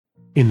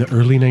In the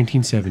early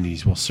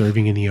 1970s, while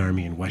serving in the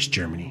army in West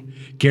Germany,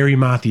 Gary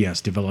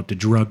Mathias developed a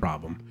drug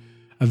problem.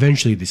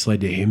 Eventually, this led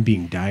to him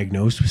being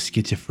diagnosed with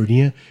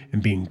schizophrenia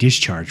and being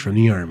discharged from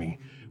the army.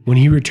 When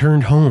he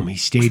returned home, he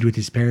stayed with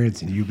his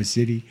parents in Yuba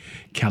City,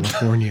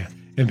 California,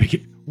 and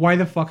began... Why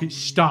the fuck?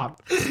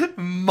 Stop.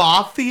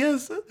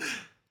 Mafias?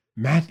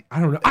 I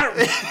don't know. I don't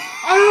know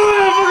how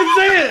to fucking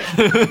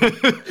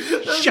say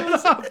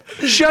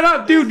it. Shut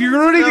up, dude.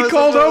 You're already getting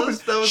called open.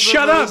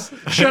 Shut up.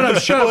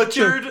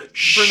 Butchered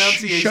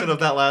pronunciation of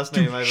that last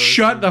name I've ever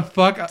Shut the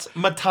fuck up.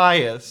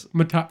 Matthias.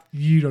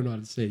 You don't know how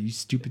to say it, you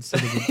stupid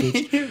son of a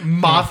bitch.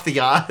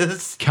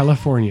 Matthias.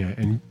 California,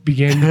 and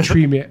began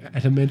treatment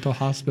at a mental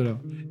hospital.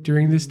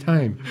 During this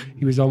time,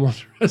 he was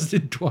almost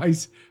arrested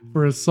twice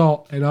for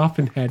assault and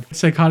often had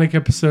psychotic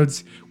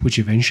episodes, which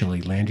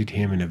eventually landed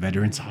him in a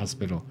veterans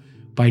hospital.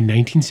 By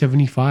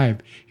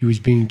 1975, he was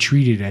being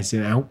treated as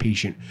an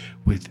outpatient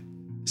with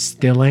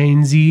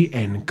Stellanzi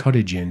and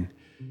Codagen,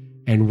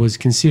 and was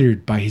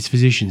considered by his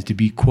physicians to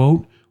be,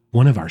 quote,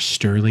 one of our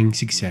sterling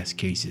success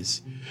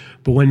cases.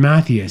 But when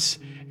Matthias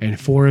and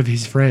 4 of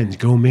his friends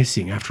go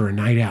missing after a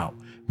night out,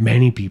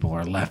 many people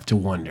are left to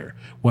wonder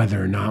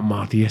whether or not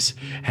Matthias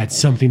had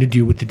something to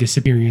do with the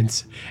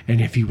disappearance and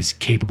if he was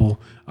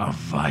capable of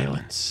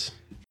violence.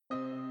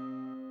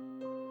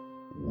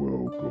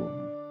 Welcome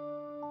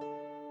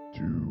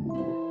to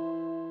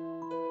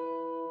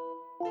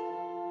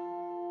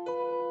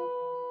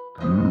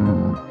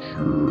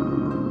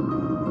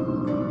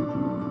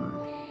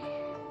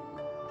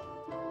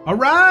All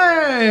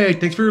right.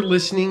 Thanks for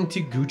listening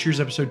to Goochers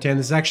episode 10.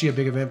 This is actually a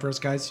big event for us,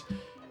 guys.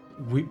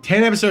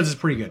 10 episodes is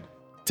pretty good.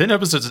 10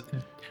 episodes.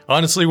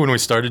 Honestly, when we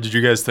started, did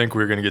you guys think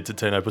we were going to get to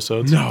 10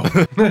 episodes? No.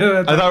 I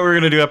thought we were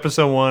going to do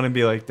episode 1 and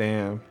be like,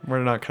 damn,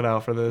 we're not cut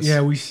out for this.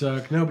 Yeah, we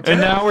suck. No, but And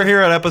now we're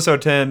here at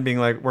episode 10 being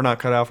like, we're not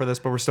cut out for this,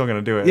 but we're still going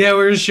to do it. yeah,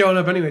 we're just showing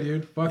up anyway,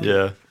 dude. Fuck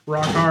Yeah. it.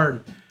 Rock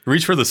hard.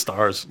 Reach for the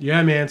stars.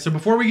 Yeah, man. So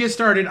before we get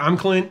started, I'm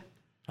Clint.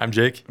 I'm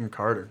Jake. I'm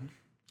Carter.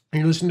 And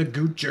you're listening to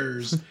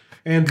Goochers.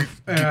 And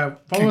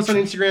follow us on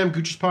Instagram,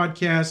 Goochers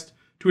Podcast,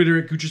 Twitter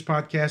at Goochers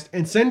Podcast,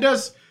 and send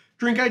us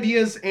drink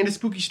ideas and a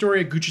spooky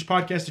story at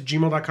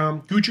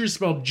goocherspodcast@gmail.com. Goochers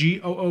spelled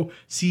Goocher.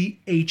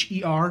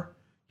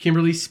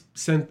 Kimberly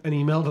sent an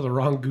email to the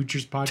wrong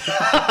Goochers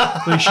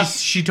Podcast. Like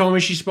she told me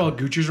she spelled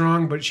Goochers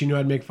wrong, but she knew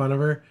I'd make fun of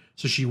her,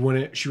 so she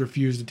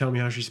refused to tell me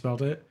how she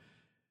spelled it.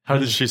 How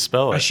did she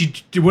spell it? She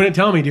wouldn't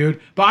tell me,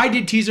 dude. But I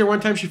did tease her one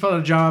time. She filled out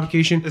a job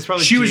application. It's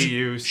probably she was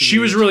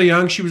really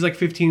young. She was like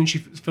 15 and she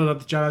filled out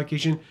the job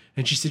application.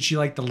 And she said she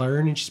liked to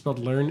learn, and she spelled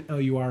learn,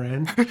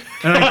 L-U-R-N. And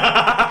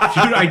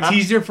I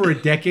teased her for a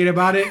decade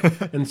about it,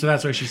 and so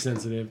that's why she's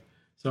sensitive.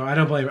 So I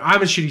don't blame her.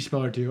 I'm a shitty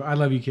speller too. I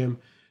love you, Kim.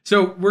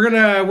 So we're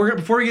gonna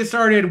before we get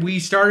started, we're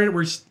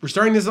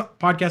starting this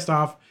podcast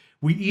off.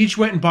 We each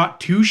went and bought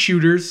 2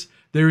 shooters.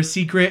 They're a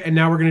secret, and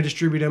now we're gonna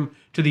distribute them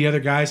to the other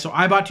guys. So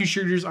I bought 2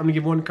 shooters. I'm gonna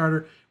give one to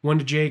Carter, one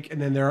to Jake, and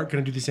then they're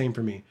gonna do the same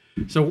for me.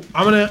 So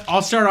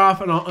I'll start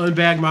off and I'll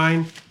unbag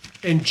mine,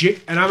 and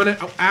I'm gonna,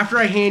 after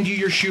I hand you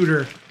your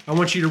shooter, I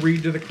want you to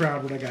read to the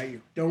crowd what I got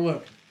you. Don't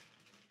look.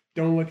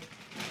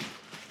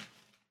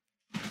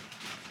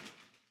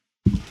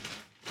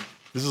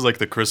 This is like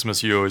the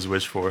Christmas you always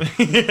wish for.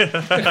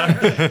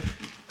 An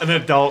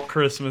adult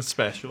Christmas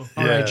special.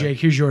 All right, Jake,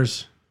 here's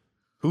yours.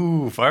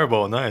 Ooh,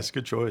 Fireball. Nice.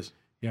 Good choice.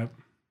 Yep.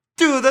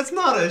 Dude, that's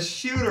not a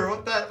shooter.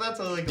 That's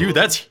like Dude,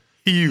 that's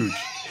huge.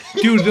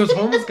 Dude, those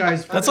homeless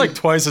guys. That's like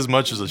twice as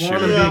much as a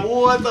shooter. Yeah,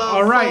 what the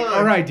All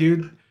right,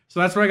 dude.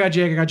 So that's what I got,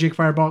 Jake. I got Jake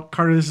Fireball.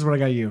 Carter, this is what I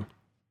got you.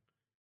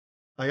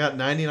 I got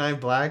 99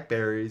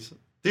 blackberries.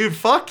 Dude,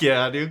 fuck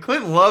yeah, dude.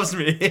 Clinton loves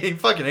me. He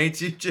fucking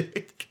hates you,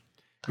 Jake.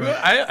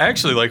 I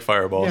actually like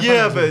Fireball.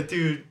 Yeah. But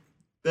dude,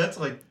 that's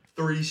like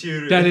 3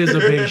 shooters. That is a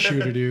big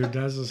shooter, dude.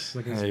 That's just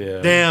like a...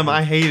 Yeah. Damn,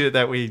 I hate it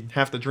that we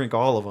have to drink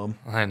all of them.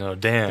 I know.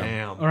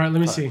 Damn. All right,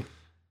 let me see.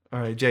 All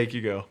right, Jake,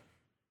 you go.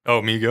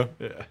 Oh, me go?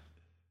 Yeah.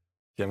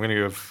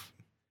 Yeah,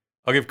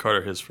 I'll give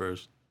Carter his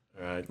first.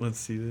 All right, let's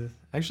see this.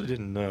 I actually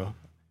didn't know.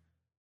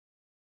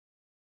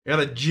 I got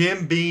a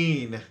Jim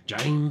Beam.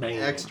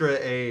 Extra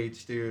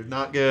H, dude.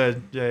 Not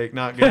good, Jake.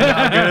 Not good.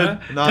 Not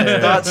good.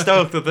 Not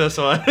stoked with this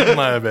one.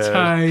 My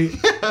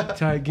bad.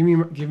 Ty, give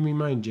me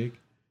mine, Jake.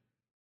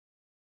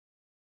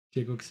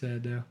 Jake looks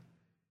sad now.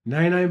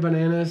 99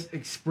 bananas,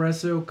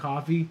 espresso,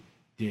 coffee,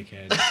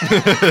 dickhead.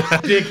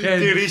 Dickhead.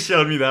 Dude, he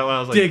showed me that one. I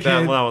was like,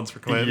 that one's for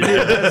Clinton.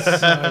 Yeah. That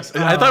sucks.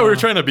 I thought we were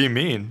trying to be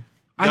mean.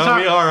 I No, thought,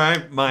 we all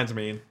right. Mine's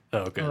mean.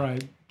 Oh, okay. all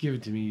right, give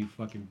it to me, you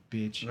fucking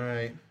bitch. All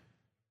right.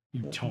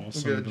 You tall We'll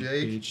son go, of a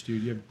Jake. bitch,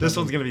 dude. You This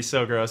one's going to be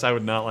so gross. I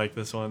would not like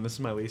this one. This is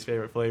my least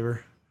favorite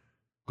flavor.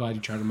 glad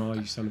you tried them all,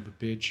 you son of a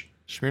bitch.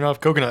 Smirnoff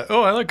coconut.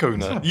 Oh, I like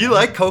coconut. You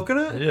like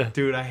coconut? Yeah.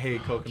 Dude, I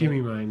hate coconut. Give me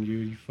mine,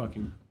 dude. You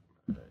fucking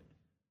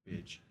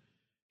bitch.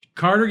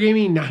 Carter gave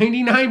me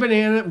 99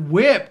 banana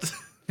whipped.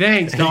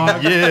 Thanks,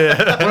 dog.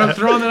 Yeah. When I'm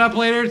throwing that up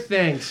later,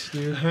 thanks,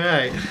 dude. All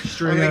right.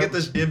 Straight I'm going up. to get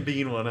this Jim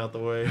Beam one out the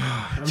way.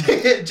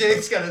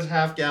 Jake's got his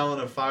half gallon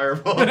of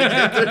Fireball.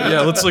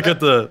 Yeah, let's look at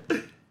the...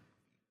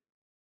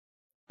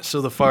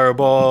 So the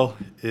Fireball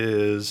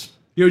is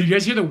Yo, do you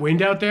guys hear the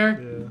wind out there?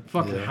 Yeah.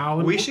 Fucking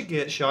howling. We should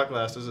get shot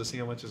glasses to see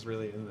how much is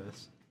really in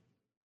this.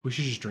 We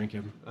should just drink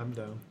him. I'm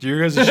down. Do you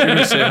guys'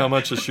 shooter say how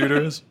much a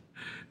shooter is?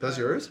 That's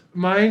yours?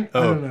 Mine? I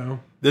Oh. don't know.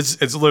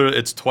 It's literally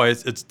it's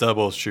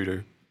double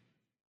shooter.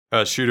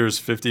 Shooter's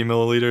 50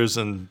 milliliters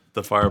and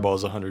the fireball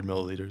is 100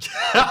 milliliters.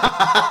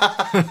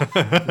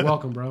 You're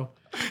welcome, bro.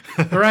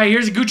 All right,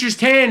 here's Goocher's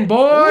 10, boys.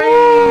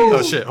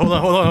 Oh shit! Hold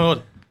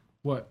on.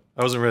 What?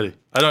 I wasn't ready.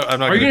 I'm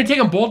not. Are you gonna take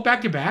them both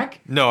back to back?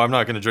 No, I'm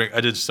not gonna drink.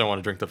 I just don't want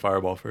to drink the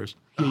fireball first.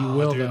 Yeah, you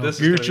will, Dude, though. this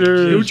is gonna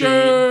be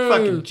Goocher.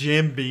 fucking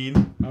Jim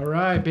Bean. All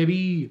right,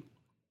 baby.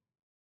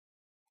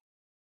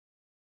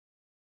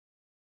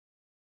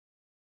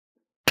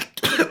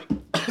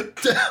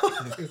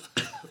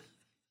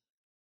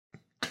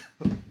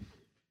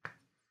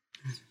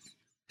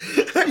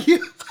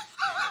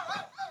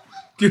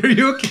 Dude, are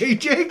you okay,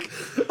 Jake?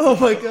 Oh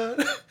my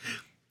god.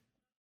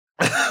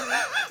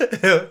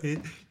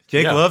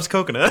 Jake Yeah. loves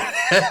coconut.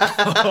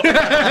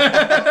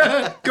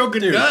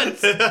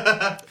 Coconuts.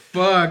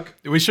 Fuck.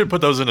 We should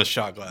put those in a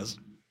shot glass.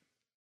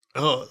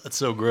 Oh, that's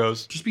so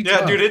gross. Just be Yeah,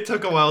 tough. dude, it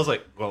took a while. I was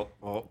like, well.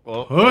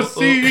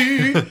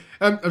 Pussy.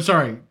 I'm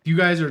sorry. You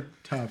guys are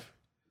tough.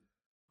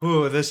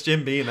 Ooh, this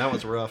Jim Bean, that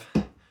was rough.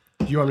 Do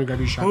you want me to grab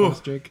you a shot Ooh. glass,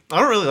 Jake? I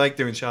don't really like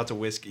doing shots of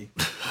whiskey.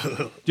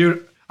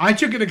 Dude, I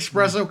took an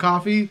espresso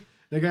coffee.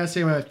 I gotta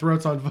say my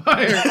throat's on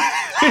fire.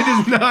 It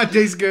does not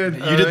taste good.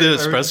 You did the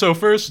espresso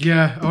first?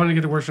 Yeah, I want to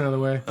get the worst one out of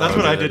the way. That's Oh,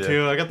 what I good did idea.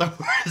 too. I got the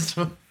worst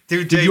one.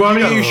 Dude, Did Jake, you want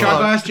me to got get you a shot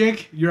fucked. glass,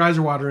 Jake? Your eyes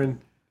are watering.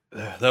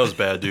 That was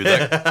bad, dude.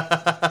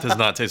 That does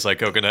not taste like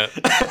coconut.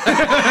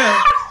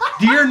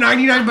 Dear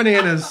 99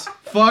 bananas,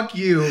 fuck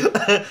you.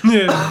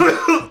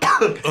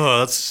 Oh,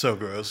 that's so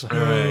gross. All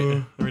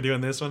right, are we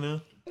doing this one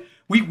now?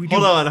 we do.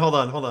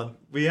 Hold on.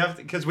 We have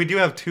because we do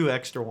have 2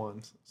 extra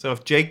ones. So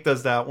if Jake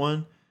does that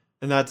one,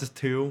 and that's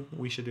 2,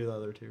 we should do the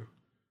other 2.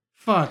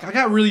 Fuck, I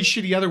got really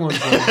shitty other ones.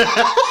 Though.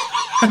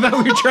 I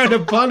thought we were trying to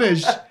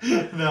punish.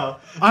 No,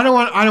 I don't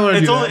want to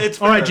It's do only- that.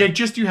 it's All right, fair. Jake,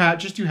 just do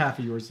half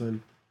of yours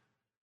then.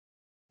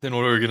 Then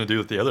what are we gonna do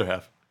with the other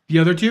half? The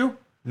other two,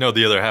 No,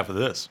 the other half of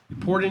this.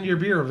 pour it into your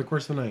beer over the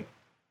course of the night.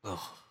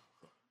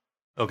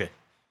 Okay.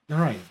 All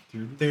right,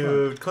 dude.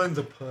 dude, cleanse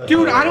a puss.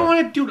 Dude, I don't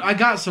want to. Dude, I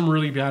got some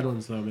really bad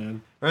ones though,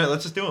 man. All right,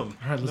 let's just do them.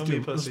 All right, let's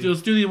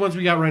do the ones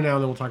we got right now,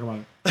 and then we'll talk about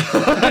it.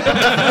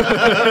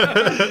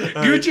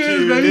 Good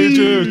cheers, baby.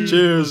 Cheers.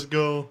 Let's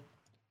go.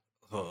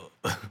 Oh.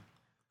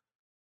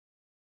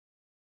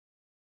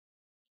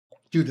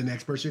 Dude, the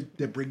next person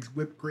that brings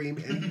whipped cream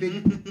and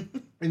anything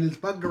in this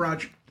fucking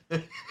garage,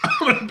 I'm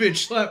gonna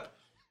bitch slap.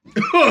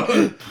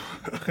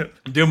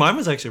 Dude, mine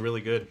was actually really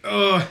good.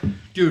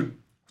 Dude,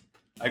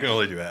 I can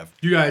only do half.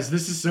 you guys,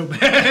 this is so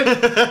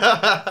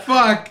bad.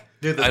 Fuck.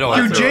 Dude, I don't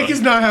like Dude, throw Jake up.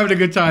 is not having a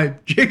good time.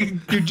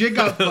 Jake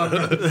got fucked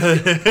up.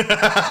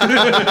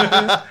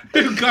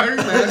 Dude, Carter,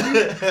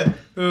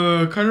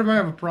 man. Carter might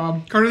have a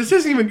problem. Carter, this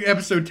isn't even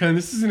episode 10.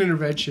 This is an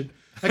intervention.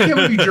 I can't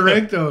believe you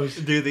drank those.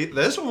 Dude,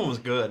 this one was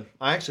good.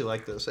 I actually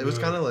like this. It was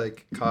kind of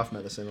like cough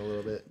medicine a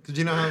little bit. Cause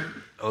you know how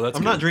Oh, that's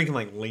I'm good. not drinking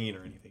like lean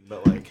or anything,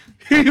 but like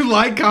You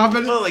like cough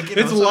medicine? well, like you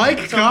know, It's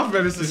like cough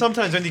medicine.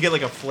 Sometimes when you get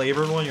like a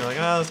flavored one, you're like,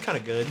 oh, that's kind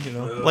of good, you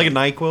know, like a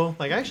Nyquil.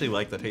 Like I actually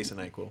like the taste of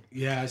Nyquil.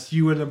 Yeah, it's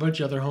you and a bunch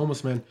of other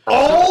homeless men.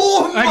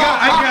 Oh, I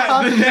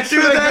got the next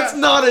dude, one I that's got-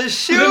 not a The next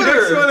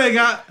shooter. one I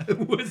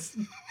got was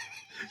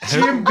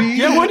Jim Beam.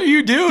 Yeah, what are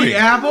you doing? The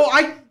apple.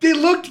 They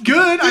looked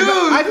good.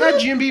 I've had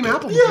Jim Beam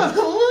apples. Yeah,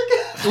 look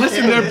at.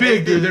 Listen, they're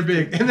big, dude. They're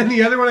big. And then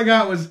the other one I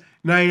got was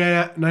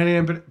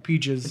 99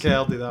 peaches. Okay,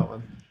 I'll do that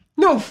one.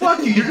 No, fuck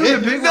you. You're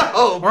doing the big No, one.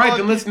 All right, fuck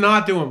then let's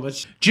not do them.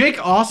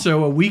 Jake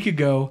also a week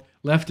ago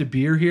left a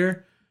beer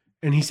here,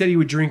 and he said he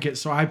would drink it.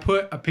 So I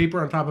put a paper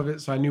on top of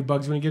it so I knew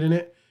Bugs wouldn't get in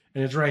it,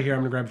 and it's right here.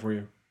 I'm gonna grab it for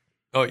you.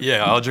 Oh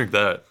yeah, I'll drink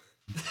that.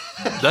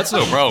 That's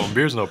no problem.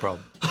 Beer's no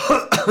problem.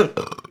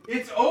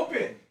 It's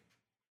open.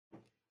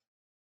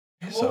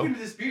 So? Open to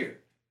this beer.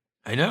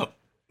 I know.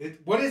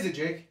 What is it,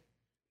 Jake?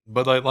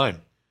 Bud Light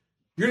Lime.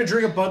 You're gonna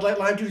drink a Bud Light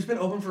Lime, dude. It's been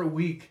open for a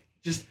week.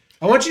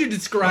 I want you to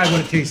describe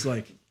what it tastes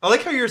like. I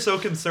like how you're so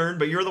concerned,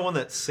 but you're the one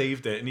that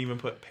saved it and even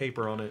put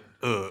paper on it.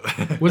 Ugh.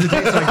 What does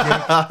it taste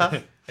like,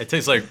 Jake? It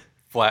tastes like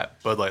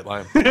flat Bud Light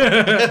Lime.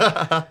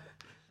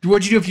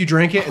 What'd you do if you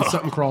drank it and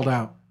something crawled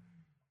out?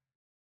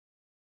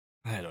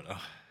 I don't know.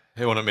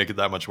 It wouldn't make it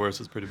that much worse.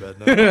 It's pretty bad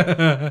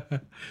now.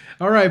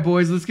 All right,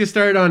 boys, let's get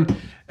started on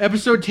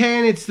episode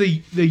 10. It's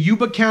the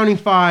Yuba County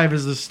 5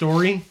 is the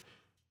story.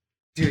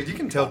 Dude, you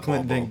can tell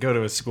Clinton didn't go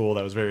to a school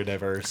that was very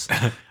diverse.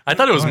 I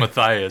thought it was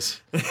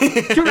Matthias.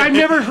 Dude, I've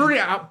never heard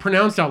it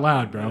pronounced out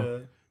loud,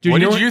 bro. Dude,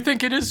 What know did you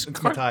think it is?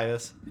 It's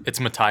Matthias. It's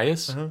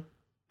Matthias? Uh-huh.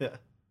 Yeah.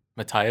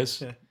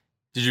 Matthias? Yeah.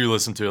 Did you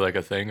listen to like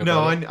a thing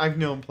No, about it? I've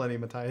known plenty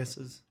of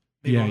Matthiases.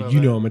 Yeah, People you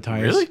that. know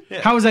Matthias. Really?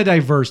 Yeah. How is that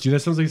diverse, dude? That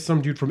sounds like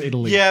some dude from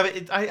Italy. Yeah,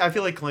 but I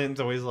feel like Clinton's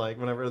always like,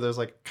 whenever there's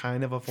like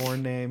kind of a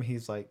foreign name, he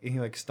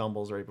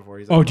stumbles right before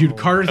he's. Oh, like, dude,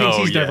 Carter thinks Oh,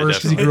 he's yeah, diverse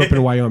because he grew up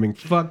in Wyoming.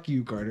 Fuck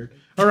you, Carter.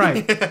 All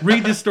right,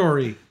 read the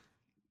story.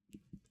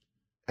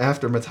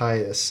 After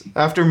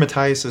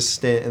Matthias'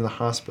 stint in the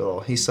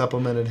hospital, he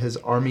supplemented his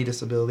Army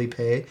disability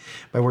pay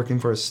by working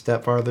for his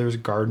stepfather's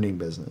gardening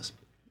business.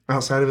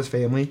 Outside of his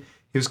family,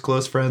 he was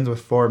close friends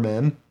with 4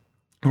 men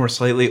who were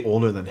slightly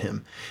older than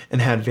him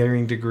and had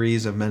varying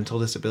degrees of mental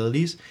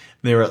disabilities.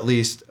 They were at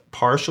least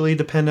partially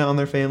dependent on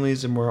their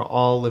families and were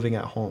all living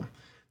at home.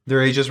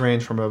 Their ages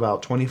ranged from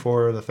about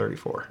 24 to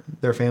 34.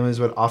 Their families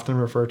would often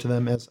refer to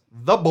them as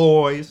the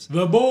boys.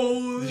 The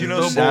boys. Did you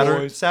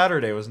know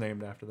Saturday was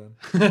named after them?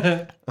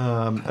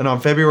 And on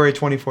February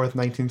 24th,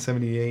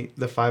 1978,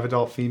 the 5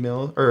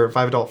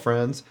 adult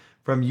friends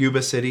from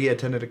Yuba City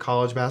attended a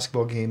college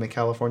basketball game at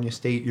California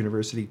State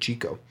University,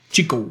 Chico.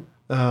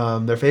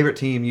 Their favorite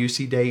team,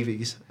 UC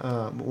Davies,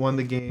 won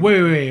the game.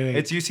 Wait.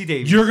 It's UC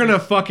Davies. You're gonna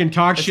fucking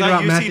talk shit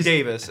about Matt. It's not UC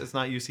Davis. It's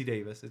not UC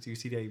Davis. It's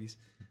UC Davies.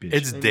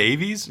 It's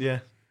Davies? Yeah.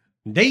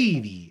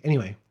 Davey.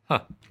 Anyway.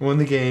 Won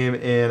the game,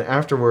 and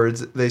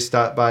afterwards, they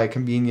stopped by a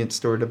convenience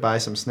store to buy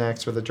some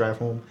snacks for the drive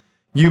home.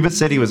 Yuba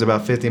City was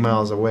about 50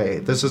 miles away.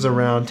 This was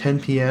around 10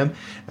 p.m.,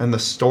 and the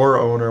store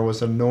owner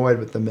was annoyed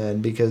with the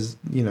men because,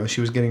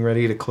 she was getting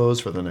ready to close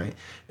for the night.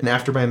 And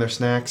after buying their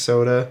snacks,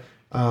 soda,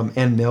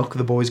 and milk,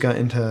 the boys got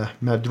into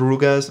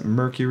Madruga's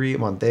Mercury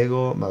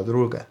Montego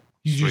Madruga.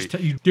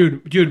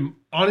 Dude,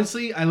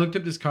 honestly, I looked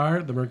up this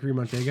car, the Mercury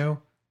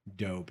Montego.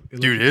 Dope.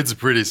 It's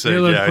pretty sick.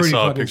 Yeah, I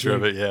saw a picture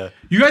of it. Yeah.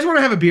 You guys want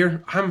to have a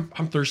beer? I'm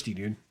thirsty,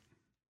 dude.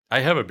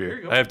 I have a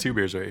beer. I have 2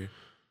 beers right here.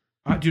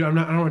 Dude, I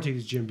don't want to take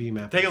this Jim Beam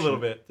app. Take a little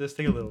bit. Just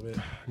take a little bit.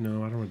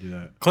 No, I don't want to do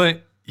that.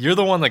 Clint, you're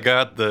the one that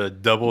got the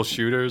double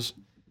shooters.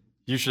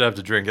 You should have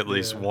to drink at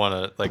least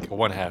one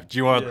half. Do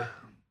you want? Yeah.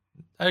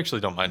 I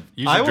actually don't mind.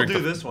 I will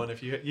do this one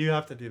if you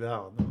have to do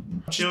that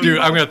one. Dude,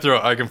 I'm gonna throw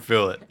it. I can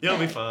feel it. You'll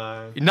be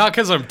fine. Not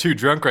because I'm too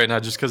drunk right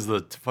now, just because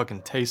of the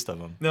fucking taste of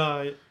them.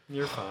 No,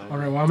 you're fine. All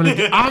right, well,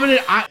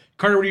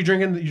 Carter, what are you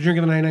drinking? You're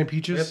drinking the 99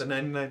 Peaches? I got the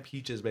 99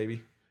 Peaches,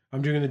 baby.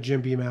 I'm drinking the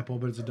Jim Beam Apple,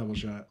 but it's a double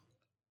shot.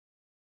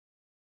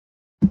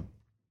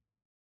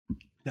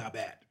 Not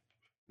bad,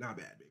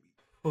 baby.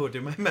 Oh,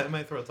 dude,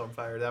 my throat's on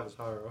fire. That was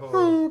hard.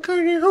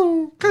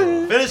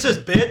 Finish this,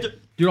 bitch.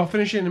 Dude, I'll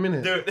finish it in a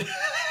minute. Dude.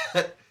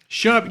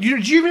 Shut up.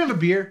 Did you even have a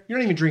beer? You're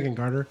not even drinking,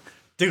 Carter.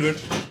 Dude,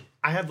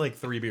 I had like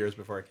 3 beers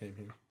before I came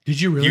here.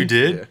 Did you really? You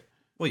did? Yeah.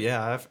 Well,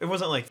 yeah. It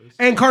wasn't like...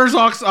 And Carter's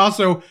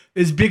also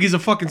as big as a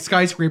fucking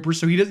skyscraper,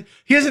 so he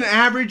has an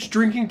average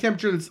drinking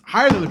temperature that's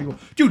higher than other people.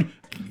 Dude,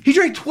 he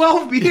drank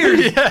 12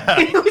 beers. Yeah.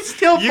 And he was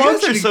still functioning. You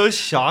guys are so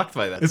shocked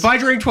by that. If I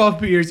drank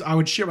 12 beers, I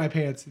would shit my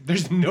pants.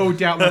 There's no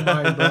doubt in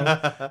my mind,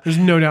 bro. There's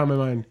no doubt in my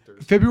mind.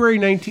 February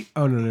 19th...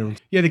 Oh, no.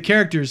 Yeah, the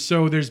characters.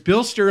 So there's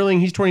Bill Sterling.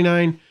 He's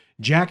 29.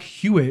 Jack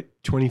Hewitt,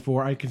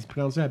 24. I can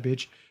pronounce that,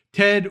 bitch.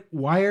 Ted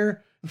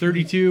Wire,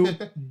 32.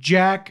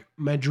 Jack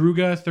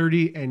Madruga,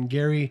 30. And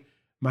Gary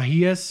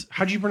Mahias.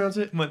 How do you pronounce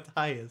it?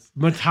 Matthias.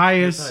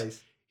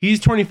 He's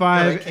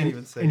 25.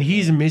 And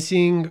he's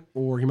missing,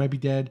 or he might be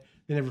dead.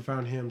 They never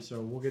found him, so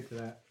we'll get to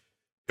that.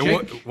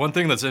 One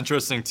thing that's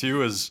interesting,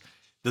 too, is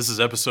this is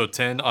episode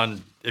 10.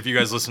 If you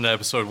guys listen to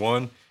episode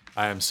 1,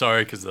 I am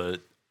sorry because the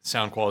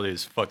sound quality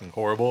is fucking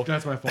horrible.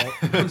 That's my fault.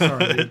 I'm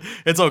sorry, dude.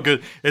 It's all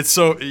good.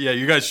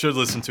 You guys should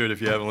listen to it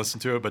if you haven't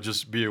listened to it, but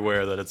just be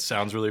aware that it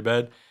sounds really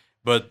bad.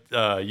 But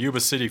Yuba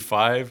City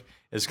 5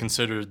 is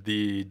considered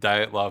the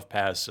Dyatlov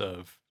Pass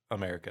of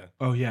America.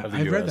 Oh, yeah. I've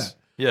read that.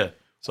 Yeah.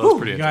 So that's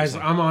pretty guys,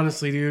 interesting. I'm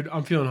honestly, dude,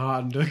 I'm feeling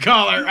hot under the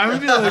collar. I'm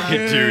feeling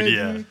good. Dude,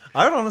 yeah.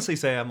 I would honestly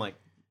say I'm like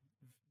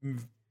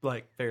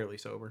fairly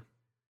sober.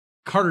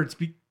 Carter, it's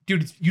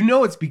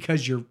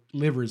because your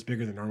liver is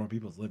bigger than normal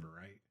people's liver,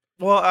 right?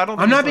 Well, I don't.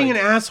 I'm not being an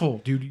asshole,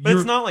 dude. But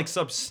it's not like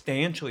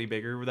substantially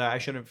bigger that I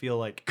shouldn't feel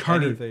like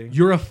Carter, anything.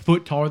 You're a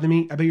foot taller than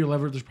me. I bet your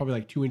liver is probably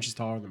like 2 inches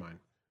taller than mine.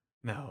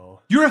 No.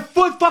 You're a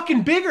foot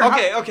fucking bigger.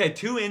 Okay,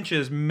 2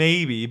 inches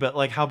maybe, but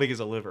like how big is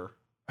a liver?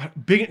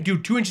 Big,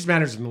 dude. 2 inches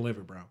matters in the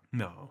liver, bro.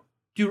 No.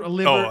 Dude, a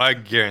liver. Oh, I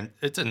guarantee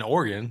it's an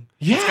organ.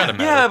 Yeah, it's gotta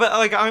matter. Yeah, but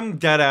like I'm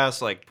dead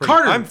ass like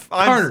Carter.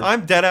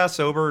 I'm dead ass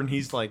sober and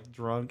he's like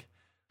drunk.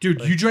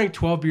 Dude, you drank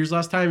 12 beers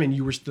last time and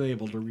you were still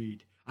able to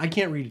read. I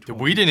can't read it.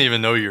 We didn't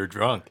even know you were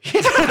drunk.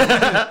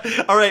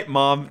 All right,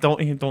 Mom, don't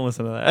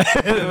listen to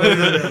that.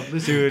 No.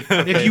 Listen, dude,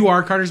 if you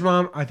are Carter's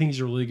mom, I think he's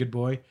a really good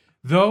boy.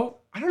 Though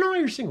I don't know why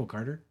you're single,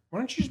 Carter. Why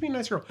don't you just be a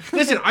nice girl?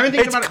 Listen, I've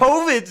been thinking about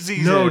COVID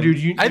season. No,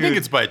 dude. I think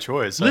it's by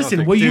choice.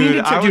 Listen, well, you need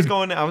to. I was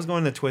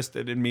going to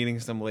Twisted and meeting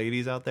some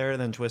ladies out there.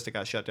 Then Twisted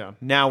got shut down.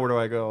 Now where do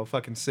I go?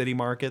 Fucking City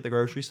Market, the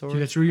grocery store.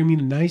 Dude, that's where you meet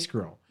a nice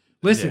girl.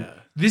 Listen,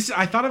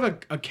 I thought of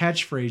a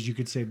catchphrase you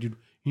could say, dude.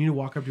 You need to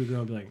walk up to a girl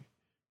and be like,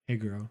 "Hey,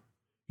 girl,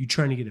 you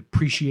trying to get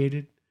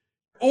appreciated?"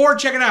 Or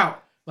check it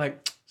out,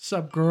 like,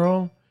 "Sup,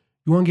 girl?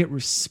 You want to get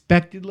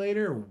respected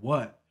later or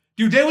what?"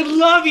 Dude, they would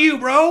love you,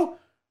 bro.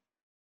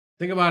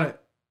 Think about it.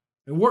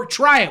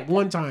 Try it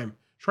one time.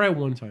 Try it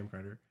one time,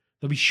 Carter.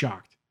 They'll be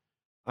shocked.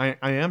 I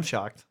am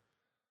shocked.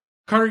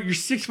 Carter, you're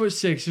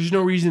 6'6". There's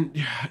no reason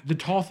the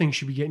tall thing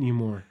should be getting you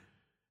more.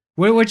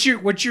 What's your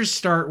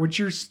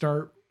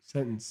start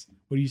sentence?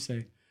 What do you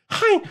say?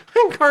 Hi,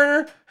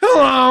 Carter.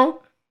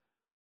 Hello.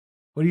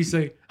 What do you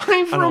say?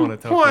 I'm from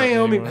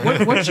Wyoming.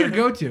 What's your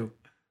go-to?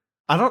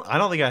 I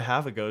don't think I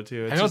have a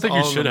go-to. It's I don't just think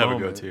you all in should the have a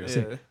moment. go-to.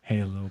 Yeah.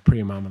 Hey, little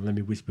pretty mama, let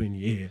me whisper in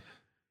your ear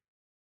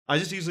I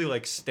just usually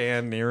like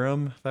stand near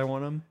them if I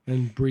want them,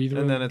 and breathe.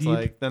 and then it's deep.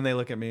 like then they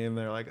look at me and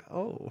they're like,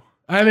 oh.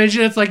 I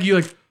imagine it's like you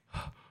like,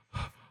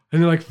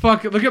 and they're like,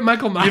 fuck it, look at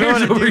Michael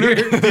Myers over here.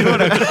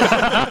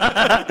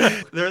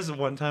 There's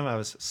one time I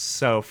was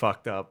so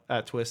fucked up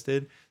at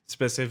Twisted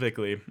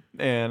specifically,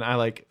 and I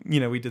like,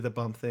 we did the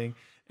bump thing,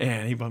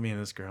 and he bumped me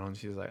into this girl, and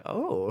she was like,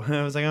 oh. And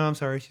I was like, oh, I'm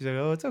sorry. She's like,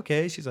 oh, it's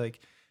okay. She's like,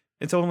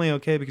 it's only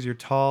okay because you're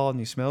tall and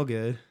you smell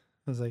good.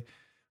 I was like,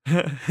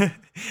 I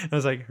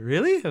was like,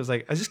 really? I was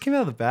like, I just came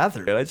out of the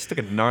bathroom. I just took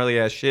a gnarly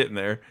ass shit in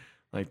there.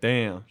 Like,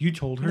 damn. You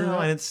told her? No,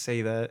 I didn't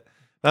say that.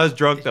 I was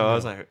drunk though. I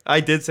was like, I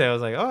did say, I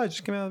was like, oh, I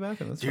just came out of the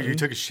bathroom. That's Dude, fine. you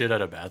took a shit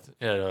at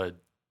a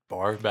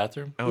bar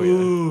bathroom? Oh yeah,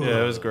 Ooh.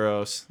 yeah, it was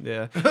gross.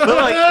 Yeah, but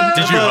like,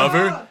 Did you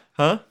hover?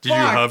 huh? Did you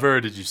hover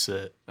or did you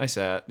sit? I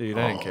sat, dude.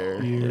 I didn't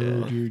care. You,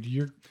 Yeah. dude,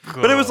 you're.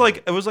 But it was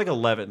like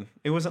 11.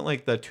 It wasn't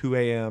like the 2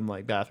 a.m.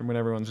 like bathroom when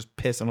everyone's just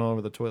pissing all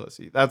over the toilet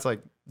seat. That's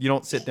like you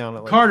don't sit down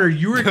at like. Carter,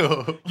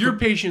 you're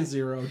patient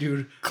zero,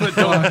 dude. Clint,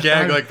 don't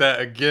gag like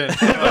that again.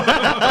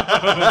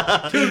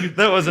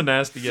 That was a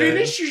nasty gag.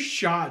 Finish your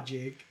shot,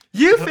 Jake.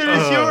 You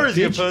finish yours,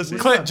 you bitch. pussy.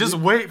 What's Clint, up, just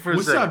dude? wait for a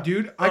What's second. up,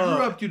 dude? I grew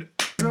up, dude.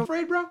 You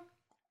afraid, bro?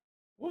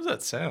 What was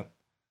that sound?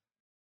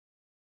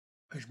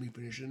 That's me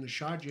finishing the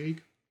shot,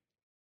 Jake.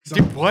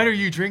 Dude, what are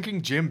you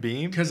drinking, Jim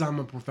Beam? Because I'm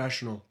a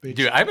professional, bitch.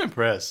 Dude, I'm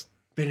impressed.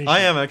 Finish I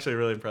it. am actually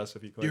really impressed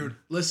with you, Clint. Dude,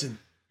 listen.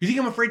 You think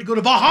I'm afraid to go to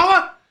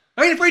Valhalla?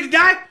 I ain't afraid to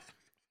die?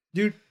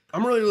 Dude,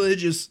 I'm really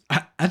religious.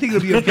 I think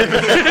it'll be okay.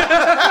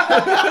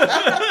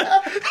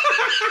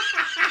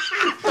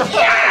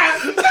 Yeah!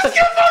 Let's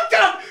get fucked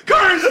up!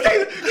 Carter,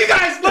 you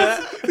guys,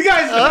 listen.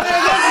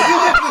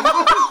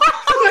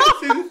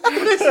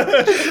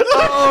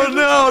 Oh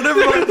no, never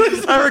mind.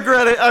 I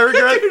regret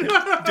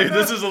it. Dude,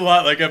 this is a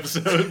lot like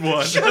episode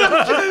 1. Shut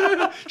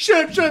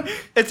up.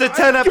 It's a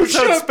 10 Dude,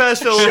 shut episode up.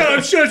 special.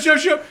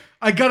 Shut up.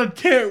 I got a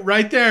tent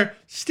right there.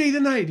 Stay the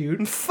night,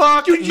 dude.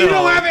 Fuck Dude, you no.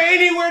 don't have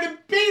anywhere to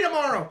be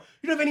tomorrow.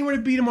 You don't have anywhere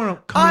to be tomorrow.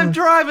 Come I'm on.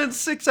 driving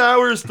 6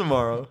 hours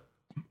tomorrow.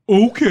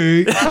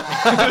 Okay.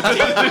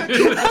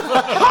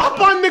 Hop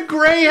on the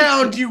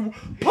Greyhound, you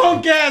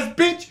punk ass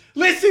bitch.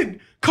 Listen,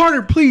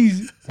 Carter,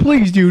 please,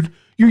 dude.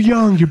 You're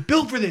young. You're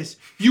built for this.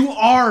 You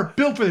are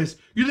built for this.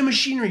 You're the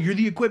machinery. You're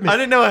the equipment. I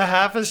didn't know a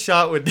half a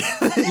shot would.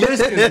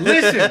 Listen. Yeah,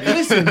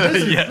 Listen.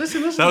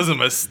 that was a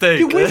mistake.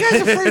 Dude, what are you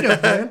guys afraid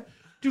of, man?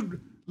 Dude,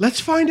 let's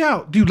find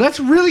out. Dude, let's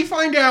really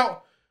find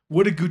out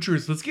what a Goocher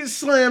is. Let's get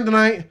slammed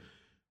tonight.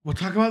 We'll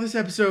talk about this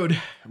episode,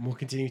 and we'll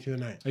continue through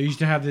the night. I used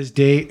to have this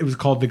date. It was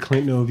called the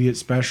Clint Noviet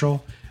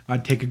Special.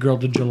 I'd take a girl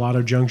to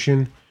Gelato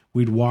Junction.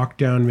 We'd walk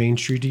down Main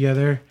Street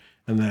together,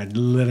 and then I'd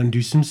let them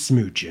do some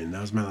smooching.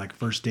 That was my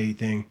first date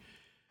thing.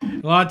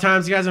 A lot of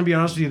times, guys, I'm gonna be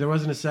honest with you, there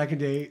wasn't a second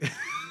date.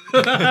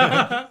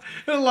 A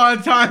lot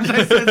of times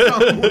I said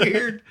something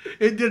weird.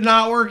 It did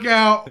not work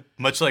out.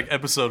 Much like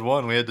episode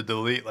 1, we had to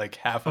delete like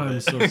half of I'm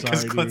it so because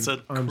sorry, Clint dude.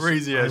 said I'm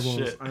crazy ass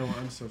shit.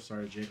 I'm so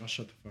sorry, Jake. I'll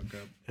shut the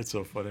fuck up. It's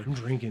so funny. I'm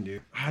drinking,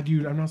 dude.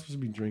 Dude, I'm not supposed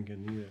to be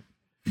drinking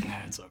either.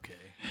 Yeah, it's okay.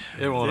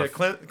 It won't.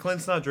 Yeah,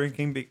 Clint's not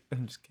drinking.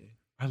 I'm just kidding.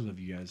 I love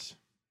you guys.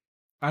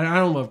 I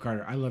don't love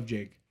Carter. I love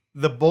Jake.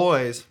 The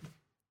boys,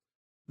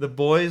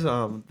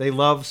 they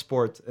love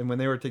sports, and when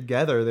they were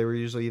together, they were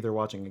usually either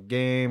watching a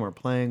game or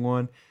playing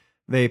one.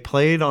 They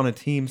played on a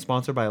team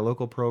sponsored by a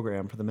local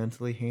program for the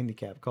mentally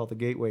handicapped called the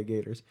Gateway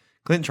Gators.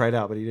 Clinton tried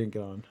out, but he didn't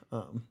get on.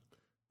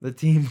 The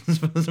team was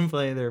supposed to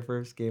play their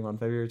first game on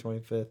February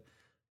 25th,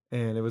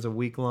 and it was a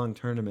week-long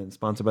tournament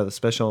sponsored by the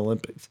Special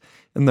Olympics.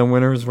 And the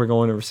winners were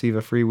going to receive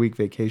a free week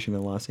vacation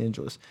in Los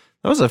Angeles.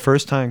 That was the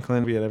first time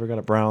Clinton had ever got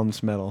a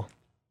bronze medal.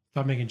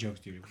 Stop making jokes,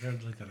 dude. We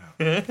gotta let that out.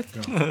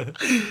 Go.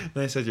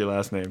 And I said your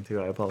last name too.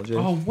 I apologize.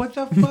 Oh, what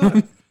the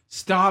fuck?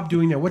 Stop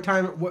doing that. What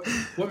time? What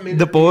minute?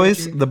 The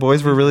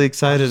boys were really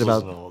excited Just listen about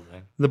to the whole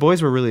thing. the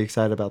boys were really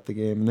excited about the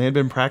game, and they had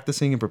been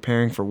practicing and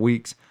preparing for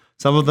weeks.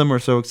 Some of them were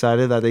so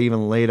excited that they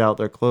even laid out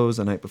their clothes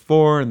the night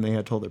before, and they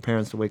had told their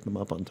parents to wake them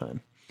up on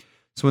time.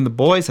 So when the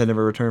boys had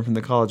never returned from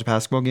the college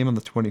basketball game on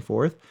the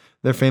 24th,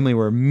 their family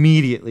were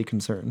immediately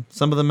concerned.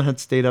 Some of them had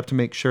stayed up to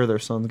make sure their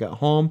sons got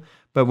home,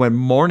 but when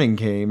morning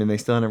came and they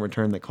still hadn't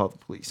returned, they called the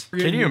police.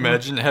 Can you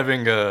imagine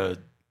having a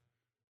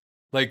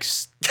like?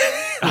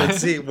 Let's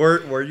see,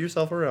 word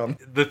yourself around.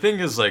 The thing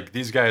is, like,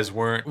 these guys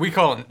weren't. We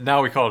call it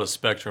a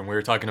spectrum. We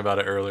were talking about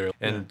it earlier,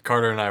 and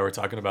Carter and I were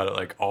talking about it.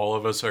 Like, all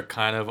of us are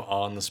kind of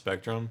on the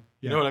spectrum.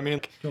 You know what I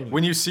mean? Totally.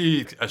 When you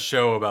see a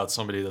show about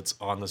somebody that's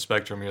on the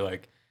spectrum, you're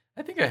like,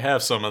 I think I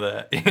have some of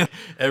that.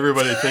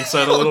 Everybody thinks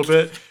that a little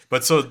bit.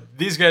 But so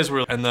these guys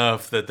were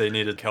enough that they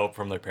needed help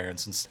from their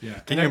parents. And Yeah.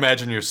 Can you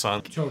imagine your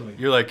son? Totally.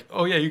 You're like,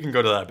 oh yeah, you can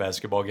go to that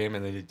basketball game,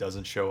 and then he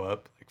doesn't show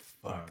up. Like,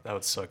 fuck, that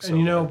would suck. So And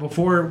you know,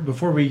 bad.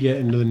 before we get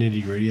into the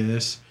nitty gritty of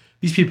this,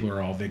 these people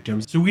are all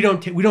victims. So we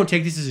don't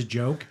take this as a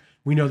joke.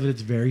 We know that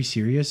it's very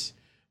serious,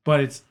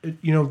 but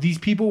these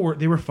people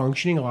were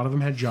functioning. A lot of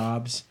them had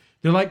jobs.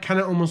 They're like kind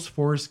of almost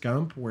Forrest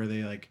Gump, where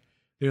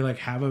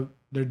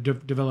they're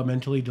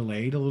developmentally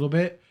delayed a little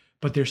bit,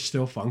 but they're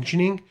still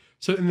functioning.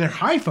 So, and they're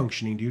high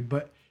functioning, dude,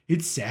 but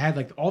it's sad.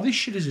 Like, all this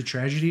shit is a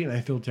tragedy, and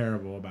I feel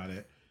terrible about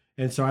it.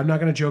 And so I'm not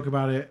going to joke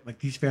about it. Like,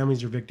 these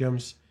families are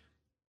victims,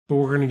 but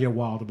we're going to get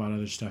wild about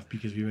other stuff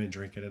because we've been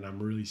drinking, and I'm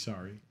really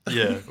sorry.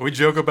 Yeah, we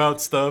joke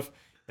about stuff,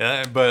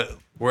 but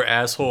we're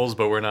assholes,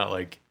 but we're not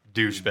like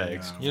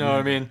douchebags. No, You know what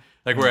I mean?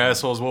 Like, we're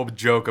assholes. We'll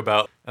joke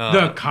about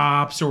The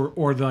cops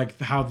or the, like,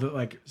 how the,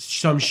 like,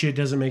 some shit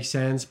doesn't make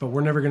sense, but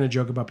we're never going to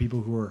joke about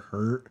people who are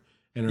hurt.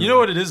 And You know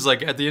what it is?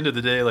 Like, at the end of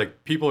the day,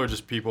 like, people are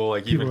just people.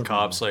 Like, People even are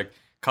cops, like,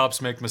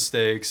 cops make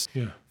mistakes.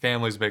 Yeah.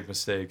 Families make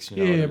mistakes. You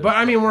know what Yeah, it is. but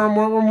I mean, we're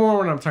more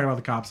when I'm talking about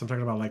the cops. I'm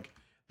talking about like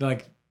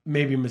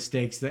maybe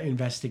mistakes the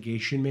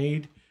investigation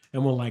made,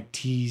 and we'll like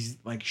tease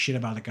like shit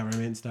about the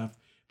government and stuff.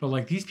 But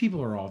like these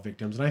people are all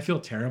victims, and I feel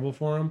terrible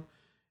for them.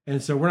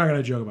 And so we're not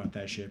gonna joke about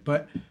that shit.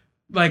 But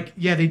like,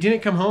 yeah, they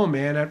didn't come home,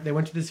 man. They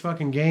went to this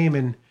fucking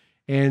game,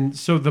 and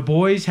so the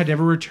boys had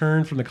never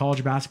returned from the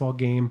college basketball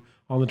game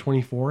on the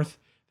 24th.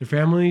 Their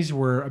families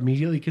were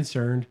immediately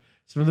concerned.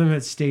 Some of them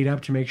had stayed up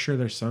to make sure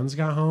their sons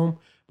got home,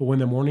 but when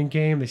the morning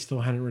came, they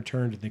still hadn't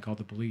returned, and they called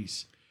the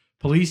police.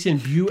 Police in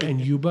Butte and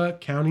Yuba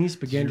counties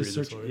began to Did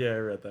you read search. this one? Yeah, I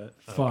read that.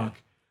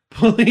 Fuck.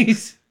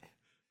 Police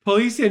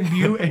in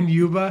Butte and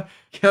Yuba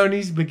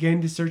counties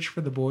began to search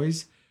for the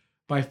boys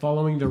by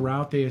following the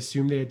route they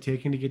assumed they had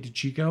taken to get to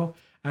Chico.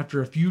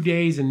 After a few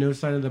days and no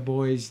sign of the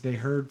boys, they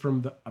heard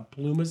from a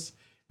Plumas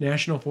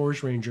National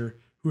Forest Ranger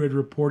who had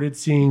reported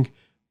seeing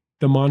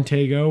the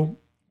Montego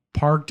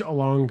parked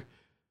along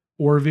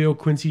Orville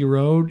Quincy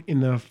Road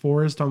in the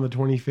forest on the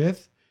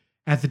 25th.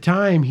 At the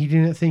time, he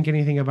didn't think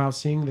anything about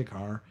seeing the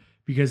car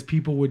because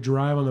people would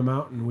drive on the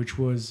mountain, which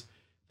was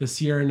in the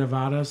Sierra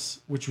Nevadas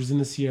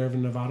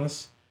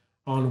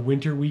on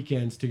winter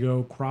weekends to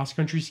go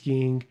cross-country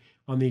skiing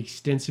on the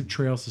extensive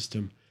trail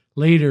system.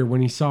 Later,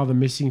 when he saw the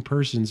missing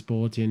persons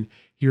bulletin,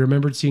 he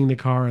remembered seeing the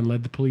car and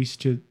led the police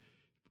to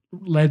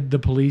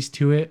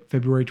it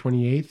February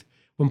 28th.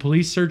 When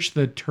police searched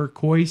the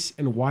turquoise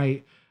and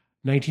white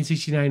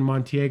 1969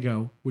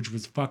 Montego, which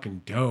was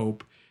fucking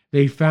dope,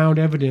 they found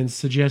evidence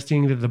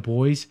suggesting that the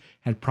boys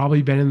had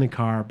probably been in the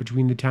car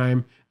between the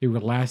time they were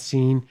last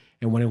seen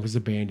and when it was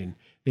abandoned.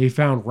 They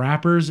found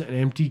wrappers, an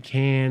empty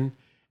can,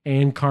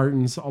 and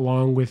cartons,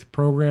 along with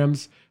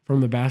programs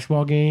from the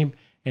basketball game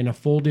and a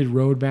folded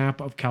road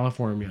map of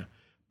California.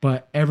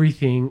 But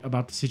everything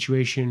about the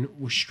situation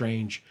was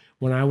strange.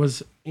 When I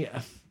was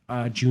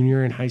a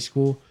junior in high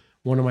school,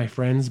 one of my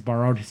friends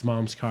borrowed his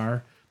mom's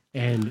car,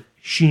 and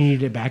she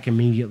needed it back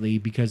immediately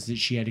because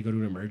she had to go to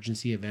an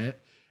emergency event,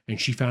 and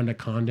she found a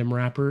condom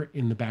wrapper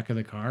in the back of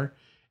the car.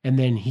 And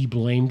then he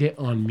blamed it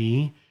on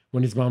me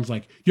when his mom's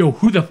like, yo,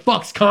 who the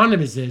fuck's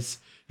condom is this?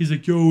 He's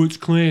like, yo, it's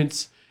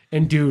Clint's.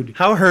 And dude,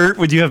 How hurt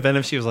would you have been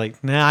if she was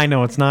like, nah, I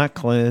know it's not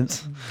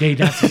Clint's.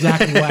 that's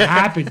exactly what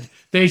happened.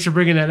 Thanks for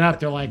bringing that up.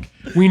 They're like,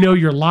 we know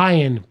you're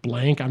lying,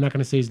 blank. I'm not going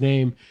to say his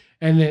name.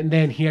 And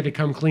then he had to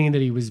come clean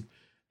that he was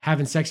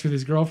having sex with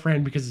his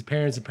girlfriend because his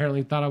parents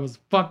apparently thought I was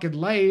fucking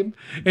lame.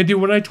 And dude,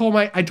 when I told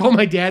my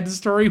dad the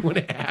story when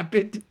it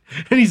happened,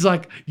 and he's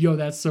like, yo,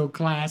 that's so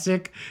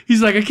classic.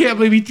 He's like, I can't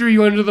believe he threw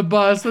you under the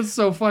bus. That's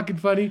so fucking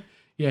funny.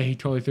 Yeah, he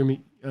totally threw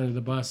me under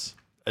the bus.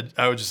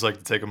 I would just like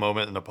to take a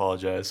moment and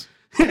apologize.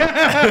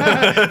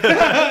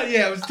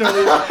 Yeah, it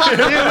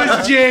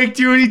was Jake,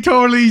 dude.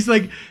 He's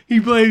like, he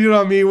blamed it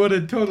on me. What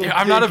a total Yeah,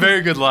 I'm not a dick.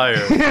 very good liar.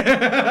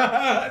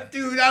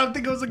 Dude, I don't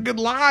think it was a good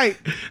lie.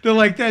 They're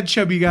like, that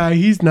chubby guy,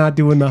 he's not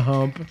doing the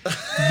hump.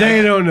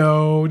 They don't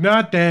know.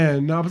 Not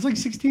then. No, I was like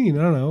 16.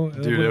 I don't know.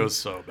 Dude, it was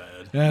so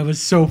bad. That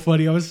was so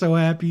funny. I was so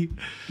happy.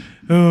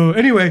 Oh,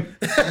 anyway.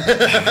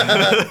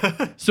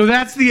 So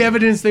that's the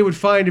evidence they would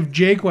find if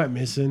Jake went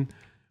missing.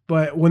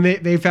 But when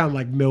they found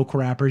like milk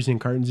wrappers and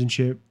cartons and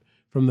shit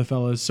from the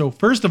fellas. So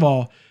first of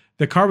all,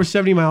 the car was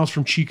 70 miles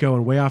from Chico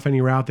and way off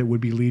any route that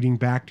would be leading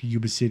back to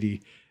Yuba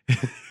City.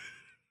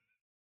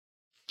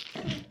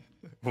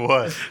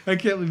 What? I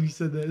can't believe you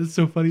said that. It's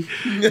so funny.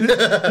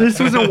 This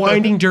was a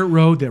winding dirt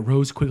road that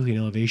rose quickly in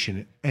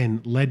elevation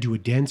and led to a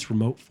dense,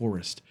 remote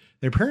forest.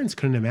 Their parents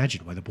couldn't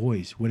imagine why the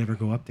boys would ever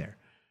go up there.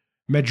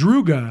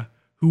 Madruga,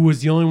 who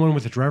was the only one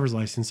with a driver's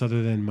license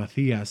other than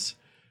Matthias,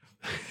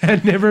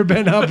 had never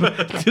been up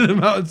to the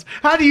mountains.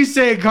 How do you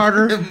say it,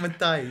 Carter?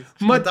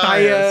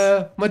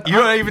 Matthias.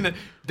 You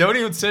don't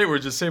even say it. We're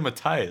just say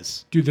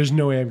Matthias. Dude, there's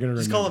no way I'm gonna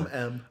remember. Just call him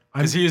M.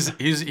 Because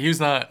he's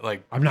not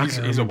like I'm not he's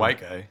gonna a remember. white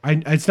guy.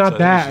 It's not So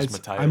that. it's just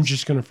It's, Matthias. I'm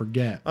just gonna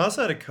forget. I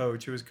also had a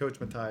coach who was Coach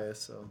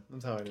Matthias, so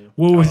that's how I knew.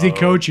 What was he Oh.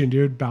 coaching,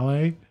 dude?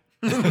 Ballet?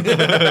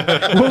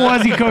 What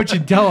was he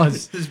coaching? Tell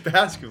us. His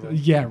basketball.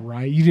 Yeah,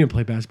 right. You didn't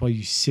play basketball,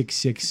 you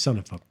 6'6" son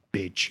of a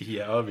bitch.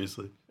 Yeah,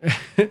 obviously.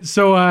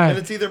 So And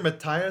it's either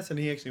Matthias and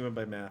he actually went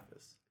by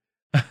Mathis.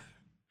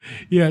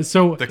 yeah,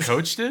 so The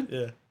coach did?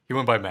 Yeah, He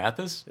went by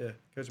Mathis? yeah,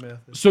 Coach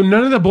Mathis. so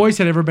none of the boys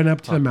had ever been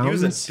up to the He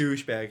was mountains. a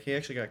douchebag. He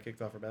actually got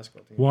kicked off our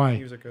basketball team. Why?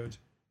 He was a coach.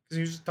 Because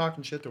he was just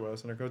talking shit to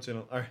us, and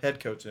our head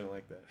coach didn't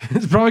like that.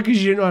 It's probably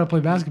because you didn't know how to play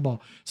basketball.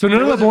 So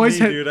none of the boys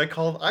had. Dude, I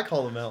called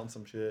him out on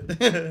some shit.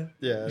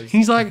 Yeah.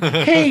 He's like,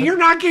 "Hey, you're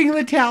not getting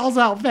the towels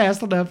out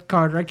fast enough,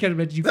 Carter. I can't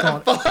imagine you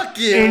called Fuck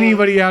you.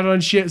 anybody out on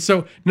shit."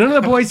 So none of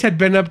the boys had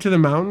been up to the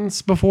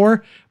mountains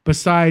before,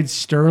 besides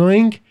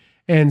Sterling.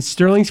 And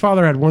Sterling's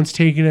father had once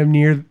taken him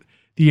near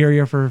the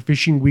area for a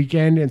fishing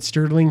weekend, and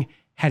Sterling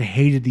had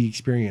hated the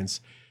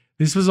experience.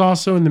 This was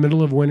also in the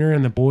middle of winter,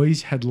 and the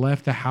boys had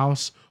left the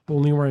house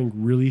only wearing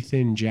really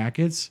thin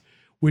jackets,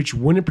 which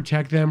wouldn't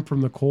protect them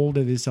from the cold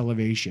at this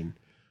elevation.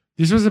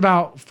 This was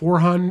about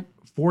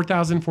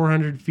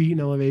 4,400 feet in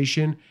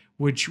elevation,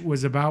 which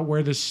was about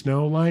where the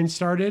snow line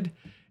started.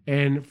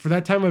 And for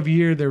that time of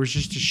year, there was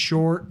just was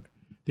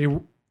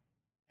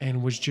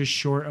just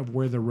short of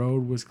where the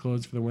road was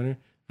closed for the winter.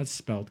 That's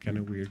spelled kind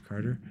of weird,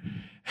 Carter.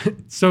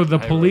 So the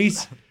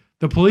police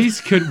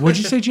could.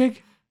 What'd you say,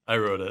 Jake? I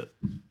wrote it.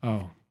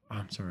 Oh,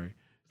 I'm sorry.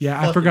 Yeah,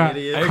 I Fucking forgot.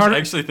 idiot. Carter, I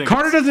actually think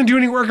Carter doesn't do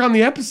any work on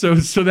the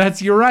episodes, so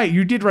you're right.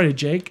 You did write it,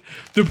 Jake.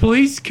 The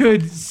police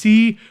could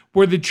see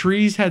where the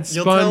trees had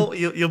spun.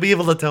 You'll be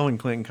able to tell when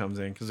Clinton comes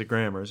in because the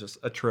grammar is just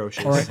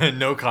atrocious. All right.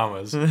 No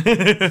commas.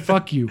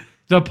 Fuck you.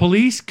 The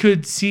police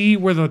could see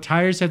where the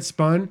tires had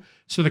spun,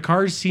 so the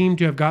cars seemed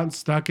to have gotten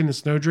stuck in the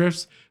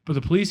snowdrifts, but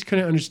the police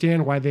couldn't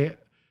understand why they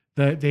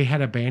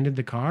had abandoned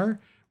the car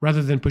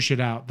rather than push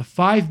it out. The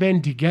 5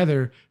 men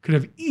together could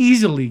have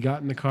easily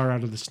gotten the car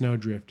out of the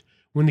snowdrift.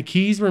 When the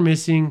keys were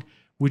missing,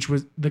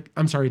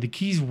 the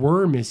keys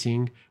were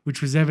missing,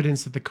 which was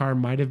evidence that the car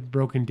might have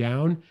broken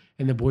down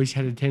and the boys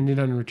had intended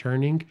on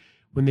returning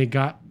when they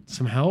got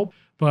some help.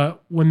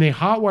 But when the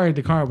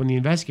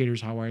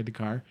investigators hotwired the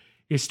car,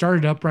 it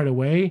started up right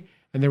away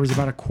and there was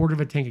about a quarter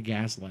of a tank of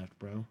gas left,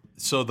 bro.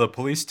 So the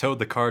police towed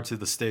the car to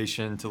the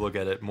station to look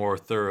at it more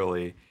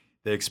thoroughly.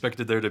 They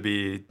expected there to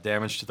be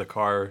damage to the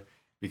car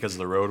because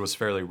the road was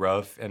fairly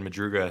rough and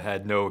Madruga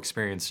had no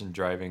experience in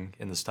driving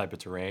in this type of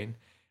terrain.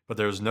 But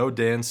there was no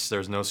dents, there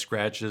was no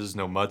scratches,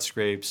 no mud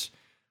scrapes,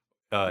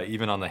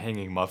 even on the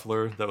hanging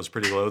muffler that was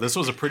pretty low. This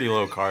was a pretty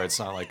low car. It's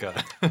not like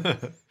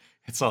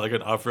it's not like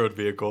an off-road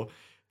vehicle.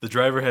 The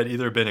driver had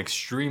either been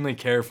extremely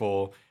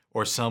careful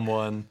or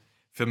someone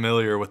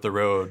familiar with the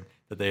road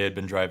that they had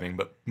been driving.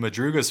 But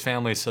Madruga's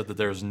family said that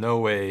there was no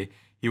way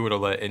he would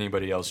have let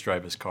anybody else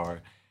drive his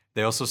car.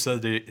 They also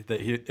said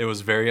it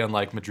was very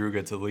unlike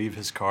Madruga to leave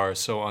his car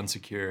so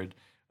unsecured.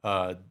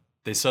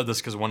 They said this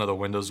because one of the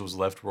windows was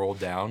left rolled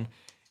down.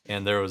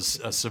 And there was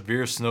a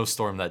severe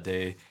snowstorm that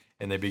day,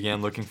 and they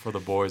began looking for the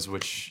boys,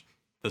 which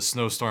the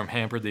snowstorm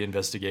hampered the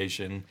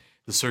investigation.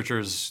 The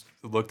searchers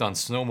looked on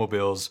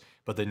snowmobiles,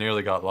 but they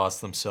nearly got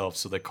lost themselves,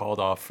 so they called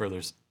off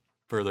further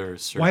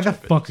search. Why the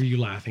fuck are you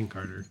laughing,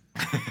 Carter?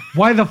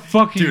 Why the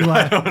fuck are you Dude,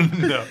 I laughing?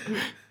 don't know.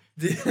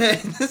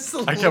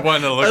 I kept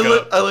wanting to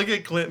look up. I look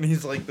at Clinton,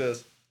 he's like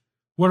this.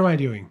 What am I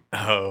doing?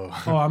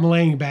 Oh. Oh, I'm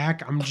laying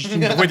back. I'm just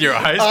With your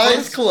eyes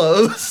Eyes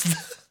closed.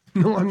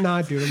 No, I'm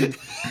not, dude.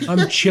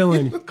 I'm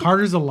chilling.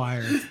 Carter's a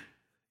liar.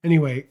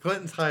 Anyway,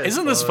 Clinton's high.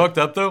 Isn't this fucked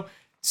up, though?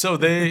 So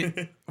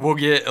we'll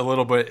get a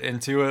little bit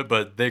into it,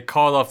 but they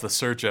called off the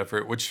search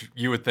effort, which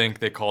you would think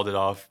they called it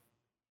off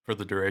for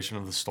the duration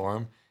of the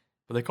storm.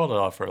 But they called it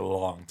off for a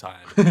long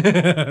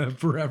time.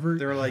 forever.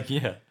 They were like,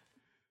 Yeah.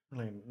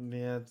 we're not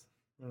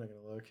gonna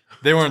look.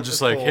 They weren't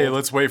just like, hey, cold.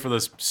 let's wait for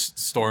this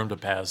storm to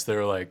pass. They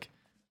were like,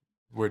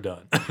 we're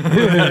done.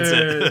 That's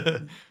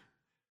it.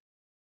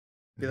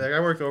 Be like, I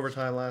worked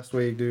overtime last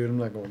week, dude. I'm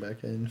not going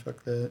back in.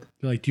 Fuck that.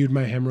 You're like, dude,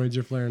 my hemorrhoids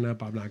are flaring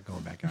up. I'm not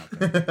going back out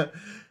there.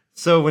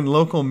 So when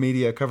local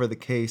media covered the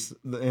case,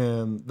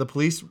 the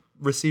police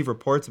received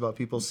reports about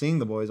people seeing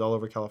the boys all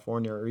over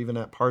California or even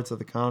at parts of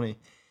the county.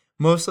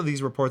 Most of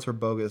these reports were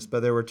bogus,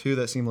 but there were 2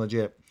 that seemed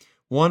legit.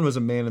 One was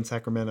a man in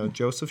Sacramento,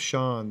 Joseph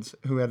Shawns,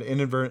 who had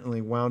inadvertently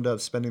wound up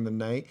spending the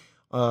night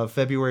of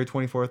February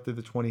 24th through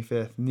the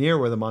 25th near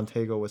where the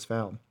Montego was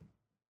found.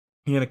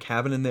 He had a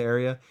cabin in the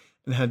area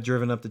and had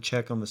driven up to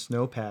check on the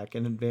snowpack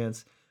in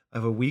advance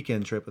of a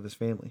weekend trip with his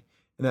family.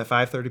 And at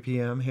 5:30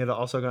 p.m., he had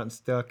also gotten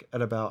stuck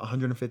at about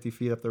 150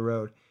 feet up the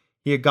road.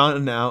 He had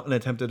gotten out and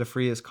attempted to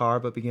free his car,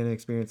 but began to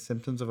experience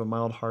symptoms of a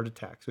mild heart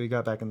attack, so he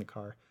got back in the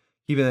car,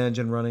 keeping the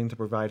engine running to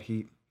provide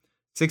heat.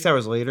 6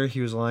 hours later,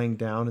 he was lying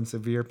down in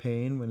severe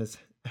pain when his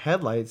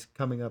headlights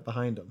coming up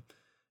behind him.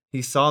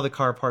 He saw the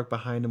car parked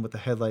behind him with the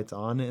headlights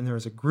on, and there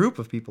was a group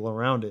of people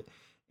around it,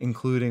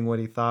 including what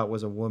he thought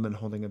was a woman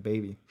holding a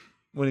baby.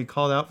 When he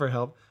called out for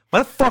help, why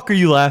the fuck are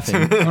you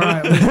laughing? All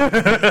right.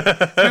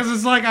 Because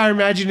it's like, I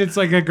imagine it's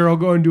like a girl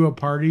going to a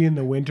party in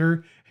the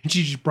winter and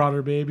she just brought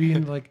her baby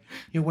and like,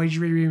 why did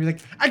you bring your baby?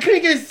 Like, I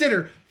couldn't get a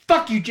sitter.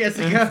 Fuck you,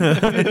 Jessica.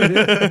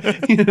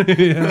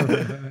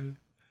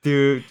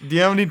 Dude, do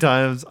you know how many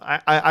times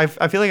I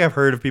feel like I've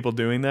heard of people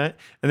doing that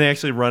and they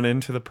actually run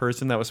into the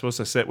person that was supposed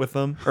to sit with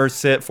them or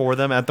sit for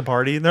them at the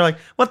party and they're like,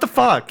 what the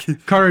fuck?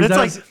 Carter, and, it's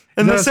like,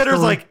 and the sitter's story?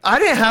 like, I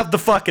didn't have the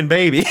fucking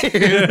baby.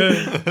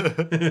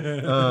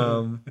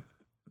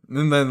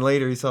 And then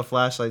later he saw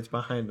flashlights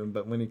behind him,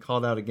 but when he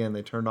called out again,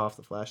 they turned off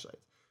the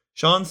flashlights.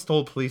 Shawns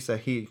told police that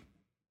he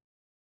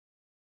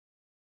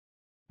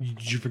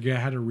Did you forget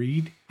how to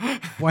read?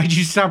 Why'd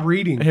you stop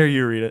reading? Here,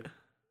 you read it.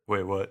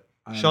 Wait, what?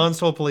 Sean's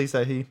told police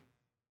that he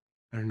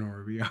I don't know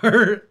where we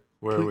are.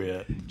 Where are we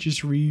at?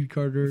 Just read,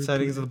 Carter.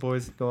 sightings of the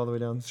boys go all the way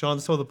down.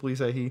 Sean's told the police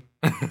that he.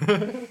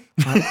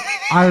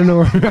 I don't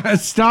know where we are.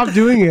 Stop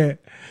doing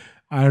it.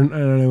 I don't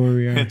know where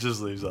we are. It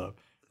just leaves off.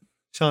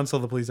 Sean's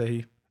told the police that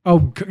he.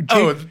 Oh,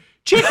 Oh,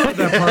 Jake wrote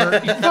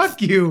that part.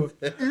 Fuck you.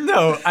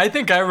 no, I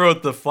think I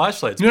wrote the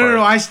flashlights No, part.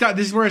 I stopped.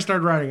 This is where I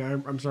started writing.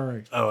 I'm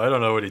sorry. Oh, I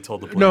don't know what he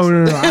told the police.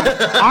 No.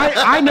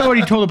 I know what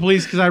he told the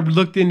police because I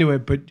looked into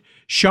it. But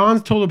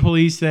Sean's told the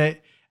police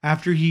that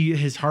after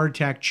his heart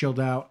attack chilled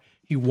out,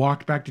 he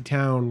walked back to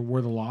town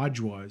where the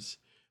lodge was.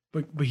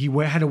 But he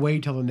had to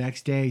wait till the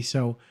next day.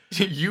 So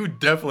You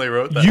definitely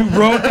wrote that. you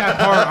wrote that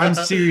part. I'm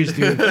serious,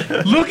 dude.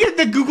 Look at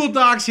the Google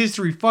Docs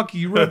history. Fuck you.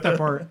 You wrote that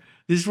part.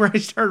 This is where I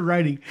started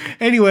writing.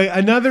 Anyway,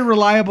 another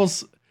reliable.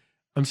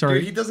 I'm sorry.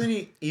 Dude, he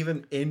doesn't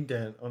even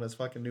indent on his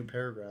fucking new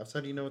paragraphs. How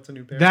do you know it's a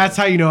new paragraph? That's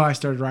how you know I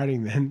started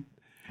writing then.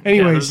 Yeah,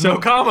 Anyway, there's no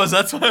commas.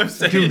 That's what I'm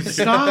saying. dude,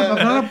 stop.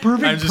 I'm not a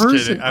perfect I'm just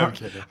person. kidding. I'm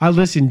kidding. I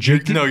listen,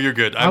 Jake. No, you're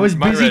good. I was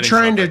my busy writing's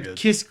trying not to that good.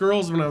 kiss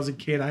girls when I was a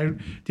kid. I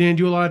didn't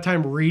do a lot of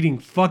time reading.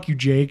 Fuck you,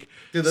 Jake.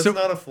 Dude, that's So-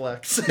 not a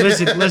flex.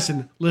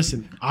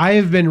 listen.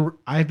 I've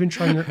been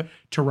trying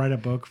to write a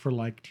book for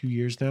like 2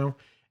 years now,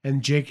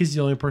 and Jake is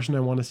the only person I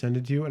want to send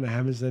it to, and I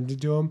haven't sent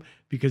it to him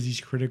because he's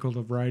critical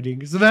of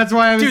writing. So that's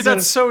why I haven't Dude, sent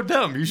that's it. so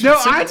dumb. You should No,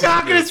 send it I'm to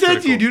not me. going to It's send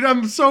it to you, critical. dude.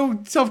 I'm so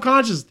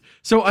self-conscious.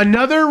 So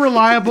another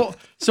reliable.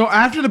 So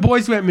after the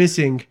boys went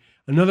missing,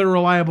 another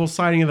reliable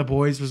sighting of the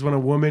boys was when a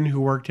woman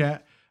who worked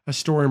at a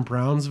store in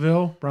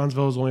Brownsville.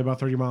 Brownsville is only about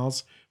 30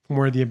 miles from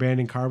where the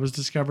abandoned car was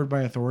discovered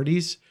by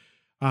authorities.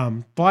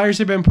 Flyers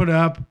had been put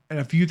up, and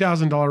a few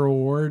 $1,000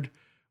 reward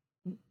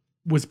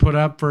was put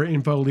up for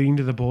info leading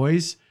to the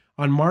boys.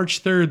 On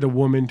March 3rd, the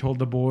woman told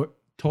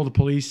the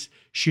police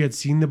she had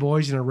seen the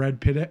boys in a red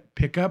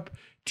pickup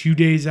 2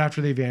 days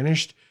after they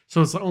vanished.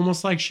 So it's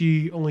almost like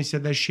she only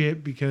said that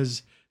shit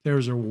because there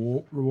was a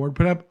reward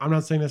put up. I'm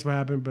not saying that's what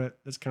happened, but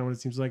that's kind of what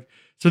it seems like.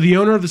 So the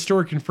owner of the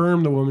store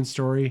confirmed the woman's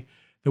story.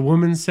 The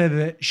woman said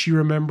that she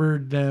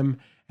remembered them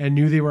and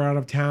knew they were out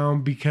of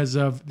town because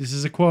of, this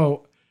is a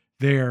quote,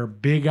 their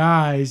big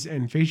eyes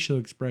and facial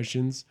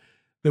expressions.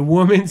 The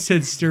woman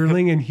said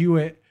Sterling and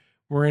Hewitt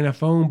were in a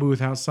phone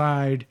booth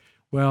outside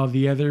while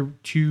the other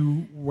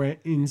two went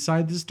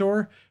inside the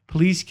store.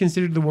 Police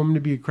considered the woman to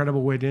be a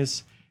credible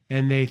witness,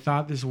 and they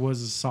thought this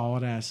was a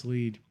solid ass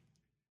lead.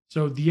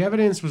 So the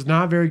evidence was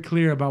not very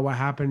clear about what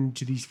happened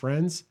to these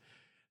friends.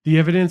 The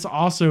evidence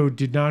also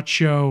did not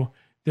show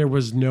there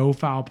was no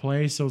foul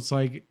play. So it's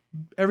like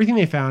everything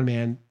they found,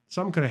 man,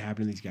 something could have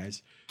happened to these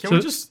guys. Can we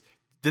just?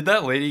 Did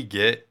that lady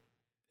get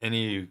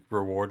any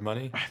reward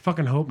money I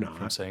fucking hope from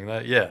not. saying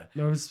that? Yeah,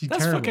 No, it's that's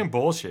terrible. fucking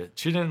bullshit.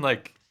 She didn't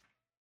like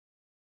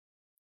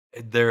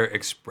their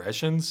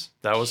expressions.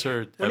 That was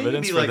her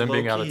evidence for them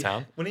being out of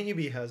town. Wouldn't you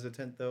be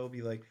hesitant though?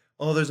 Be like,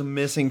 oh, there's a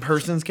missing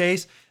persons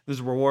case.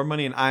 There's reward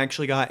money, and I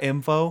actually got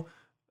info.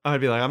 I'd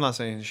be like, I'm not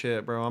saying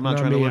shit, bro. I'm not Not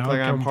trying to me, look like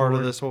I'll I'm come part of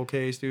forward. this whole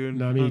case, dude.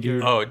 Not me, I don't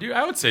dude. care. Oh, dude,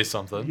 I would say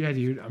something. Yeah,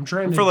 dude. I'm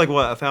trying to. For like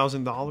what,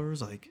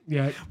 $1,000? Like,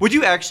 yeah. would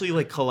you actually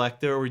like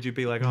collect it, or would you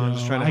be like, oh, I'm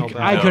just trying to help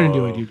I out? couldn't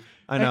do it, dude.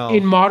 I know.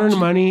 In modern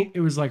money, it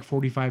was like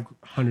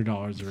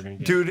 $4,500 they were gonna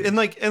get. Dude, and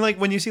like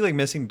when you see like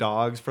missing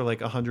dogs for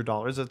like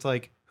 $100, it's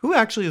like, who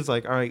actually is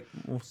like, all right,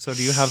 well, so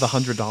do you have the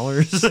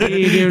 $100? See,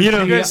 dude, You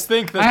know, You guys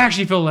think I that?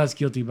 actually feel less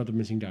guilty about the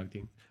missing dog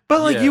thing.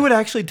 but like Yeah. you would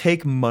actually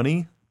take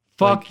money.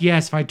 Fuck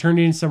yes, if I turned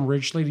in some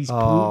rich lady's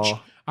Oh. pooch,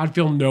 I'd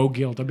feel no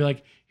guilt. I'd be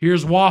like,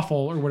 here's waffle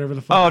or whatever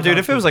the fuck. Oh, the dude, dog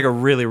if it was is. like a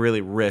really,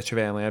 really rich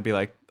family, I'd be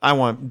like, I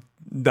want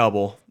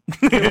double.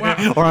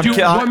 Wow. or I'm Dude,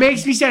 ki- what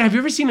makes me sad? Have you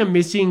ever seen a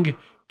missing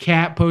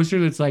cat poster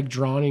that's like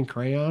drawn in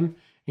crayon? And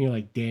you're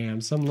like, damn,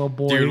 some little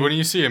boy. Dude, when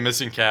you see a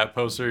missing cat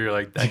poster, you're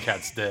like, that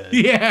cat's dead.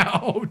 yeah,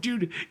 oh,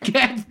 dude,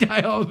 cats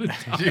die all the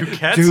time. Dude,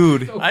 cats.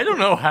 Dude. I don't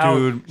know how.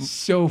 Dude,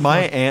 So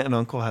my fuck- aunt and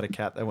uncle had a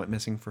cat that went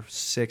missing for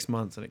 6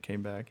 months and it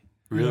came back.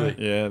 Really?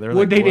 Yeah, they were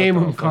Would like, they name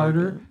 "What him the fuck?"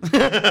 Carter?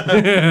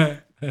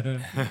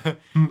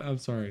 I'm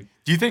sorry.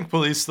 Do you think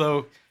police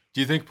though?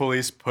 Do you think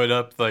police put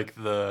up like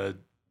the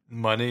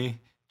money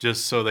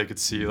just so they could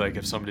see like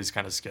if somebody's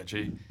kind of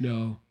sketchy?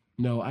 No,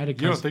 I had a You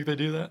don't cousin. think they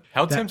do that?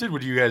 How tempted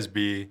would you guys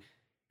be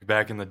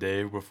back in the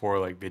day before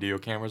like video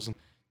cameras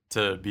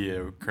to be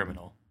a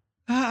criminal?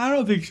 I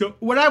don't think so.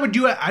 What I would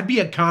do, I'd be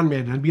a con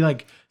man. I'd be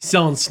like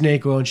selling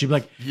snake oil, and she'd be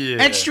like, Yeah.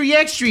 extra,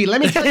 extra.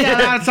 Let me tell you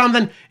about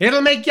something.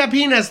 It'll make your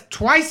penis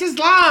twice as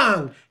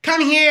long.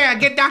 Come here,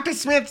 get Dr.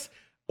 Smith's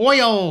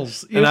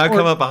oils. And I'd Or-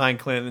 come up behind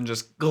Clint and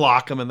just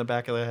glock him in the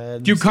back of the head.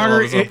 and Dude, steal all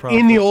Carter, his own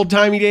in the profits. old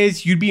timey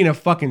days, you'd be in a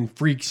fucking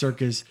freak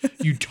circus.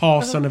 You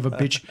tall son of a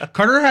bitch.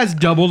 Carter has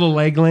double the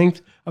leg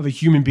length of a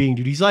human being,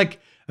 dude. He's like,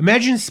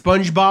 imagine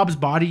SpongeBob's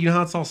body. You know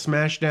how it's all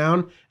smashed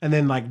down, and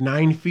then like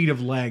 9 feet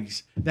of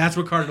legs. That's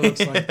what Carter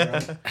looks like, bro.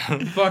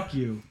 Fuck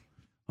you.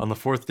 On the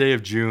 4th day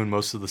of June,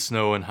 most of the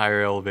snow in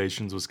higher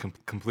elevations was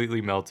completely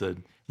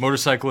melted.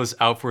 Motorcyclists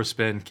out for a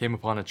spin came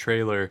upon a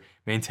trailer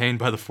maintained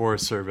by the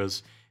Forest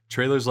Service.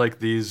 Trailers like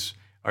these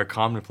are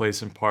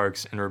commonplace in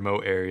parks and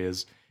remote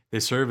areas. They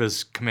serve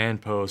as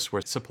command posts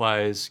where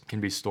supplies can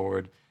be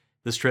stored.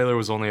 This trailer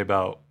was only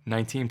about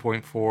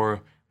 19.4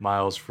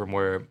 miles from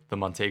where the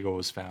Montego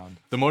was found.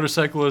 The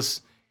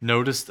motorcyclists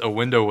noticed a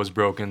window was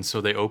broken,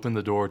 so they opened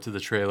the door to the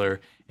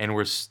trailer and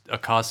were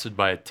accosted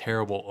by a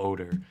terrible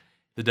odor.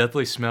 The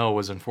deathly smell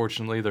was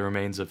unfortunately the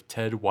remains of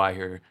Ted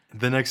Weiher.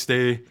 The next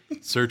day,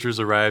 searchers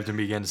arrived and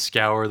began to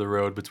scour the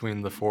road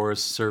between the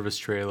Forest Service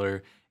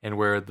trailer and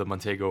where the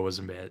Montego was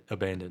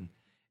abandoned.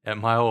 At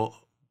mile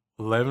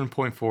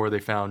 11.4, they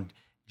found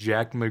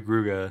Jack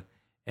Madruga,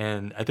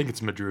 and I think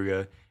it's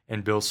Madruga,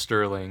 and Bill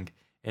Sterling,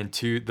 and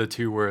the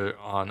two were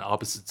on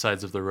opposite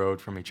sides of the road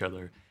from each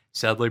other.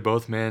 Sadly,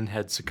 both men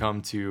had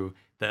succumbed to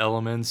the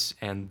elements,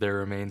 and their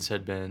remains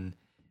had been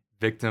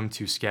victim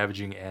to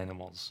scavenging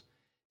animals.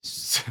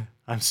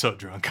 I'm so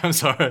drunk. I'm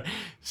sorry.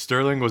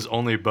 Sterling was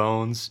only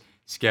bones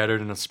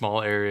scattered in a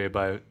small area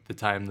by the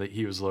time that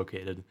he was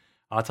located.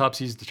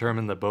 Autopsies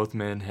determined that both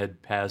men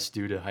had passed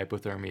due to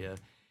hypothermia.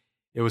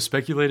 It was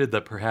speculated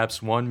that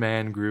perhaps one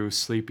man grew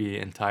sleepy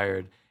and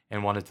tired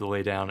and wanted to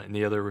lay down, and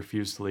the other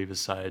refused to leave his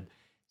side.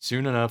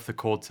 Soon enough, the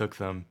cold took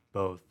them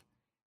both.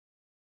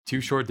 2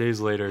 short days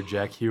later,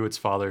 Jack Hewitt's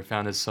father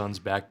found his son's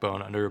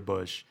backbone under a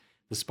bush.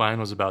 The spine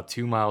was about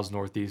 2 miles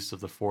northeast of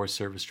the Forest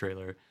Service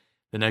trailer.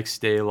 The next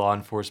day, law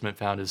enforcement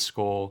found his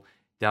skull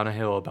down a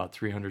hill about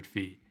 300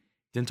 feet.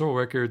 Dental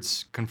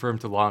records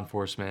confirmed to law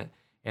enforcement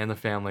and the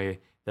family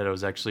that it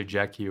was actually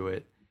Jack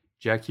Hewitt.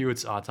 Jack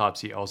Hewitt's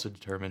autopsy also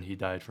determined he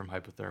died from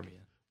hypothermia.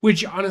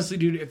 Which, honestly,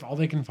 dude, if all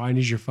they can find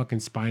is your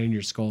fucking spine and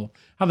your skull,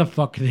 how the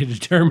fuck are they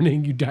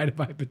determining you died of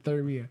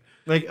hypothermia?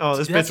 Like, oh,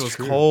 this That's bitch was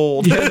true.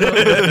 cold.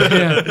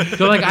 Yeah.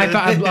 So, like,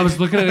 I was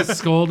looking at his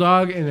skull,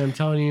 dog, and I'm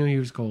telling you, he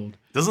was cold.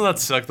 Doesn't that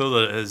suck, though,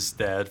 that his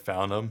dad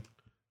found him?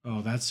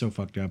 Oh, that's so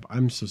fucked up.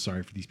 I'm so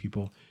sorry for these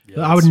people.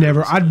 Yeah, I would that's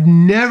never, super I'd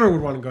never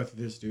would want to go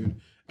through this,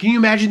 dude. Can you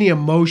imagine the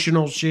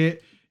emotional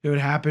shit that would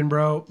happen,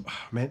 bro? Oh,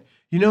 man,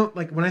 you know,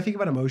 like when I think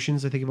about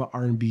emotions, I think about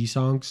R&B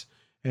songs,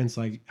 and it's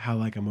like how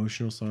like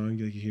emotional song,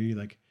 like you hear you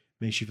like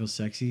makes you feel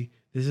sexy.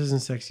 This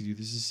isn't sexy, dude.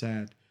 This is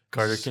sad.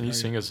 Carter, This is can you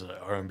sad. sing us an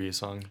R&B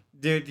song?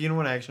 Dude, you know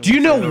what I actually Do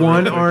you want to know say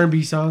one real quick?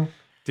 R&B song?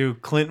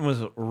 Dude, Clinton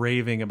was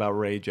raving about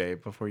Ray J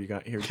before you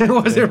got here. It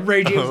wasn't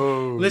Ray James.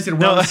 Oh. Listen,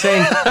 what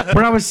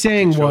I was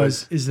saying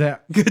is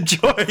that Good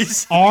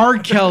choice. R.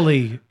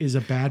 Kelly is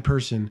a bad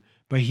person,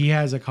 but he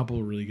has a couple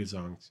of really good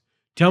songs.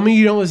 Tell me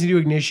you don't listen to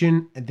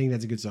Ignition and think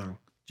that's a good song.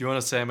 Do you want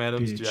a Sam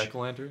Adams Bitch.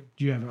 Jack-o'-lantern?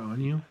 Do you have it on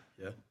you?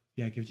 Yeah.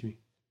 Yeah, give it to me.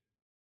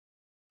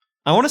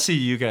 I want to see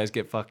you guys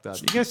get fucked up.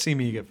 You guys see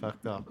me get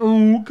fucked up.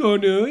 Oh,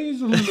 Carter,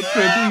 he's a little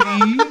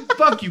pretty.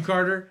 Fuck you,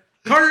 Carter.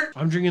 Carter,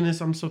 I'm drinking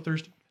this. I'm so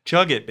thirsty.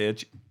 Chug it,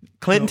 bitch.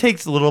 Clinton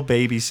takes little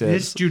baby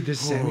sips. This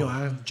Samuel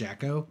Adams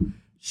Jacko,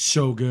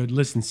 so good.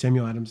 Listen,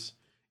 Samuel Adams,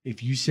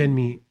 if you send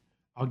me,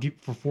 I'll give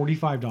for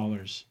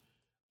 $45.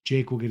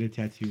 Jake will get a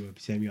tattoo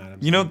of Samuel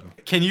Adams. You know- logo.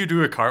 Can you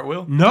do a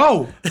cartwheel?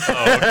 No,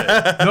 Oh,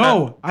 okay.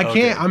 no, I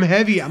Okay. can't. I'm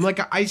heavy. I'm like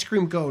an ice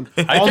cream cone.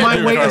 I All can't my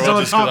do a weight is cartwheel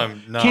on just 'cause top.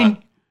 I'm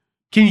not.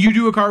 Can you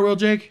do a cartwheel,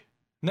 Jake?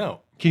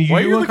 No. Can you Why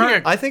are do you a looking cartwheel?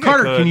 at- I think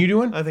Carter, I could. can you do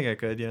one? I think I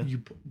could, yeah.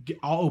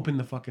 I'll open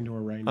the fucking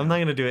door right now. I'm not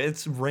going to do it.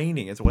 It's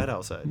raining. It's wet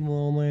outside.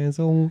 Well, man,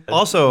 so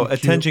Also, Cute.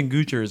 attention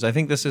Goochers. I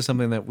think this is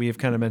something that we have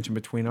kind of mentioned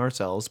between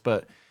ourselves,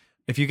 but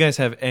if you guys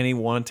have any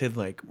wanted,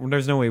 like,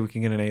 there's no way we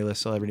can get an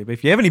A-list celebrity, but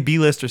if you have any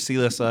B-list or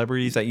C-list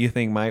celebrities that you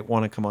think might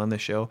want to come on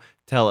this show,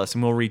 tell us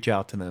and we'll reach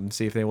out to them and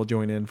see if they will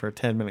join in for a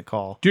 10-minute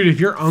call. Dude, if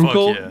your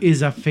uncle yeah.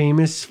 is a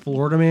famous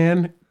Florida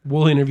man,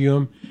 we'll interview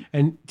him.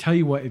 And tell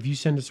you what, if you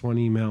send us one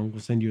email, we'll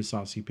send you a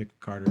saucy pic of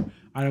Carter.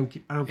 I don't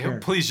Yeah, care.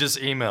 please just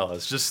email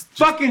us. Just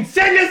Fucking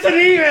send us an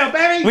email,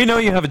 baby. We know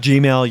you have a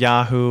Gmail,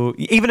 Yahoo.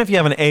 Even if you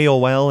have an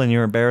AOL and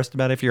you're embarrassed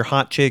about it, if you're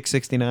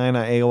hotchick69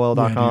 at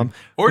AOL.com, Yeah,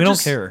 or we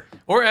just, don't care.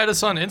 Or add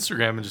us on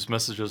Instagram and just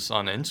message us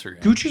on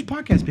Instagram. Gucci's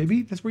podcast,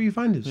 baby. That's where you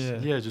find us.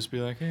 Yeah, just be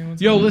like, hey,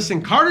 what's Yo, up?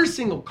 listen, Carter's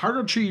single. Carter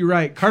will treat you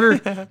right. Carter,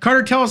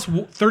 tell us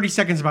 30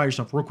 seconds about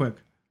yourself, real quick.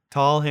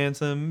 Tall,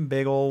 handsome,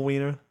 big old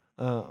wiener.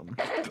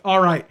 All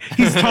right,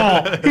 he's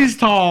tall. He's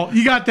tall.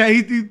 You got that?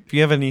 If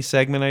you have any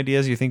segment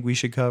ideas you think we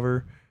should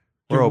cover,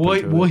 we're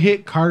open to We'll it.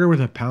 hit Carter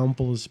with a pound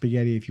full of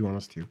spaghetti if you want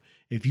us to.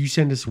 If you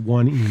send us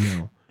one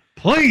email,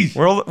 please.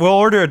 We'll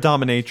order a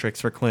dominatrix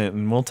for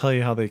Clinton. We'll tell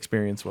you how the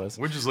experience was.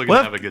 We're just looking Well,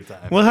 to have a good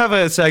time. We'll have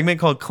a segment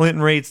called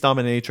Clinton Rates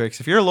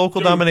Dominatrix. If you're a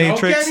local Don't get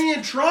dominatrix, me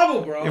in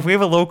trouble, bro. if we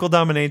have a local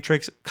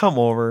dominatrix, come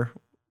over.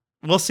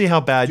 We'll see how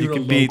bad Dude, you a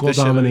can beat local the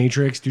shit out of-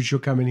 dominatrix, dude, she'll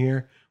come in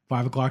here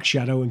 5 o'clock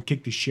shadow and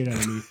kick the shit out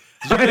of me.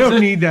 I don't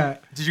need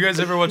that. Did you guys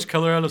ever watch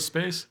Color Out of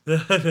Space?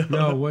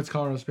 No, what's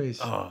Colorado Space?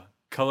 Oh,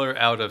 Color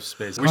Out of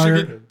Space. We Carter-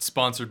 should get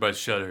sponsored by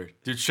Shutter.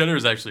 Dude, Shutter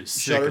is actually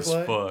sick as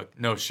Shutterfly? fuck.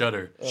 No,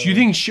 Shutter. Do you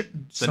think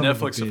The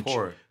Netflix of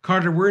horror.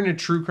 Carter, we're in a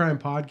true crime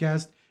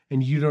podcast,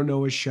 and you don't know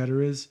what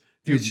Shutter is,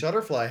 dude.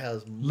 Shutterfly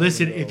has.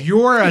 Listen, if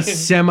you're a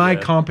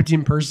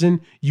semi-competent person,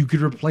 you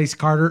could replace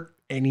Carter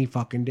any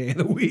fucking day of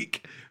the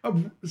week.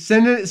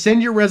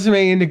 Send your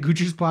resume into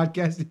Gucci's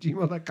podcast at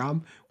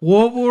gmail.com.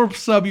 We'll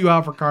sub you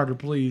out for Carter,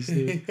 please,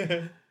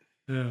 dude.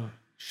 Yeah.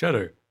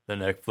 Shutter, The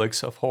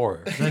Netflix of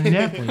horror. The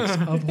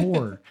Netflix of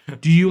horror.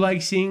 Do you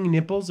like seeing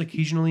nipples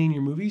occasionally in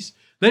your movies?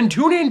 Then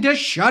tune in to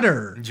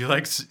Shudder. Do you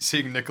like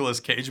seeing Nicolas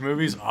Cage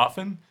movies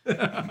often?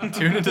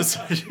 Tune into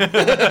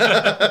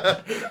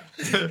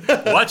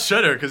watch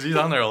Shudder because he's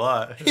on there a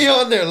lot. He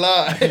on there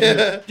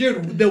live.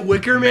 Dude, The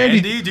Wicker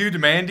Man.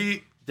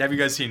 Mandy. Have you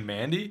guys seen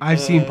Mandy? I've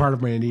seen part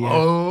of Mandy. Yeah.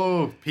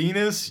 Oh,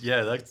 Penis.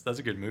 Yeah, that's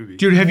a good movie.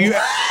 Dude, have you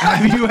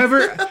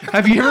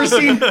ever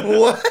seen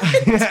What?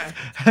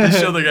 They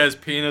show the guy's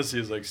penis.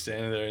 He's like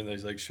standing there and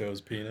he's like shows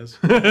penis.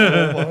 Oh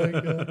my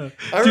god!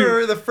 I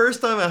remember the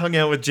first time I hung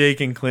out with Jake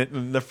and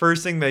Clinton. The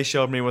first thing they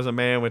showed me was a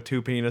man with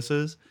 2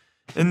 penises,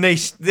 and they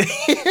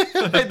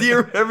do you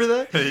remember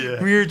that?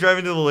 Yeah. We were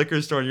driving to the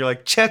liquor store, and you're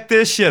like, "Check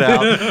this shit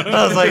out."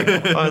 I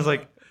was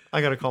like,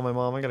 I gotta call my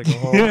mom. I gotta go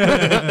home.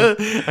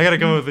 I gotta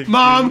come with the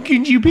Mom,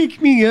 can you pick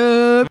me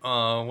up?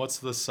 What's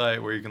the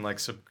site where you can like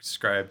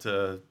subscribe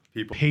to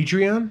people?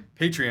 Patreon?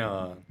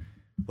 Patreon.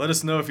 Let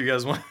us know if you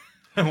guys want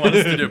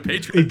us to do a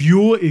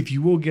Patreon. If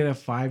you will get a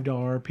 $5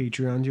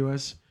 Patreon to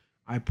us,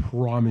 I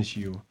promise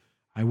you,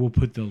 I will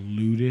put the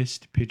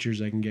lewdest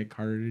pictures I can get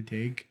Carter to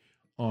take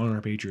on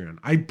our Patreon.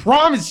 I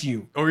promise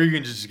you. Or you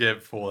can just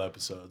get full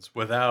episodes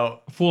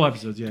without Full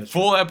episodes, yes.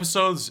 full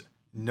episodes,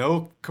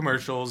 no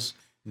commercials,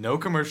 no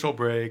commercial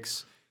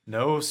breaks,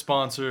 no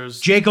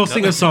sponsors. Jake will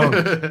sing a song.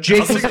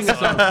 Jake will sing a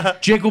song.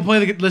 Jake will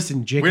play the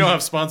listen. Jake. We don't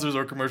have sponsors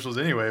or commercials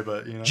anyway,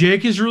 but you know.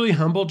 Jake is really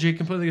humble. Jake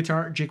can play the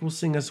guitar. Jake will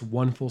sing us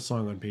one full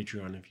song on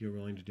Patreon if you're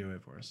willing to do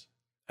it for us.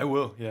 I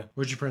will, yeah.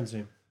 What's your friend's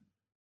name?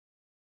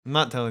 I'm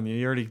not telling you.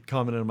 You already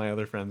commented on my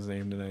other friend's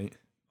name tonight.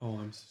 Oh,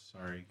 I'm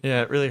sorry.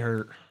 Yeah, it really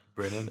hurt.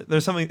 Brennan.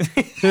 There's something.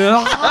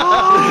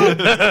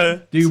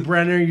 Dude,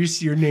 Brenner,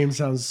 your name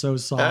sounds so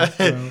soft,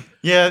 bro.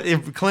 Yeah,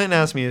 if Clinton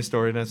asked me a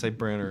story and I say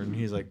Brenner, and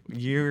he's like,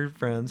 "Your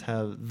friends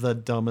have the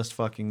dumbest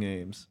fucking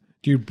names."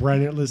 Dude,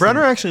 Brenner, listen.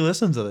 Brenner actually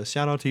listens to this.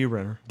 Shout out to you,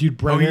 Brenner. Dude, Oh,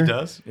 Brenner. he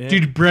does? Yeah.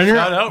 Dude, Brenner.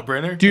 Shout out,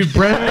 Brenner. Dude,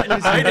 Brenner.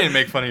 Listen. I didn't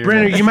make fun of your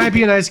Brenner, voice. you might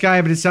be a nice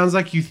guy, but it sounds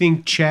like you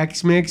think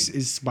Chex Mix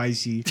is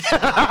spicy.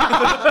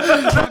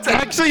 That's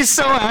actually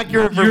so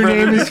accurate for Your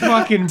Brenner. name is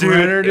fucking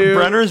Brenner, dude.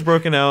 Brenner's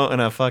broken out in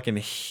a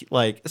fucking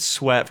like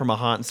sweat from a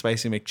hot and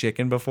spicy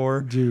McChicken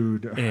before.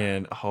 Dude.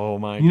 And oh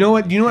my. You know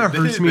what? You know what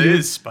hurts me, It dude?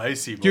 is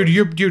spicy, boy.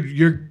 Dude,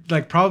 you're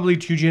like probably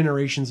 2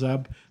 generations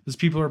up. Those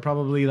people are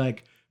probably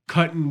like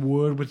cutting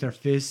wood with their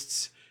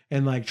fists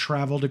and like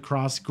traveled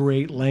across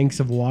great lengths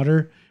of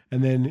water.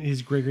 And then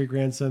his great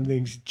grandson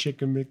thinks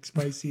chicken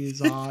McSpicy is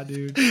hot,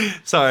 dude.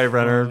 Sorry,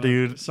 Brenner,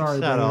 dude. Sorry,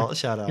 shout Brenner. out.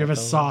 Shout out. You have a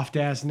though. soft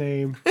ass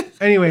name.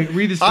 Anyway,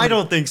 read this. I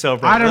don't think so,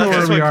 Brenner. I don't know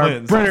That's where we what are.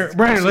 Clinton says.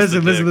 Brenner, just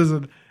a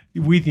listen.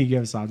 We think you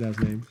have a soft ass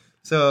name.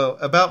 So,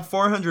 about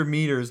 400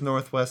 meters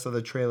northwest of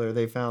the trailer,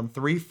 they found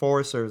 3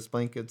 Forest Service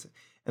blankets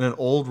and an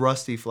old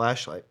rusty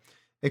flashlight.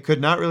 It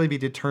could not really be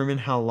determined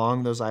how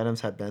long those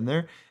items had been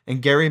there,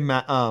 and Gary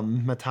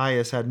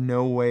Matthias had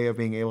no way of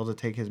being able to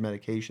take his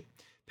medication.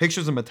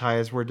 Pictures of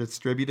Matthias were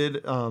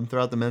distributed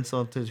throughout the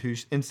mental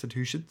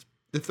institutions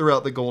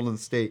throughout the Golden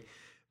State,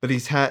 but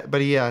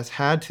he has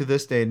had to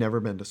this day never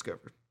been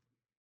discovered.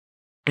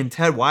 And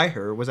Ted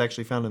Weiher was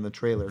actually found in the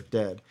trailer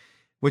dead,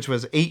 which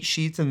was 8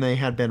 sheets, and they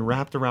had been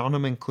wrapped around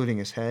him, including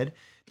his head.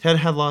 Ted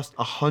had lost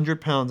 100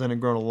 pounds and had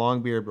grown a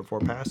long beard before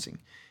passing.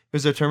 It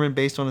was determined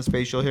based on his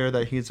facial hair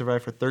that he had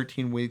survived for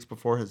 13 weeks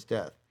before his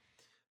death.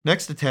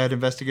 Next to Ted,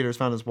 investigators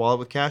found his wallet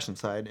with cash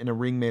inside and a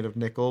ring made of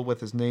nickel with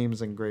his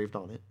names engraved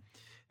on it,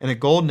 and a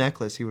gold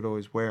necklace he would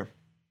always wear.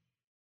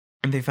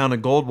 And they found a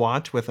gold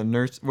watch with a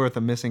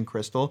missing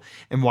crystal,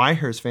 and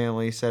Weiher's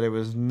family said it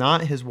was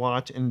not his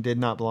watch and did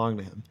not belong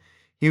to him.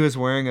 He was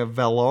wearing a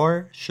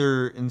velour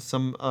shirt and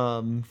some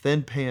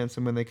thin pants,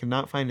 and when they could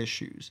not find his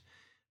shoes.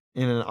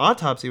 In an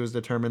autopsy, it was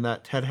determined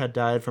that Ted had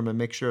died from a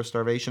mixture of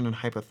starvation and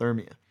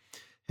hypothermia.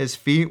 His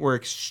feet were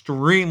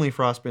extremely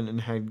frostbitten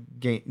and had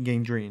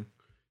gangrene.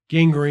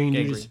 Gangrene. Gangrene.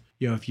 Is,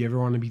 yo, if you ever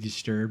want to be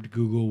disturbed,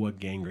 Google what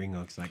gangrene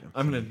looks like.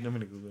 I'm gonna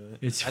Google it.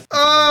 It's.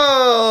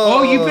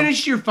 Oh, You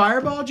finished your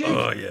fireball, Jake?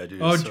 Oh yeah,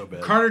 dude. Oh, It's so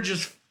bad. Carter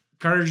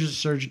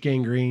just searched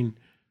gangrene.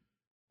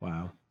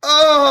 Wow, you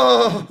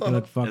Oh,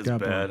 look fucked It's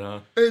up. bad, bro. huh?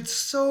 it's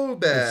so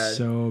bad. It's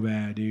so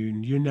bad,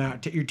 dude. You're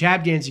not. Your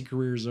tap dancing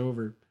career is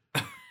over.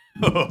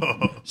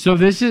 So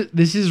this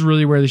is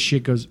really where the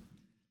shit goes.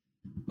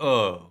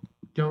 Oh.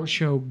 Don't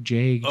show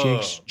Jake.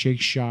 Oh.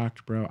 Jake's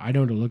shocked, bro. I know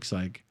what it looks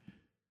like.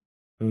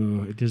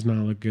 Oh, it does not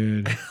look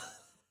good.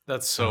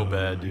 That's so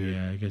bad, dude.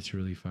 Yeah, it gets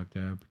really fucked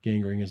up.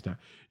 Gangrene is not.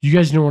 You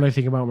guys know what I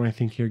think about when I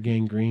think here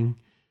gangrene?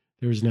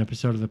 There was an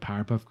episode of the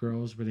Powerpuff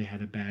Girls where they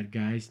had a bad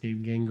guys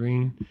named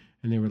Gangrene,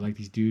 and they were like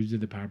these dudes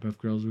that the Powerpuff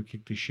Girls would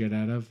kick the shit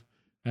out of.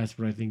 That's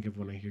what I think of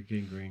when I hear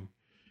gangrene.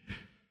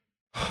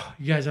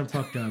 You guys, I'm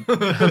fucked up.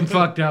 I'm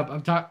fucked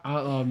up.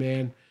 Oh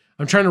man,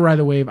 I'm trying to ride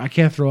the wave. I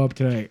can't throw up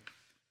tonight.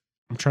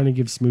 I'm trying to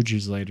give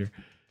smooches later.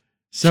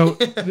 So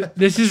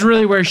this is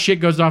really where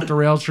shit goes off the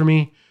rails for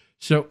me.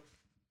 So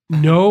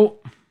no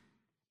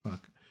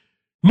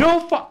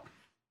fuck.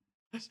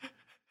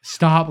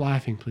 Stop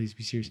laughing, please.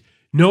 Be serious.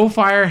 No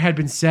fire had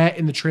been set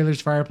in the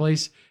trailer's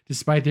fireplace,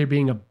 despite there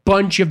being a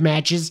bunch of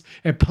matches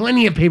and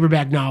plenty of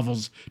paperback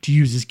novels to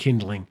use as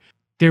kindling.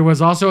 There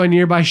was also a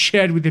nearby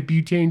shed with a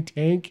butane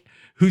tank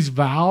whose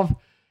valve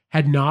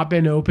had not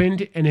been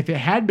opened, and if it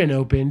had been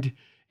opened,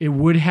 it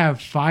would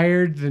have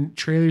fired the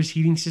trailer's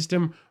heating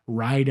system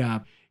right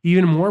up.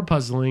 Even more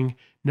puzzling,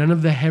 none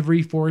of the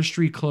heavy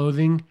forestry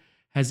clothing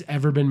has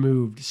ever been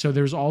moved. So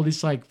there's all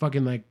these like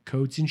fucking like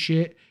coats and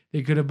shit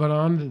they could have put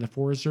on that the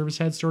Forest Service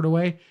had stored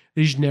away.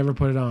 They just never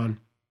put it on.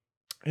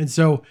 And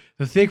so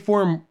the thick,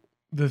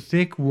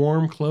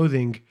 warm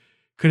clothing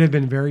could have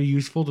been very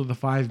useful to the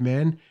 5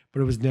 men,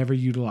 but it was never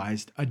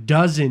utilized. A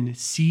dozen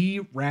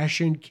C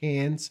ration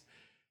cans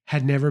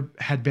had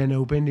been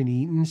opened and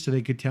eaten, so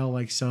they could tell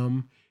like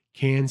some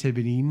cans had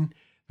been eaten.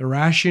 The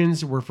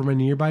rations were from a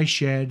nearby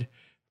shed.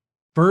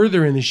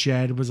 Further in the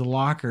shed was a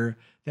locker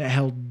that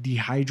held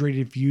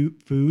dehydrated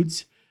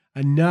foods,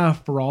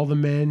 enough for all the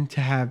men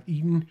to have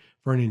eaten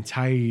for an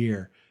entire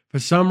year. For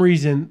some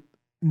reason,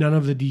 none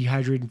of the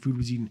dehydrated food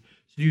was eaten.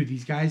 So, dude,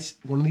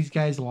 one of these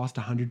guys lost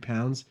 100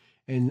 pounds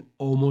and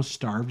almost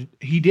starved.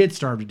 He did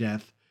starve to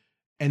death,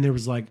 and there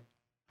was like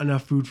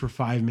enough food for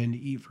 5 men to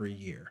eat for a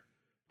year.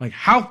 Like,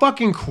 how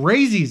fucking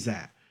crazy is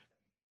that?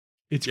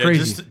 It's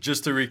crazy.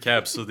 Just to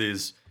recap, so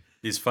these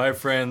 5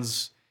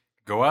 friends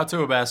go out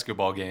to a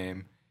basketball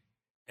game,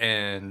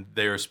 and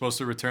they were supposed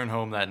to return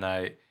home that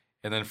night,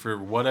 and then for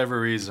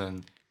whatever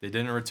reason, they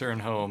didn't return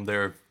home.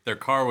 Their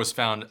car was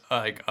found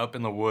like up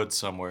in the woods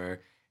somewhere,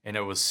 and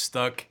it was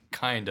stuck,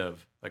 kind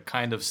of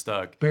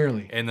stuck,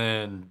 Barely. And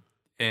then,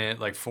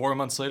 like 4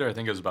 months later, I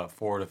think it was about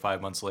 4 to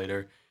 5 months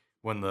later,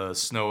 when the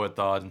snow had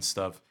thawed and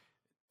stuff,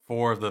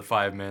 4 of the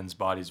 5 men's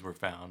bodies were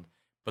found,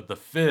 but the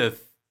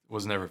 5th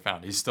was never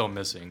found. He's still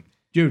missing,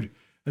 dude.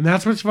 And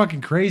that's what's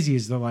fucking crazy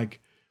is that like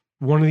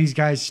one of these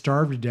guys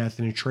starved to death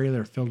in a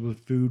trailer filled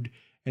with food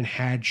and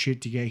had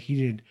shit to get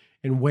heated.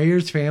 And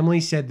Weyer's family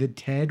said that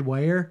Ted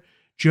Weyer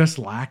just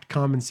lacked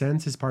common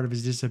sense as part of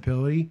his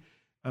disability.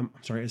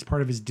 As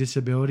part of his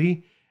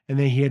disability, and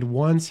that he had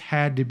once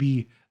had to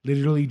be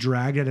literally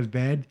dragged out of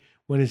bed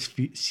when his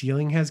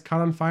ceiling has caught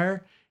on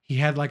fire. He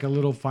had like a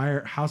little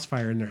house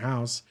fire in their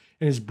house,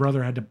 and his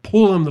brother had to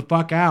pull him the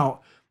fuck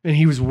out. And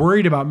he was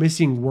worried about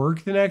missing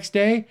work the next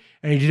day,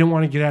 and he didn't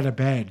want to get out of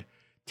bed.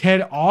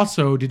 Ted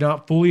also did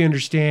not fully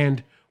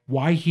understand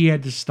why he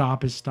had to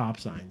stop his stop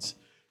signs.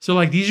 So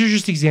like these are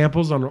just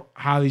examples on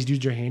how these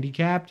dudes are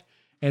handicapped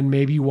and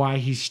maybe why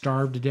he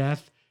starved to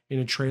death in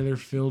a trailer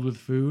filled with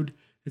food.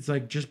 It's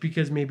like just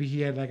because maybe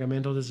he had like a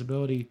mental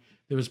disability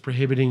that was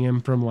prohibiting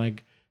him from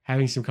like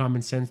having some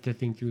common sense to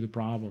think through the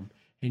problem.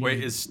 And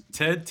wait, is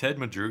Ted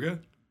Madruga?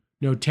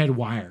 No, Ted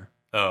Weyer.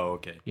 Oh,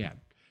 okay. Yeah.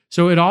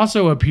 So it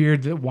also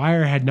appeared that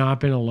Weyer had not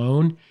been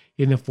alone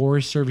in the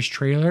Forest Service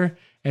trailer,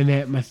 and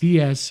that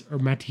Matthias,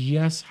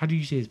 how do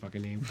you say his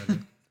fucking name?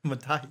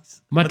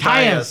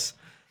 Matthias.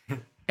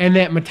 And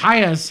that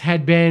Matthias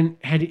had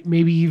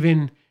maybe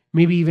even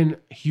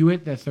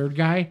Hewitt, the third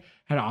guy,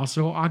 had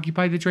also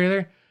occupied the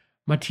trailer.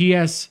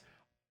 Matthias's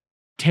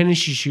tennis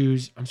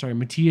shoes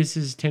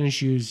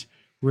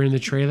were in the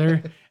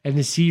trailer, and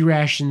the C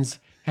rations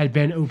had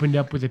been opened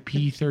up with a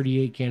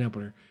P38 can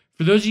opener.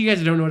 For those of you guys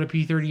that don't know what a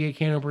P38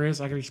 can opener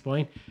is, I can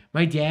explain.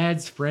 My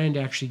dad's friend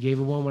actually gave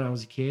me one when I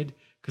was a kid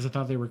because I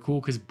thought they were cool.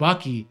 Because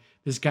Bucky,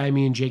 this guy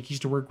me and Jake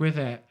used to work with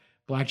at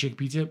Blackjack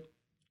Pizza,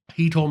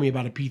 he told me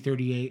about a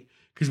P38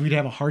 because we'd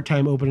have a hard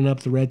time opening up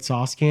the red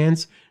sauce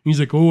cans. And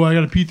he's like, oh, I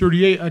got a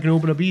P38. I can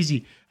open up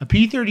easy. A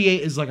P38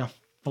 is like a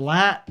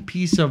flat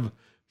piece of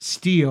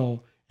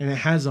steel, and it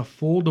has a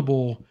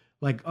foldable,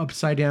 like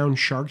upside down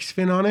shark's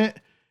fin on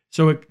it.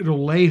 So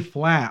it'll lay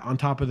flat on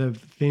top of the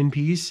thin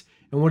piece.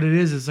 And what it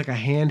is, it's like a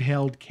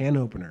handheld can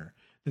opener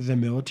that the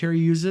military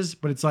uses.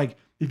 But it's like,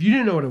 if you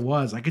didn't know what it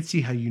was, I could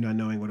see how you not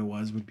knowing what it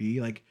was would be.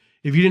 Like,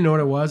 if you didn't know what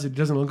it was, it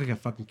doesn't look like a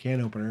fucking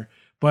can opener.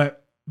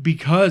 But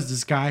because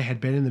this guy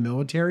had been in the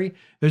military,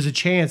 there's a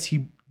chance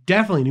he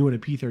definitely knew what a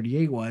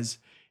P38 was.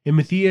 And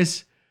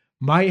Matthias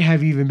might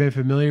have even been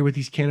familiar with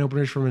these can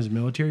openers from his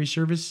military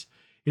service.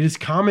 It is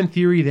common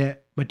theory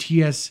that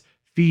Matthias'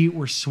 feet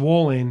were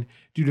swollen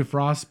due to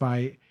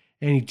frostbite,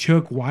 and he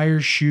took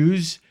Weyer's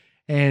shoes,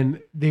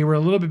 and they were a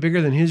little bit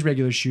bigger than his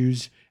regular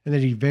shoes, and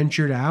then he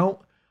ventured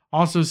out.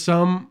 Also,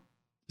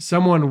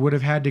 someone would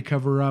have had to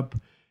cover up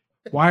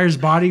Weyer's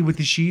body with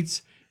the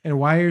sheets, and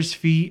Weyer's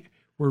feet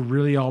were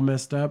really all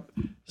messed up.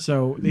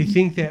 So they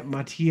think that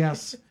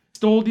Matthias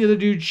stole the other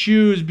dude's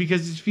shoes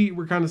because his feet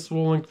were kind of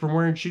swollen from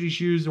wearing shitty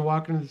shoes and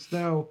walking in the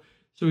snow.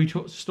 So he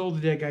stole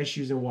the dead guy's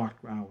shoes and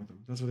walked out with them.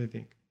 That's what they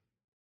think.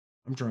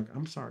 I'm drunk.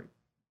 I'm sorry.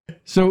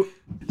 So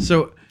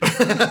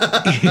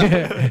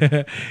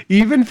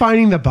even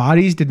finding the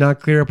bodies did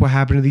not clear up what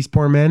happened to these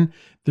poor men.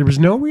 There was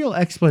no real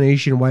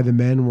explanation why the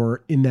men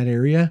were in that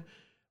area.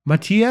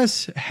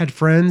 Matias had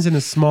friends in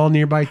a small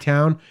nearby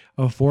town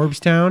of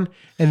Forbes-town,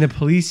 and the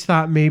police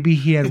thought maybe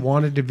he had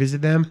wanted to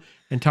visit them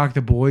and talk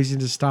the boys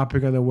into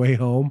stopping on their way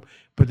home,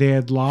 but they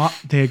had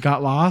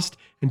got lost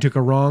and took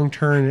a wrong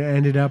turn and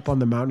ended up on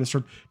the mountainous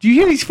road. Do you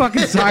hear these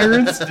fucking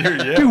sirens?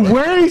 Dude,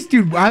 where is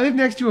dude? I live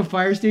next to a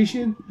fire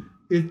station.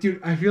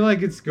 Dude, I feel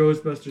like it's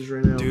Ghostbusters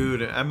right now.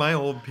 Dude, at my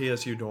old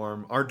PSU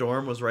dorm, our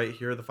dorm was right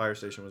here. The fire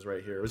station was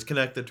right here. It was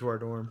connected to our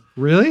dorm.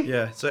 Really?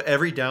 Yeah. So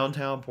every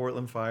downtown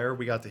Portland fire,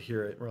 we got to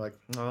hear it. We're like,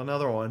 oh,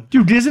 another one.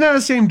 Dude, isn't that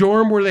the same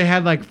dorm where they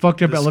had like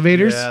fucked up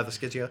elevators? Yeah, the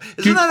sketchy.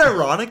 Isn't that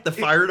ironic? The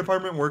fire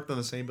department worked in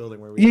the same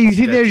building where we. Yeah, you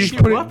think they just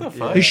put What the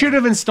fuck? They should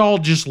have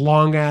installed just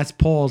long ass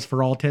poles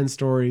for all 10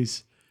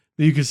 stories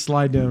that you could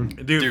slide down.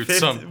 Dude,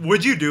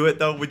 would you do it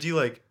though? Would you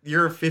like?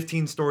 You're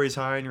 15 stories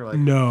high and you're like,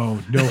 No.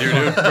 Dude, it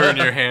would burn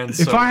your hands.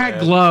 If so I had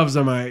bad. gloves,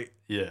 I might.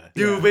 Yeah.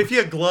 dude, but if you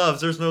had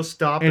gloves, there's no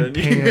stopping. And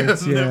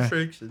pants, no yeah.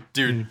 friction.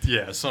 Dude,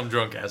 yeah, some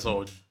drunk asshole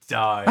would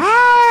die.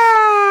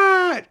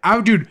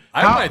 Ah! Dude,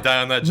 I might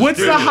die on that. Just what's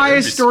the briefly. That'd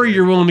highest be story scary.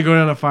 you're willing to go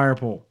down a fire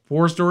pole?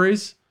 4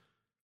 stories?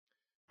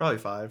 Probably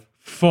 5.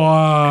 Fuck.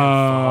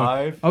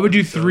 5? I would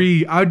do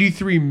 3. I would do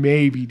 3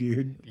 maybe,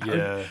 dude.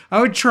 Yeah.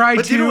 I would try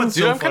But to. you know what's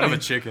Dude, so I'm kind of funny?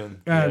 a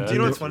chicken. Yeah, Do you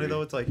know what's I'd funny do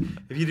though? It's like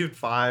if you do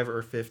 5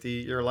 or 50,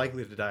 you're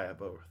likely to die at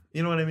both.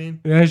 You know what I mean?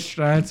 That's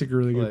a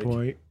really good Like,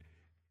 point.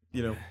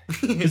 You know.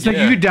 It's like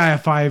you Yeah. could die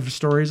of 5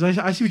 stories. I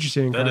see what you're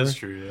saying, That Carter. is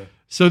true, yeah.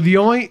 So the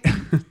only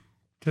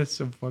that's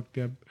so fucked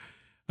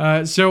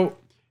up. So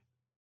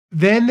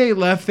then they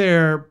left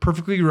their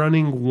perfectly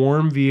running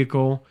warm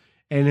vehicle,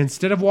 and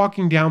instead of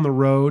walking down the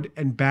road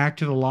and back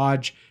to the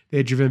lodge they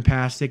had driven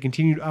past, they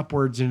continued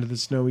upwards into the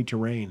snowy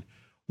terrain.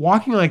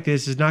 Walking like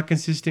this is not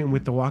consistent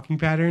with the walking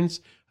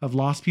patterns of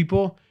lost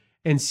people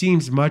and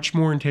seems much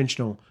more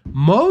intentional.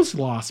 Most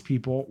lost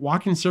people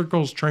walk in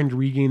circles trying to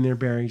regain their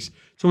bearings.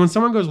 So when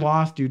someone goes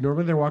lost, dude,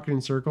 normally they're walking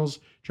in circles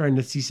trying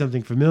to see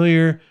something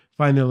familiar,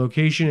 find their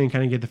location, and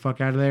kind of get the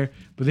fuck out of there.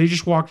 But they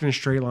just walked in a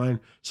straight line.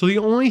 So the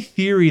only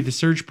theory the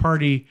search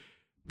party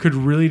could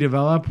really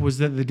develop was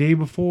that the day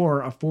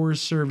before, a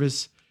Forest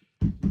Service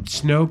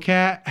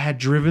snowcat had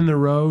driven the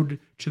road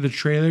to the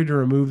trailer to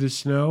remove the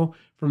snow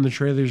from the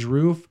trailer's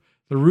roof.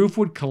 The roof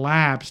would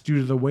collapse due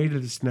to the weight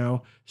of the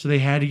snow, so they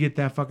had to get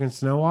that fucking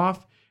snow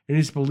off. And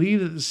it's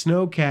believed that the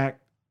snowcat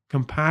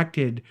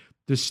compacted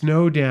the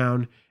snow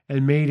down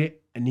and made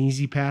it an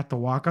easy path to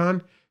walk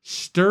on.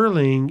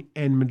 Sterling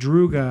and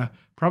Madruga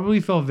probably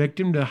fell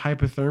victim to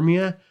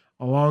hypothermia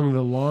along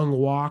the long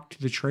walk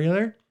to the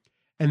trailer,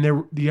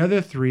 and the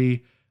other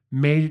 3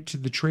 made it to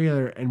the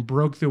trailer and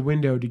broke the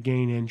window to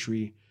gain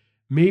entry.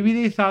 Maybe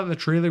they thought the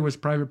trailer was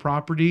private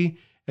property,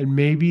 and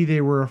maybe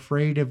they were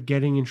afraid of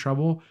getting in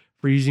trouble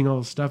for using all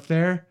the stuff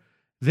there.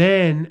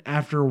 Then,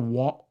 after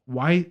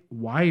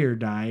Wire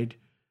died,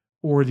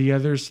 or the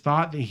others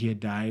thought that he had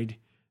died,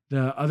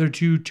 the other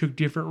 2 took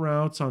different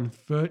routes on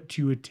foot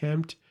to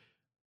attempt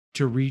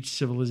to reach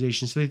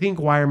civilization. So they think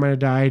Wire might have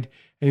died,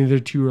 and the other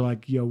 2 are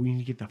like, yo, we need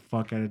to get the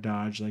fuck out of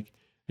Dodge, like,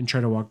 and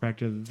try to walk back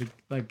to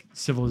the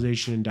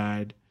civilization, and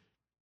died.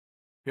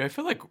 Yeah, I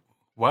feel like,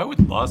 why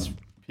would lost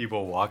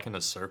people walk in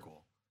a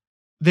circle?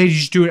 They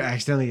just do it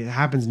accidentally. It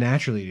happens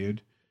naturally,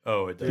 dude.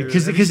 Oh, it does.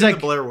 Because- Have you seen like-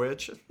 the Blair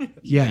Witch.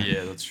 Yeah.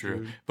 Yeah, that's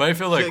true. But I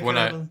feel like Jake when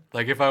Allen.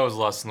 if I was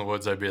lost in the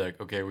woods, I'd be like,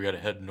 okay, we got to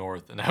head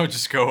north, and I would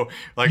just go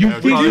like, You I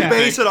would think probably You that-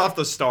 base think- it off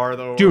the star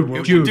though. Dude, or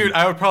what- dude.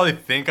 I would probably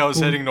think I was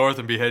heading north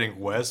and be heading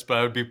west, but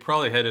I would be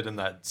probably headed in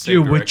that same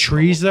Dude, with direction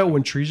trees the whole though,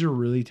 when trees are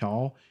really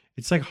tall,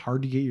 it's like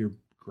hard to get your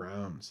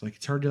grounds. Like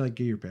it's hard to like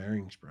get your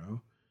bearings, bro.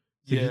 Like,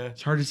 Yeah.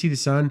 It's hard to see the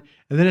sun.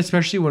 And then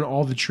especially when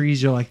all the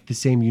trees are like the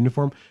same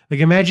uniform.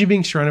 Like imagine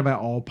being surrounded by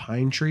all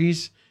pine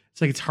trees. It's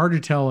like it's hard to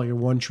tell like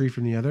one tree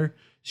from the other.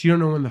 So you don't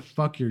know when the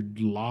fuck you're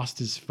lost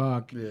as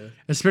fuck. Yeah.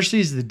 Especially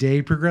as the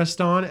day progressed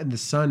on and the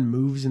sun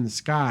moves in the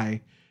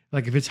sky.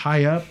 Like if it's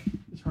high up,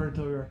 it's hard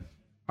to tell where.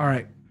 All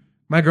right.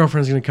 My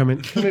girlfriend's gonna come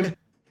in. Come in.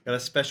 Got a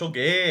special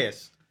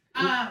guest.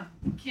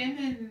 Kim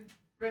and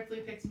Ripley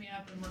picked me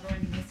up and we're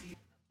going to Missy.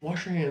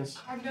 Wash your hands.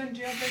 I'm done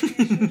jail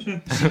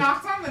vacation. She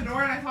knocked on the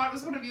door and I thought it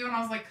was one of you and I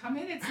was like, come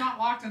in, it's not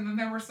locked. And then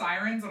there were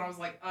sirens and I was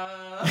like,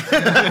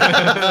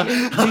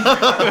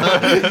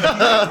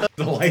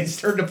 The lights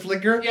started to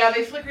flicker. Yeah,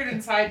 they flickered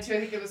inside too. I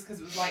think it was because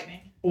it was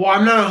lightning. Well,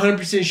 I'm not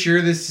 100%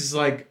 sure this is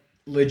like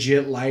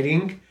legit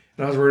lighting.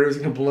 And I was worried it was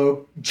going to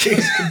blow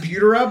Jake's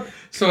computer up.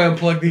 So I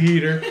unplugged the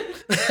heater.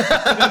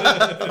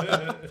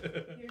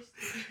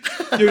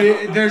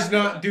 There's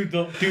not,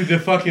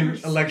 the fucking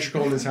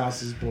electrical in this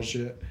house is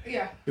bullshit.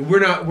 Yeah. We're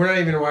not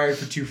even wired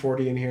for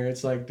 240 in here.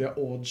 It's like the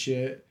old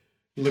shit.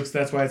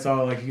 That's why it's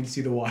all like you can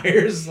see the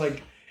wires.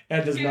 Like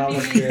that does not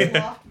look good.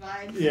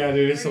 Yeah,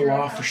 dude, it's a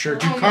loft for sure.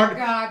 Dude, Oh my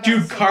God,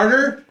 that's so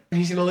Carter,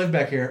 he's gonna live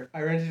back here.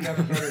 I rented it out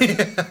for Carter. He's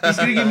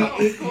gonna give me.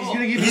 He's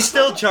gonna give me. He's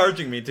still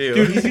charging me too.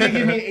 Dude, he's gonna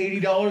give me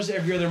 $80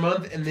 every other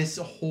month, and this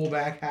whole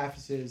back half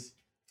is his.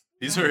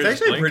 These are It's his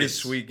actually a pretty blankets.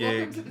 sweet Welcome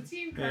gig. to the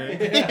team, Carter.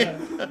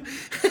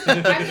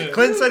 Yeah.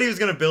 Clint said he was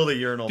gonna build a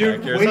urinal Dude,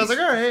 back here, so I was wait.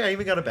 like, all right, I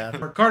even got a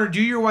bathroom. Carter,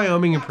 do your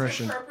Wyoming Not to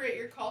impression. appropriate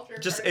your culture.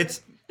 Just Carter.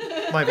 it's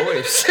My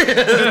voice.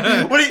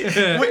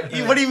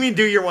 What do you mean?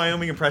 Do your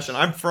Wyoming impression?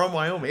 I'm from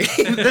Wyoming.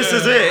 This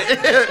is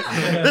it.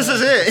 This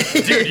is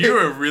it. Dude, you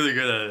were really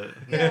good at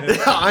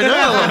it. I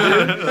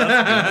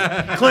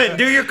know. Dude. Clint,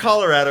 do your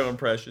Colorado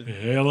impression.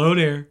 Hello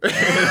there.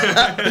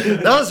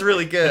 That was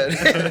really good.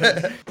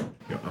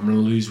 I'm gonna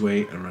lose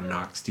weight. I'm gonna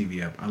knock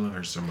Stevie up. I love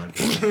her so much.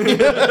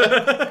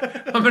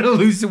 I'm gonna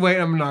lose the weight.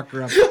 I'm gonna knock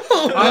her up.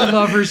 I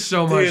love her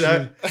so much.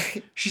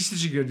 Dude. She's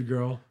such a good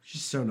girl.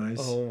 She's so nice.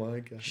 Oh my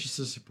gosh. She's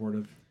so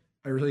supportive.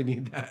 I really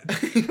need that.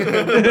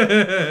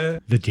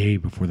 The day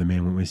before the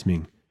man went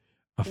missing,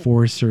 a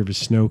Forest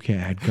Service snowcat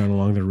had gone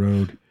along the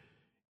road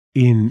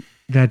in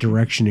that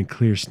direction and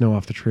clear snow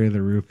off the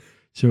trailer roof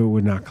so it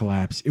would not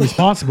collapse. It was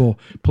possible,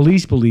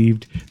 police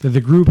believed, that the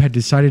group had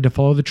decided to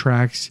follow the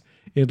tracks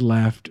it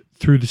left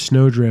through the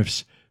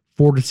snowdrifts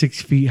 4 to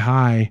 6 feet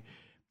high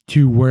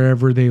to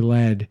wherever they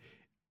led.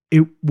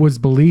 It was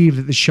believed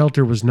that the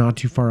shelter was not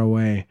too far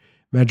away.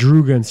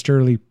 Madruga and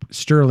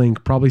Sterling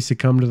probably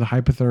succumbed to the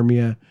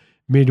hypothermia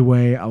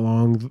midway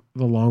along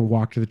the long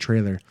walk to the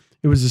trailer.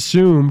 It was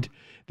assumed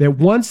that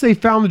once they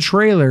found the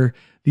trailer,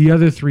 the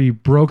other three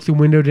broke the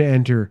window to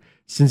enter.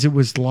 Since it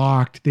was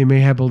locked, they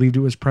may have believed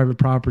it was private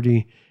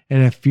property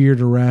and have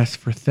feared arrest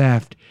for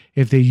theft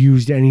if they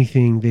used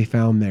anything they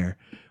found there.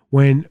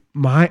 When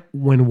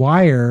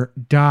Wire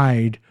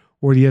died,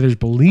 or the others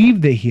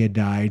believed that he had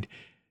died,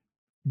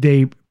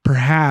 they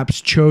perhaps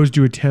chose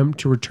to attempt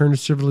to return to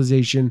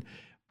civilization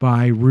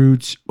by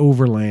routes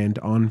overland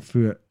on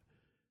foot.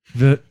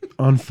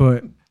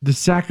 The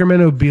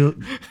Sacramento Bee.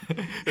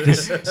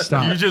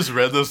 Stop. You just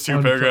read those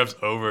two paragraphs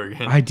over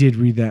again. I did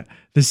read that.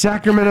 The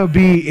Sacramento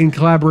Bee, in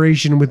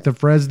collaboration with the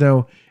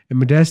Fresno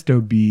and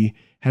Modesto Bee,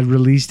 had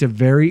released a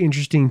very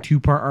interesting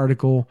 2-part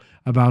article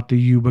about the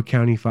Yuba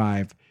County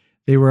Five.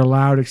 They were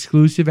allowed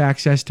exclusive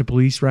access to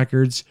police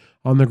records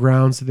on the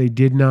grounds that they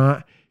did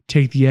not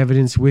take the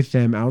evidence with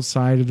them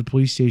outside of the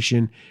police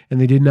station,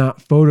 and they did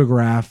not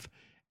photograph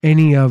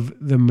any of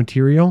the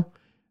material.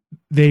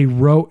 They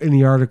wrote in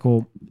the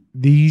article,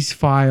 these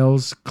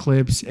files,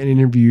 clips, and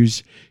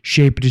interviews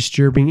shape a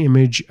disturbing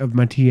image of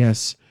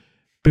Matias,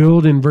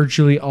 billed in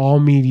virtually all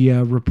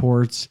media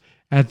reports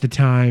at the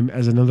time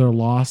as another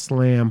lost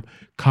lamb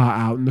caught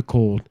out in the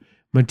cold.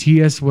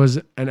 Matias was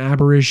an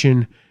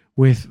aberration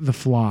with the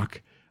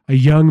flock, a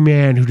young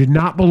man who did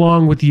not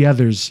belong with the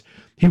others.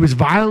 He was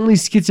violently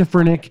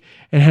schizophrenic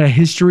and had a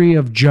history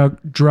of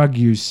drug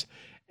use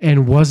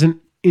and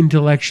wasn't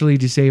intellectually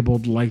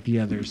disabled like the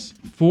others.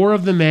 4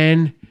 of the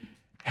men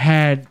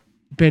had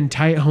been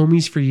tight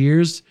homies for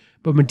years,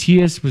 but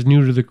Matias was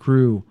new to the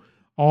crew.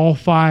 All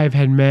 5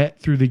 had met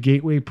through the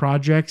Gateway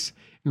Projects,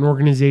 an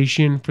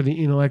organization for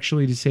the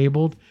intellectually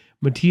disabled.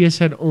 Matias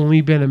had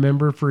only been a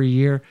member for a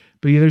year,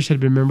 but the others had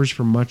been members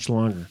for much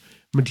longer.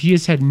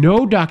 Matias had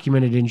no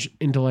documented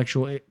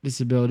intellectual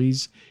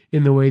disabilities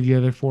in the way the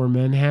other 4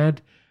 men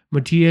had.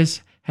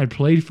 Matias had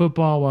played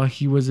football while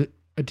he was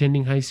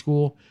attending high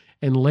school,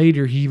 and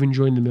later he even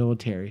joined the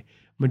military.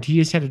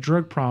 Matias had a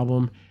drug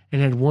problem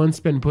and had once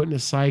been put in a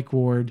psych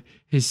ward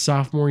his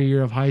sophomore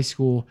year of high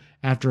school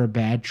after a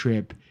bad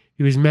trip.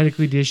 He was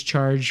medically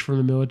discharged from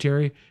the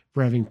military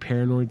for having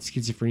paranoid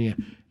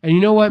schizophrenia. And you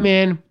know what,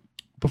 man?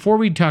 Before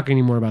we talk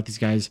any more about these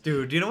guys,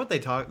 Dude, do you know what they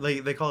talk?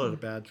 Like they call it a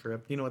bad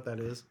trip. You know what that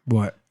is?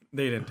 what?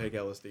 They didn't take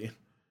LSD.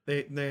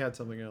 They had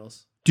something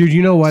else. Dude,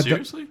 you know what?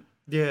 Seriously?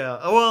 Yeah.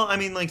 Well, I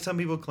mean, like some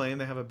people claim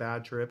they have a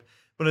bad trip,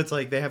 but it's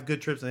like they have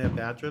good trips and they have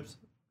bad trips.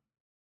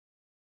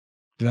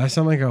 Did that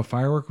sound like a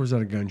firework or was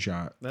that a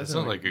gunshot? That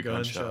sounds like a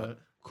gunshot.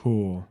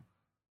 Cool.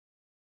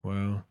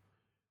 Well,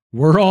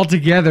 we're all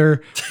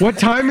together. What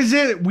time is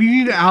it? We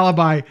need an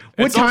alibi.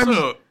 What It's time?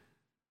 also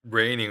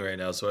raining right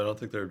now, so I don't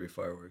think there would be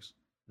fireworks.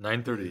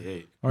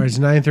 9:38. All right, it's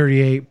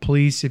 9:38.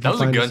 Police, if That you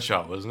was a find us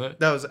gunshot, wasn't it?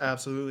 That was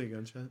absolutely a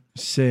gunshot.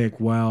 sick,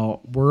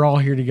 well, we're all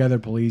here together,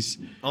 police.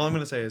 All I'm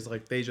gonna say is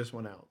like they just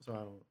went out, so I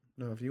don't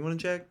know if you want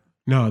to check.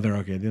 No, they're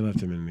okay. They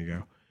left a minute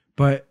ago.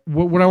 But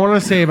what I want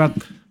to say about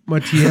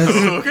Matias.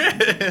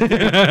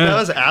 That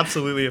was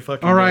absolutely a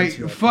fucking. All right,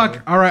 gunshot, fuck.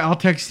 bro. All right, I'll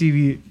text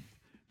Stevie.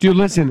 Dude,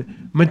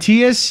 listen,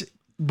 Matias,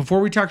 before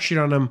we talk shit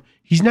on him,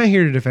 he's not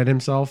here to defend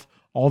himself.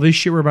 All this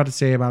shit we're about to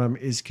say about him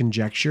is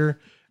conjecture.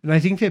 And I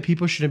think that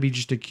people shouldn't be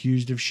just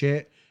accused of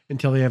shit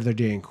until they have their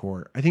day in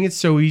court. I think it's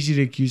so easy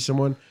to accuse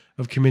someone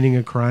of committing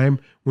a crime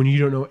when you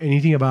don't know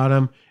anything about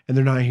them and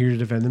they're not here to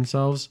defend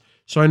themselves.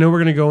 So I know we're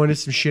going to go into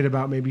some shit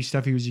about maybe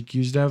stuff he was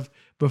accused of,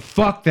 but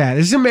fuck that.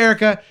 This is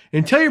America.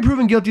 Until you're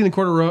proven guilty in the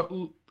court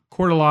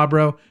of law,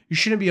 bro, you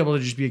shouldn't be able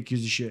to just be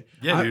accused of shit.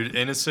 Yeah, dude.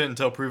 Innocent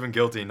until proven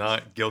guilty,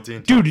 not guilty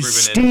until Dude,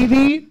 proven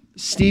innocent.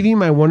 Stevie,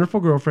 my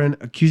wonderful girlfriend,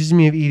 accuses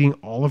me of eating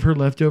all of her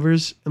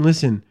leftovers. And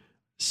listen,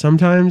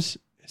 sometimes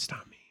it's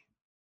not me.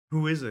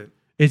 Who is it?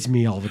 It's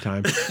me all the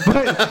time.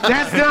 But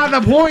that's not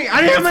the point.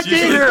 I didn't have my It's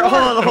day in usually-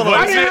 court. Hold on.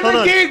 I didn't have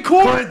my day in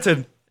court.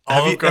 Clinton,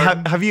 Olive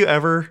Garden. have you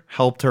ever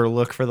helped her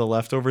look for the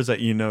leftovers that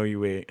you know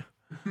you ate?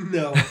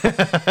 No.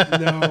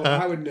 No,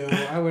 I would know.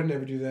 I would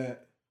never do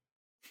that.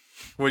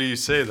 What do you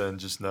say then?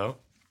 Just no?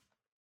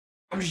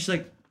 I'm just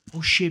like,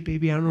 oh shit,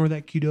 baby, I don't know where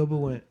that Qdoba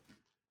went.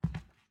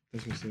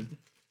 That's what I said.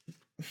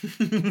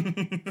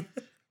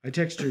 I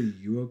text her,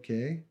 "You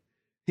okay?"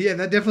 Yeah,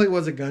 that definitely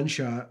was a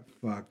gunshot.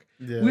 Fuck.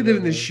 Yeah, We live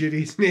in this that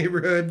shitty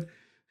neighborhood.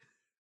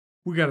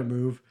 We gotta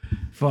move.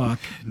 Fuck.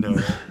 No,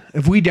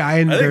 If we die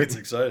in I think there, it's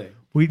exciting.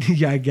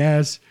 yeah, I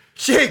guess.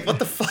 Jake, what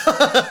the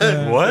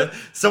fuck? What?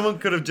 Someone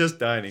could have just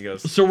died. And he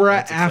goes. So we're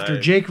at "That's after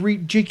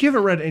exciting." Jake, you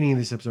haven't read any of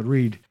this episode.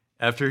 Read.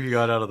 After he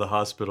got out of the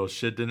hospital,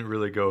 shit didn't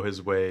really go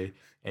his way,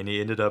 and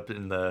he ended up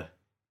in the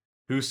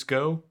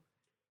Huskow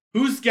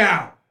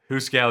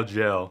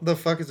jail. The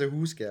fuck is a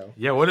Huskow?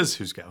 Yeah, what is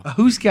Huskow? A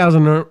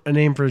Huskow's a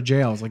name for a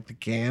jail. It's like the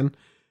can.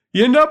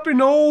 You end up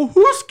in old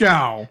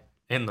Huskow.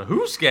 In the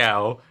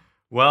Huskow,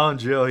 while in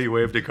jail, he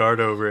waved a guard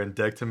over and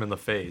decked him in the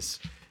face.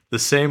 The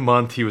same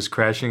month, he was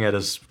crashing at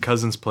his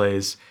cousin's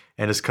place,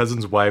 and his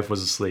cousin's wife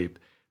was asleep.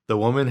 The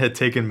woman had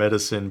taken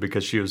medicine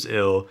because she was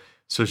ill,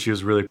 so she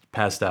was really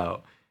passed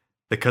out.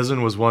 The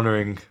cousin was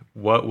wondering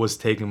what was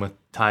taking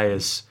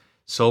Matthias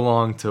so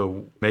long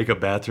to make a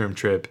bathroom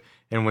trip,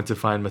 and went to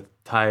find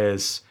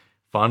Matthias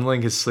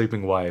fondling his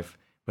sleeping wife.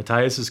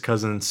 Matthias's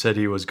cousin said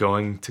he was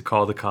going to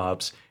call the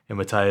cops, and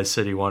Matthias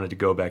said he wanted to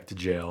go back to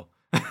jail.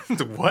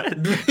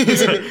 What?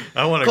 He's like,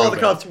 I want to Call go the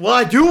back. cops. Well,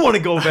 I do want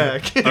to go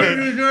back. We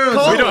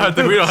don't have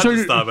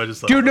to stop. I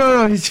just thought. Dude,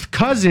 no. His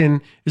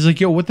cousin is like,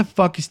 yo, what the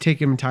fuck is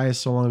taking Matthias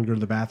so long to go to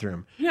the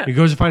bathroom? Yeah. He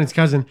goes to find his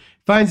cousin,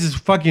 finds his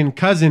fucking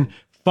cousin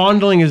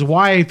fondling his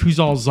wife who's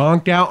all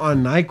zonked out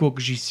on NyQuil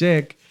because she's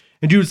sick.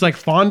 And dude, it's like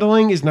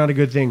fondling is not a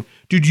good thing.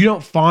 Dude, you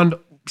don't fondle.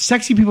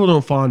 Sexy people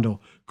don't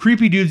fondle.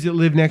 Creepy dudes that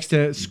live next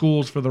to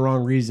schools for the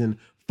wrong reason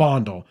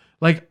fondle.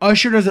 Like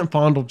Usher doesn't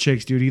fondle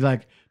chicks, dude. He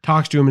like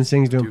talks to him and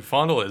sings to him. Dude,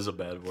 fondle is a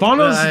bad word.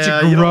 Fondle is such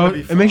Yeah, a you don't wanna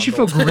gross. be It makes you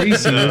feel fondled.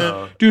 greasy,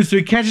 No. dude. So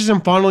he catches him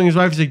fondling his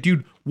wife. He's like,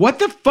 dude, what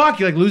the fuck?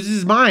 He like loses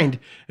his mind,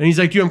 and he's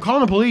like, dude, I'm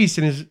calling the police.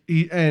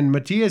 And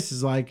Matthias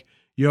is like,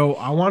 yo,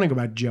 I want to go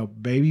back to jail,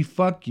 baby.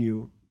 Fuck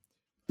you.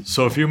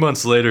 So a few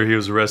months later, he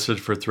was arrested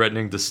for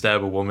threatening to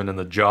stab a woman in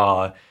the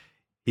jaw.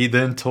 He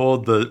then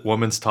told the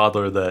woman's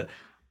toddler that,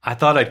 I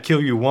thought I'd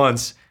kill you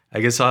once.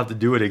 I guess I'll have to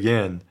do it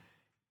again.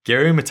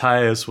 Gary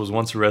Matthias was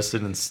once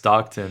arrested in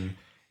Stockton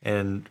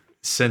and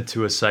sent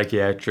to a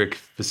psychiatric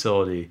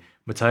facility.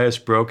 Matthias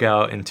broke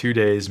out in 2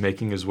 days,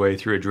 making his way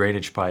through a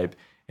drainage pipe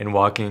and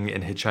walking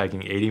and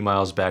hitchhiking 80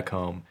 miles back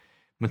home.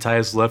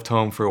 Matthias left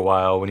home for a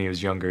while when he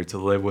was younger to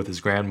live with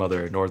his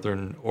grandmother in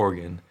Northern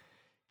Oregon.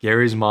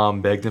 Gary's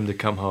mom begged him to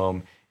come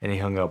home, and he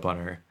hung up on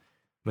her.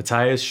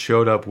 Matthias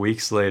showed up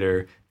weeks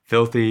later,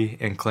 filthy,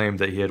 and claimed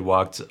that he had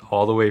walked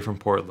all the way from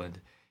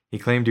Portland. He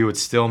claimed he would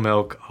steal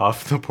milk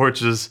off the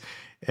porches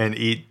and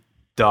eat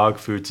dog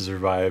food to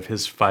survive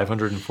his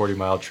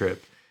 540-mile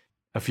trip.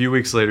 A few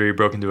weeks later, he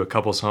broke into a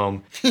couple's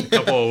home. The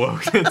couple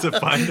awoke to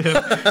find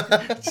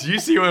him. Do you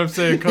see what I'm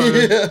saying, Connor?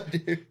 Yeah,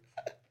 dude.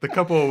 The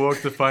couple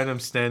awoke to find him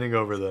standing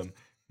over them.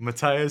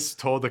 Matthias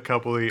told the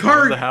couple he owned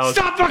Carter, the house.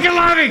 stop fucking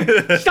laughing!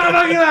 Stop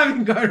fucking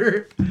laughing,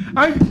 Carter.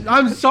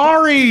 I'm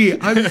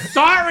sorry. I'm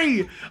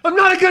sorry. I'm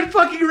not a good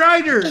fucking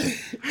writer.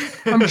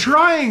 I'm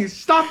trying.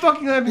 Stop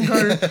fucking laughing,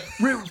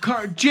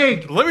 Carter.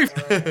 Jake. Let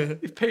me.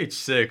 Page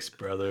 6,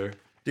 brother.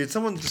 Dude,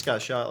 someone just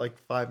got shot like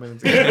 5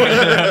 minutes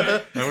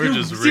ago. And we're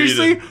just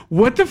Seriously, reading.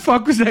 what the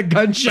fuck was that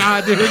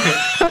gunshot, dude?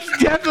 That's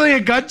definitely a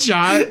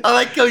gunshot. I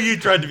like how you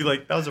tried to be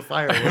like, that was a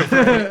firework.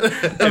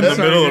 In the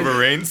middle of a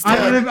rainstorm.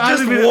 I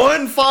Just live in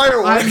one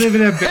firework. I live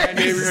in a bad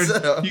neighborhood.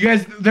 So- You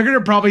guys, they're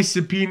gonna probably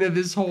subpoena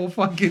this whole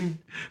fucking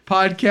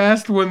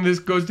podcast when this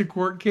goes to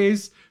court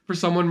case for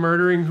someone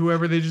murdering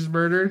whoever they just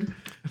murdered.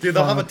 Dude,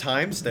 they'll have a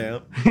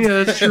timestamp.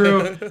 Yeah, that's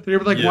true. They're gonna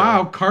be like, Yeah.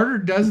 wow, Carter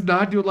does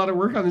not do a lot of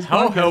work on this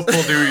How podcast.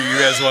 helpful do you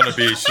guys want to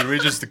be? Should we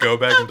just go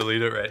back and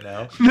delete it right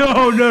now?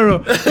 No.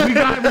 We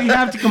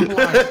have to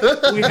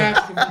comply. We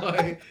have to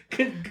comply.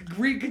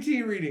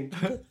 Continue reading.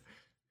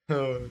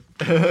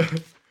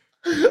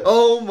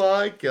 Oh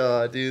my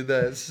god, dude,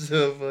 that's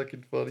so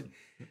fucking funny.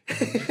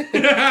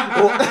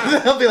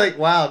 Well, they'll be like,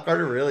 wow,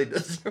 Carter really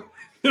does.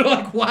 They're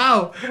like,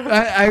 wow,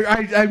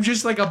 I'm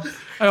just like a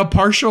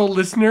partial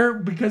listener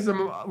because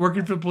I'm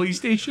working for the police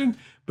station.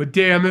 But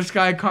damn, this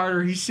guy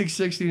Carter, he's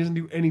 6'6", he doesn't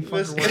do any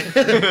fucking work.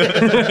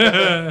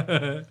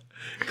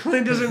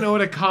 Clint doesn't know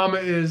what a comma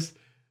is.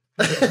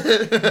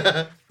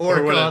 Or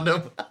a what a-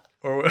 condom.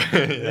 Or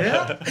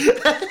yeah.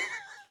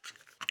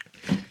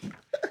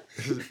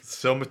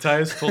 So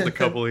Matthias told the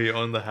couple he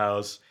owned the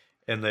house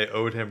and they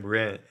owed him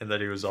rent, and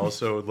that he was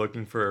also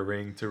looking for a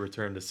ring to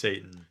return to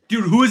Satan.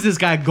 Dude, who is this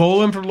guy?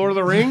 Golem from Lord of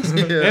the Rings?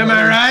 Am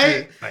I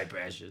right? My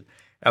passion.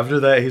 After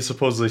that, he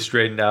supposedly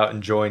straightened out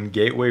and joined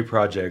Gateway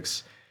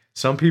Projects.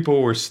 Some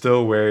people were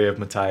still wary of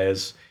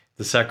Matthias.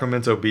 The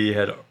Sacramento Bee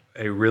had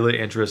a really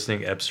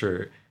interesting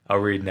excerpt I'll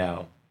read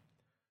now.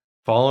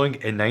 Following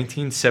a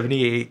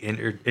 1978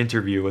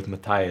 interview with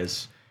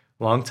Matthias,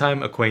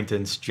 longtime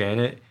acquaintance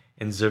Janet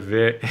and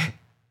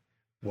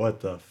what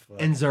the fuck?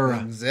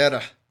 Enzura.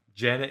 Zeta.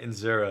 Janet and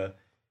Zera,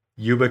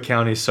 Yuba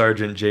County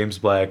Sergeant James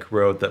Black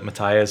wrote that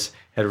Matthias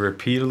had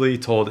repeatedly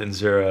told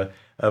Inzera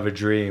of a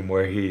dream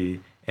where he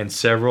and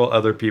several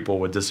other people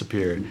would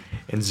disappear.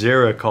 And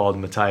Zara called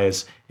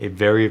Matthias a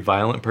very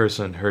violent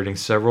person, hurting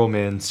several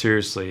men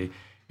seriously,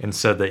 and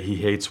said that he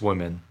hates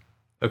women,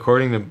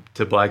 according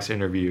to Black's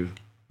interview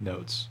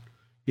notes.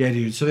 Yeah,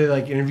 dude. So they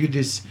like interviewed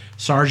this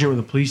sergeant with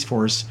the police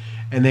force,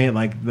 and they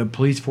like the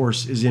police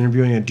force is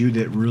interviewing a dude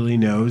that really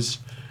knows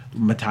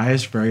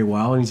Matthias very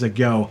well, and he's like,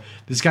 "Yo,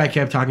 this guy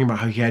kept talking about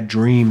how he had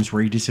dreams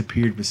where he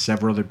disappeared with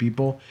several other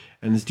people,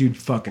 and this dude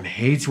fucking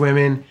hates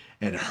women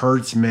and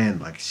hurts men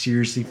like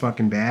seriously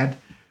fucking bad."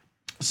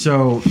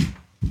 So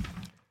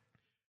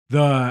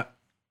the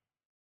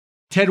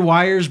Ted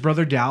Wyer's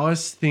brother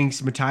Dallas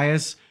thinks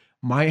Matthias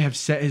might have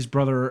set his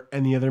brother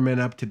and the other men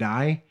up to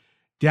die.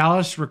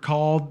 Dallas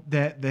recalled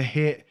that the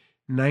hit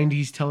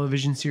 90s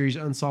television series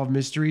Unsolved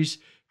Mysteries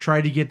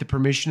tried to get the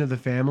permission of the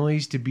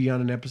families to be on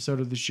an episode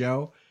of the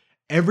show.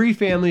 Every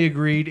family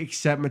agreed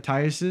except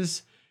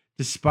Matthias's,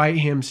 despite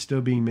him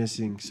still being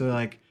missing. So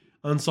like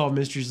Unsolved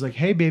Mysteries is like,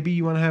 "Hey baby,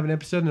 you want to have an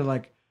episode?" And they're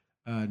like,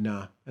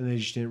 nah. And they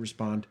just didn't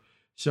respond.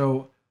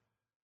 So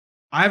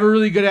I have a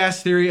really good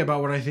ass theory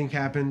about what I think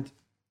happened,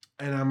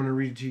 and I'm gonna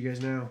read it to you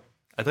guys now.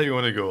 I thought you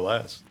wanted to go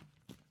last.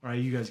 All right,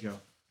 you guys go.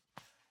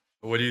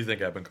 What do you think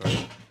happened, Carter?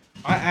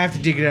 I have to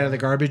dig it out of the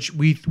garbage.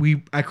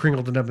 I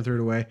crinkled it up and threw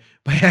it away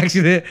by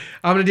accident.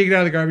 I'm gonna dig it out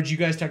of the garbage. You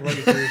guys talk about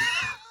it too.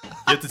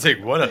 You have to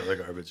take what out of the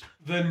garbage?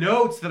 The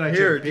notes that I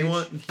Here, took. do you bitch.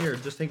 want? Here,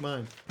 just take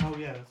mine. Oh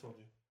yeah, that's all.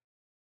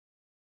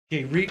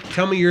 Okay,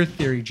 tell me your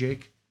theory,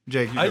 Jake.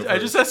 Jake, you go I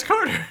first. just asked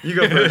Carter. You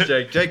go first,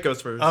 Jake. Jake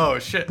goes first. Oh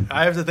shit!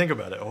 I have to think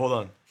about it.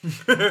 Hold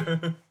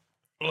on.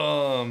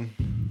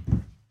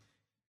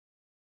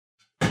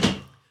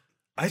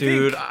 I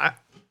Dude,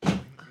 think.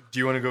 Do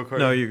you want to go, Carter?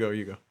 no, you go.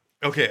 You go.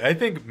 Okay, I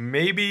think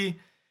maybe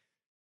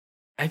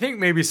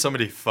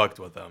somebody fucked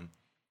with him,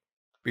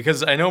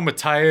 because I know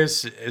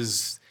Matthias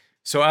is.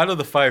 So out of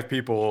the 5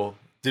 people,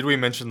 did we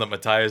mention that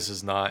Matthias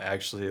is not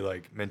actually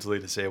like mentally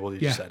disabled? He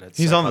just Yeah. said it's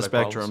He's on the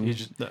psychotic spectrum. problems.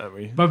 He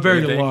just, But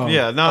very You think? low.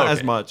 yeah, not as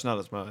okay. much. Not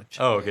as much.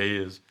 oh, okay, he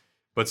is.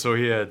 But so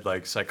he had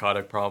like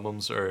psychotic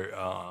problems or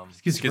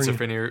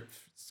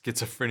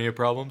schizophrenia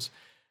problems.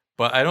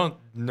 But I don't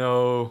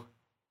know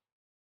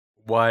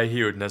why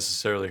he would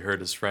necessarily hurt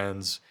his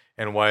friends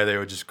and why they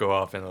would just go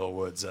off into the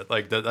woods.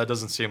 That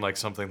doesn't seem like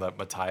something that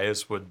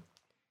Matthias would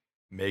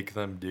make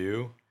them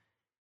do.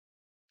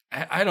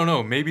 I don't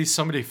know. Maybe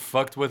somebody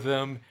fucked with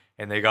them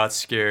and they got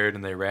scared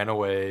and they ran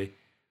away.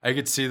 I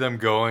could see them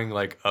going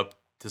like up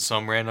to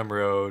some random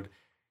road.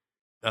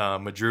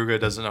 Madruga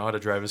doesn't know how to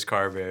drive his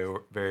car very,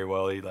 very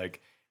well. He like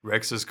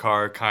wrecks his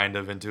car kind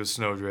of into a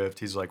snowdrift.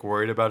 He's like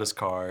worried about his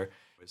car.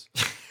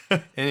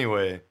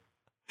 Anyway,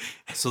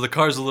 so the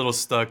car's a little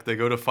stuck. They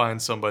go to find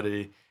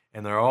somebody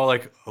and they're all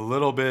like a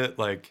little bit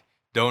like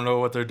don't know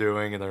what they're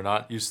doing and they're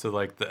not used to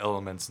like the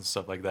elements and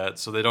stuff like that.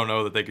 So they don't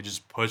know that they could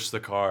just push the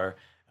car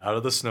out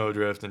of the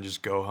snowdrift and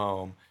just go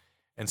home.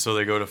 And so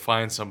they go to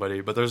find somebody,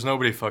 but there's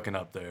nobody fucking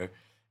up there.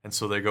 And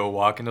so they go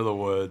walk into the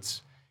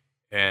woods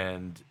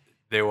and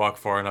they walk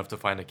far enough to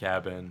find a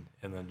cabin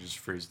and then just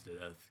freeze to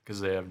death because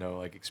they have no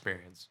like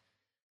experience.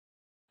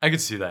 I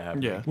could see that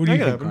happening. Yeah. What do you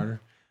That think, could happen.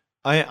 Carter?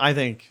 I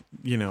think,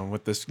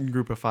 with this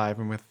group of 5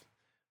 and with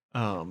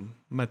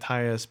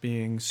Matthias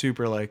being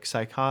super like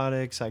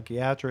psychotic,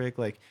 psychiatric,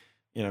 like,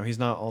 he's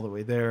not all the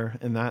way there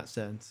in that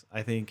sense.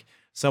 I think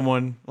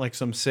someone like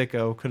some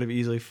sicko could have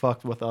easily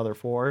fucked with the other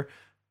 4,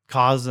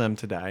 caused them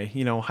to die.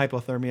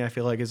 Hypothermia I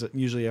feel like is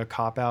usually a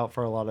cop out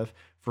for a lot of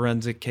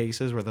forensic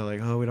cases where they're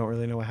like, oh, we don't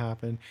really know what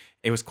happened.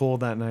 It was cold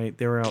that night.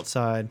 They were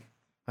outside.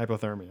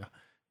 Hypothermia.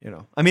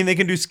 I mean, they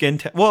can do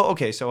skin well,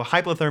 okay, so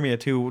hypothermia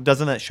too,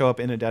 doesn't that show up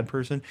in a dead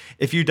person?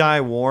 If you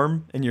die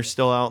warm and you're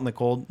still out in the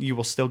cold, you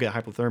will still get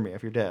hypothermia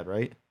if you're dead,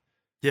 right?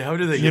 Yeah, how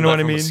do they get You know that what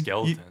I from a mean?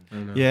 skeleton? I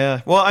don't know.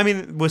 Yeah. Well, I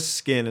mean, with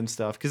skin and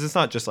stuff, because it's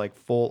not just like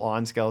full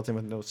on skeleton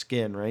with no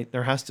skin, right?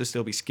 There has to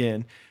still be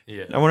skin.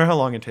 Yeah. I wonder how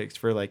long it takes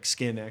for like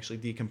skin to actually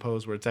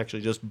decompose where it's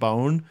actually just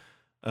bone.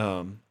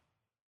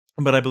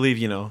 But I believe,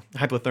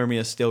 hypothermia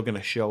is still going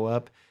to show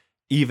up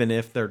even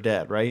if they're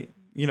dead, right?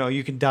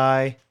 You can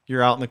die,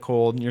 you're out in the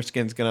cold, and your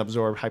skin's going to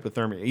absorb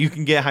hypothermia. You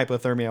can get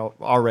hypothermia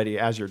already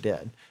as you're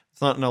dead.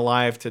 It's not an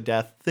alive to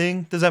death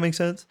thing. Does that make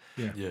sense?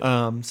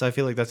 Yeah. So I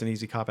feel like that's an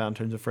easy cop out in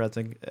terms of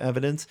forensic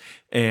evidence.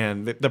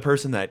 And the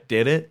person that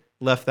did it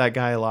left that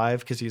guy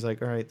alive because he's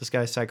like, all right, this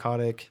guy's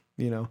psychotic.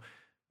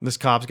 This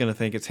cop's going to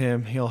think it's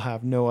him. He'll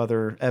have no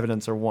other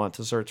evidence or want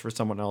to search for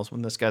someone else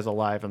when this guy's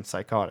alive and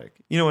psychotic.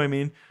 You know what I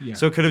mean? Yeah.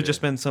 So it could have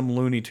just been some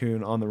Looney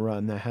Tune on the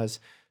run that has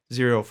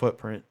 0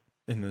 footprint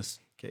in this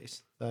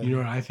case. You know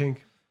what I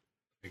think?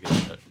 I get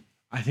that.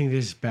 I think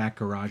this back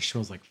garage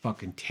smells like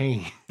fucking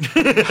tang.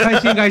 I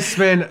think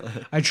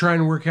I try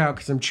and work out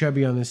because I'm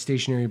chubby on this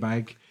stationary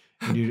bike.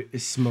 And dude, it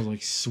smells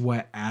like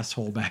sweat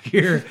asshole back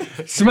here.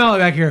 Smell it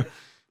back here.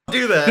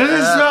 Do that. Doesn't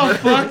it smell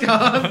fucked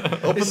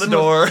up? Open It the smells-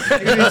 door.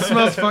 It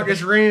smells fuck.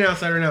 It's raining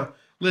outside right now.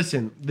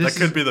 Listen, this That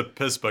could be the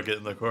piss bucket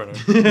in the corner.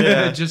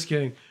 Yeah. just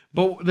kidding.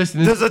 But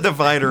listen, this, There's a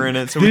divider in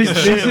it, so we This- can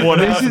shit this- one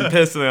this out is- and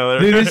piss in the other.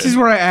 dude, this is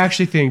what I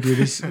actually think, dude.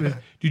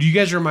 Dude, you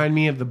guys remind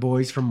me of the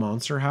boys from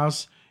Monster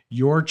House.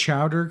 Your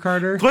Chowder,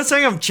 Carter. Quit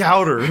saying I'm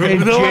Chowder.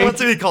 And No one Jake-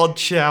 wants to be called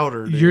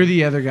Chowder. Dude. You're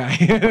the other guy.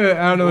 I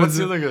don't know. What's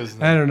the other guy's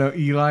name? I don't know.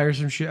 Eli or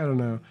some shit. I don't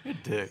know.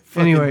 Dick.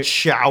 Fucking Anyway,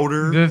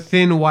 Chowder. the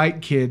thin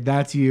white kid.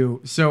 That's you.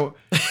 So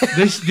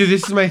this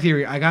is my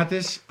theory. I got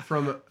this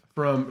from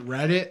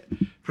Reddit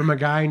from a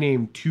guy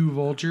named Two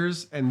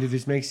Vultures, and did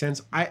this make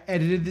sense? I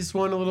edited this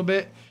one a little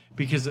bit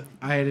because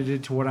I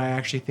edited to what I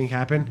actually think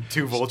happened.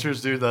 Two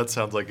vultures, dude. That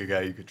sounds like a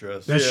guy you could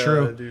trust. That's Yeah,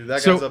 true. dude.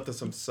 That So, guy's up to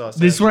some sus.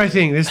 This is what I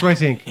think.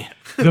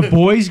 The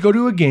boys go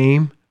to a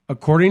game.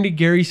 According to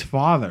Gary's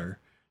father,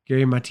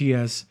 Gary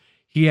Matias,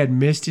 he had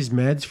missed his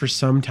meds for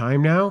some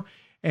time now.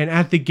 And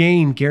at the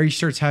game, Gary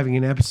starts having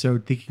an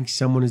episode thinking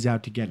someone is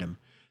out to get him.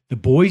 The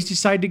boys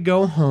decide to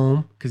go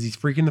home because he's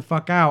freaking the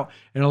fuck out.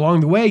 And along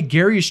the way,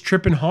 Gary is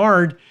tripping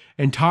hard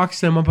and talks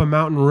them up a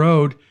mountain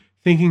road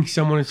thinking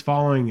someone is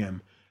following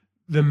him.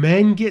 The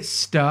men get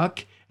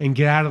stuck and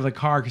get out of the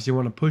car because they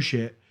want to push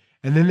it.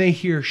 And then they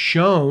hear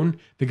Sean,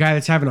 the guy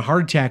that's having a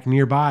heart attack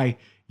nearby,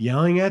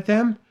 yelling at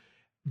them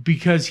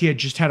because he had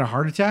just had a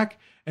heart attack.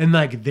 And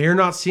like they're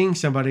not seeing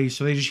somebody,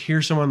 so they just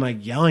hear someone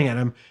like yelling at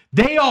him.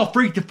 They all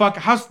freak the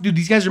fuck out. Dude,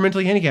 these guys are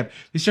mentally handicapped.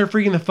 They start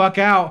freaking the fuck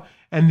out.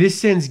 And this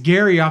sends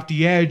Gary off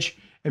the edge.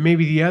 And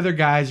maybe the other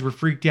guys were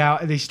freaked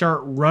out and they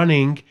start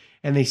running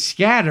and they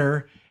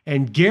scatter.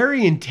 And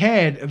Gary and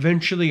Ted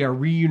eventually are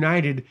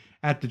reunited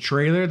at the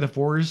trailer, the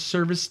Forest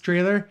Service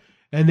trailer.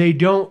 And they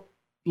don't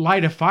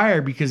light a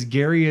fire because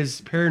Gary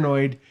is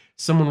paranoid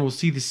someone will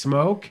see the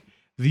smoke.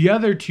 The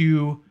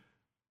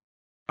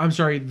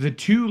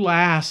two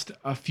last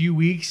a few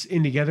weeks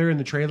in together in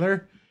the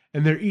trailer,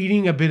 and they're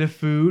eating a bit of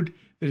food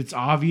that it's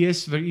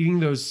obvious. They're eating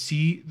those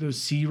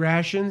sea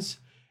rations,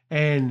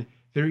 and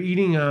they're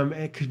eating them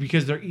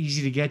because they're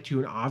easy to get to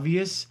and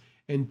obvious.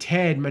 And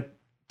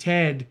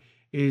Ted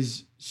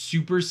is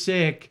super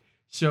sick,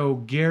 so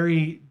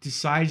Gary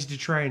decides to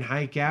try and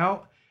hike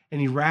out. And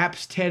he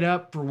wraps Ted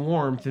up for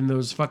warmth in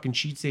those fucking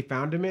sheets they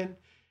found him in.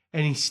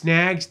 And he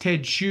snags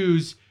Ted's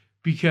shoes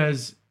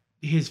because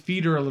his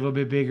feet are a little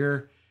bit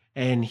bigger.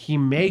 And he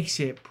makes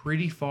it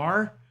pretty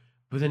far.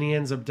 But then he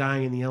ends up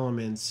dying in the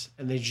elements.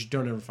 And they just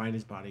don't ever find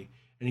his body.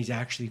 And he's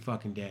actually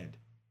fucking dead.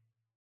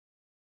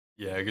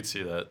 Yeah, I could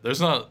see that.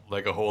 There's not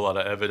like a whole lot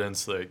of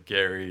evidence that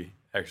Gary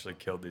actually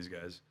killed these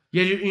guys.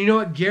 Yeah, you know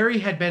what? Gary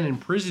had been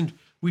imprisoned.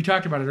 We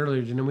talked about it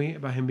earlier, didn't we?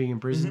 About him being in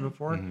prison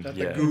before. That's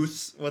Yeah. the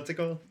goose. What's it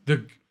called?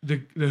 The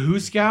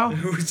Hooskow?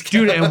 Hooskow.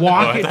 Dude, and Oh, I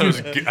walking. thought it was,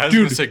 I was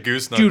gonna say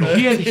goose knuckle.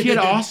 Dude, he had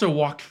also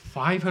walked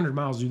 500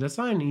 miles, dude. That's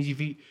not an easy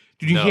feat.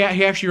 Dude, No.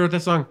 he actually wrote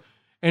that song.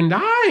 And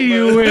I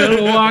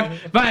will walk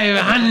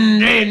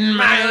 500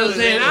 miles,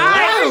 and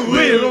I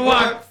will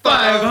walk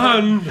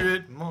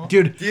 500.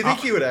 Dude, Do you think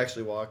he would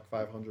actually walk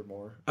 500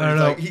 more? I don't He's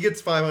know. Like, he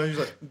gets 500. He's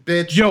like,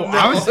 bitch. Yo, no.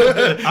 I was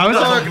How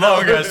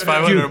long is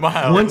 500 dude,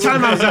 miles? one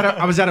time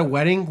I was at a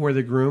wedding where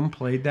the groom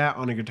played that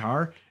on a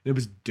guitar, and it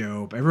was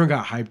dope. Everyone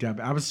got hyped up.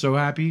 I was so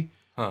happy.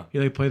 Huh. He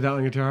like played that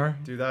on guitar.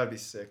 Dude, that would be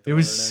sick. It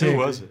was to learn sick.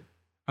 Who was it?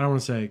 I don't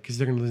want to say because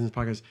they're gonna listen to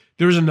this podcast.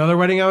 There was another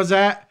wedding I was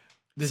at.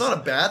 It's not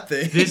a bad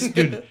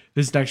thing.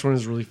 This next one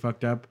is really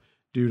fucked up.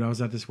 Dude, I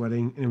was at this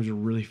wedding and it was a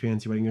really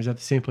fancy wedding. It was at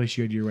the same place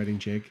you had your wedding,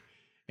 Jake.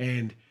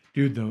 And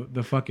dude,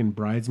 the fucking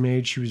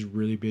bridesmaid, she was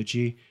really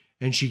bitchy.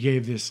 And she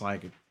gave this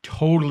like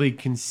totally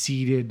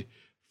conceited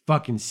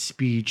fucking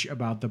speech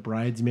about the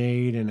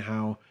bridesmaid and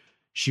how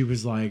she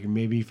was like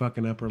maybe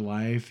fucking up her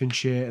life and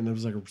shit. And it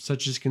was like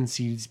such a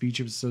conceited speech.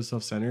 It was so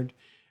self-centered.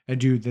 And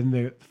dude, then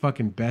the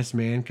fucking best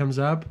man comes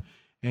up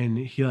and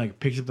he like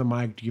picks up the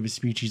mic to give a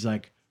speech. He's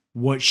like,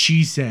 what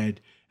she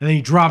said. And then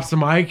he drops the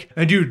mic.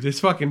 And dude,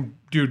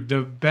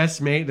 the best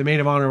mate, the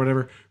maid of honor or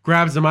whatever,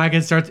 grabs the mic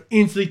and starts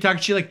instantly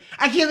talking shit like,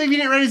 I can't believe you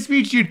didn't write a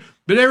speech, dude.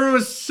 But everyone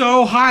was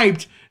so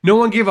hyped. No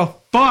one gave a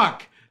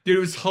fuck. Dude,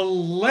 it was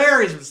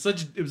hilarious.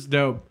 It was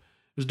dope.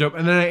 It was dope.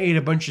 And then I ate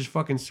a bunch of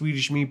fucking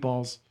Swedish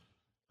meatballs.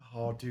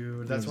 Oh,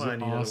 dude, that's was why I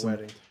need awesome. a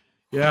wedding.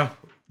 Yeah.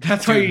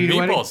 That's why you need a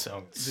wedding. Meatball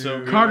sounds so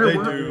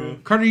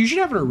good. Carter, you should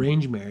have an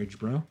arranged marriage,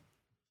 bro.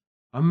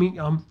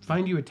 I'll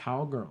find you a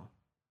towel girl.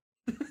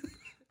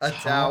 A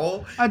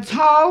towel? A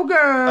towel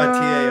girl. A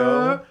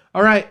TAO?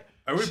 All right.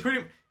 Are we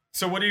pretty?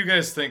 So what do you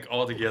guys think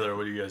altogether?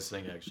 What do you guys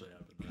think actually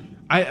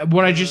happened?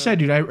 What I just said,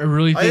 dude, I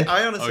really think.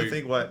 I honestly Oh,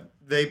 think what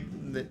they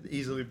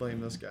easily blame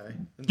this guy.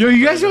 Yo,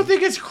 you guys don't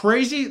think it's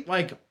crazy?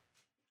 Like,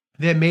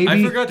 that maybe.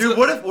 I forgot Dude,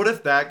 to. what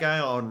if that guy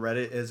on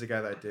Reddit is the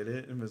guy that did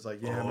it and was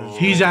like, yeah, I'm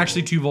He's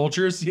actually two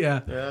vultures?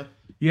 Yeah. yeah.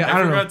 Yeah, I I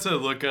don't know. forgot to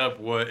look up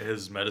what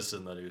his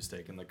medicine that he was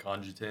taking, the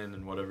Congitin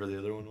and whatever the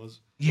other one was.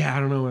 Yeah, I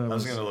don't know what it I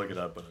was was. gonna look it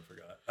up, but I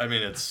forgot. I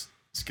mean, it's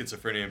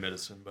schizophrenia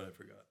medicine, but I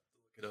forgot to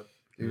look it up.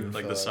 Dude,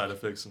 Like the side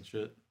effects and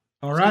shit.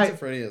 All right.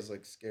 Schizophrenia is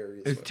like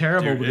scary. It's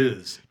terrible. Dude, it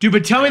is. Dude,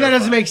 but tell me that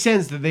doesn't Terrifying. make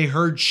sense that they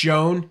heard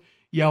Sean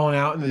yelling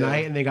out in the Yeah.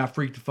 night and they got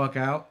freaked the fuck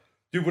out.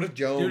 Dude, what if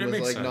Joan Dude, it was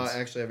makes like not sense.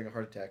 actually having a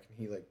heart attack and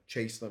he like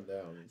chased them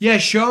down? Yeah,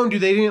 Sean,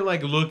 dude, they didn't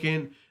like look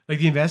in. Like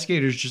the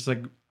investigators just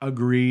like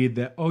agreed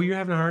that, oh, you're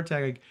having a heart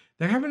attack. Like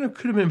that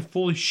could have been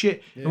full of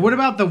shit. Yeah. And what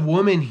about the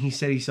woman he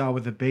said he saw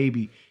with the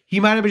baby? He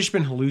might have just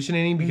been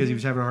hallucinating because Mm-hmm. he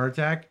was having a heart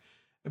attack.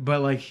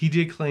 but like he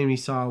did claim he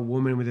saw a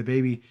woman with a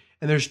baby.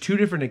 And there's 2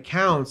 different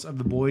accounts of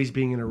the boys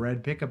being in a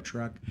red pickup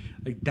truck.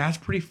 Like that's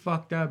pretty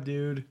fucked up,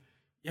 dude.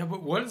 Yeah,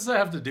 but what does that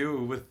have to do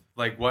with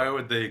like why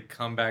would they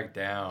come back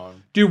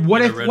down? Dude,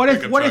 what in if a red what if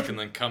pickup what truck if? and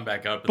then come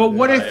back up? But and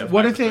what die if of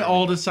what if they hypothermia?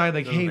 all decide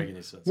like, Doesn't hey, make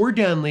any sense. we're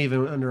done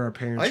leaving under our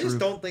parents' I just roof.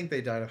 don't think they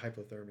died of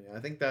hypothermia.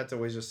 I think that's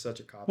always just such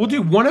a cop. Well,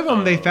 dude, one of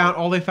them Oh.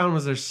 all they found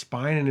was their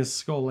spine and his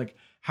skull. Like,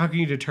 how can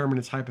you determine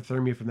it's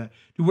hypothermia from that?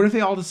 Dude, what if they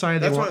all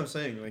decided That's they what want? I'm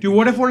saying. Like, Dude,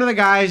 what if one of the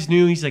guys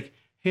knew he's like,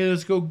 hey,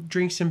 let's go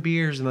drink some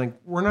beers, and like,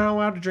 we're not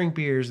allowed to drink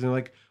beers, and they're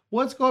like,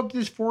 well, let's go up to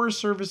this Forest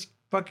Service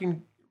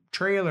fucking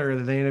trailer,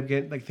 that they end up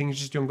getting like things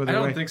just don't go I their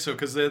way. don't think so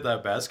because they had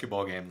that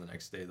basketball game the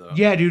next day though.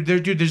 Yeah, dude,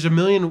 there's a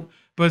million,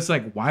 but it's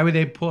like, why would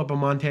they pull up a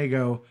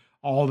Montego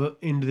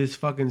into this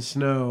fucking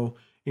snow,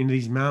 into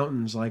these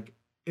mountains? Like,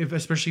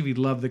 especially if you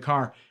love the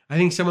car. I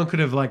think someone could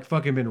have like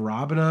fucking been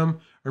robbing them,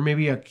 or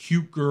maybe a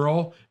cute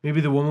girl, maybe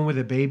the woman with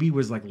a baby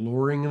was like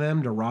luring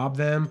them to rob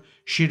them.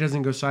 Shit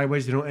doesn't go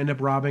sideways. They don't end up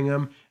robbing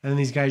them, and then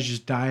these guys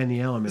just die in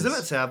the elements. Isn't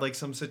it sad? Like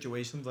some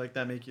situations like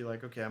that make you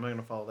like, okay, I'm not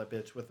gonna follow that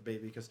bitch with the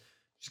baby because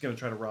she's gonna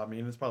try to rob me,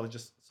 and it's probably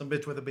just some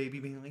bitch with a baby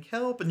being like,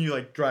 help, and you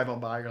like drive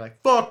on by, you're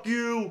like, fuck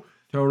you.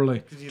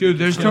 Totally, you dude. think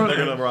There's they're totally,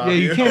 gonna rob yeah.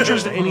 You you. can't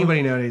trust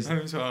anybody nowadays.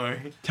 I'm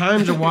sorry.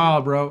 Times are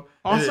wild, bro.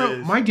 Also,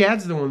 is. my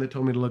dad's the one that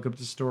told me to look up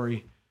the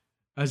story.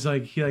 I was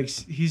like,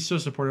 he's so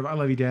supportive. I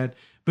love you, Dad.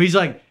 But he's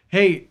like,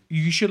 hey,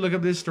 you should look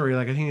up this story.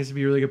 Like, I think this would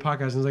be a really good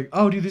podcast. And I was like,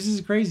 oh, dude, this is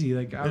crazy.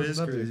 Like, I It would is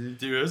love to. crazy.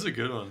 Dude, it was a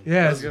good one.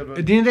 Yeah, That's a good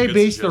one. didn't they Good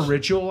base the suggestion.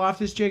 ritual off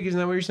this, Jake? Isn't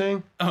that what you're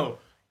saying? Oh,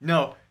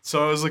 no.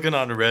 So I was looking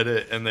on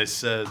Reddit and they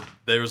said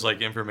there was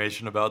like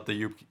information about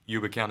the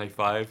Yuba County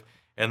 5.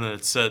 And then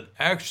it said,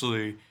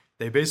 actually,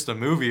 they based a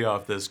movie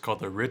off this called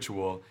The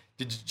Ritual.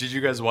 Did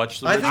you guys watch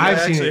The I Ritual? think I've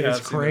seen actually it. It's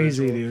have seen The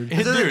crazy, Ritual. dude.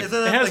 Isn't Dude, it it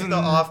like has the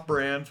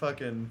off-brand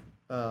fucking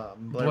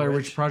Blair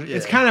Witch Project. Yeah.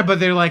 It's kind of, but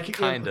they're like,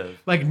 Kind of.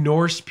 like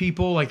Norse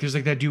people. Like, there's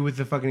like that dude with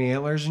the fucking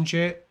antlers and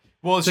shit.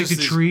 Well, It's like the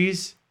these-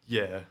 trees.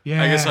 Yeah.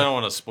 Yeah. I guess I don't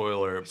want to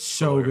spoiler.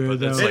 So good,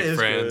 But it's though. like It is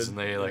friends good. and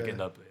they like Yeah.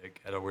 end up like,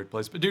 at a weird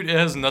place. But dude, it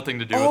has nothing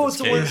to do Oh, with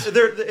it's this the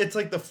case. one. It's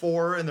like the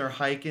 4 and they're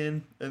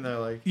hiking and they're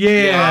like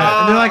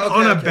Yeah, and they're like okay,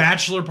 on a okay.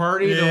 bachelor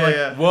party. Yeah, They're like,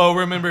 yeah. Well,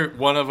 remember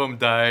one of them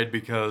died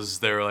because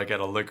they were like at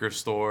a liquor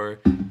store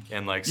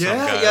and like some Yeah,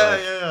 guy. yeah,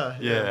 like-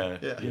 yeah,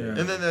 Yeah. Yeah.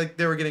 And then like,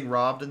 they were getting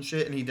robbed and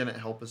shit, and he didn't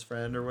help his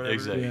friend or whatever.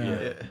 Exactly. Yeah.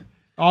 Yeah.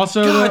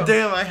 also, God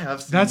damn, I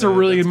have. Seen that's a that.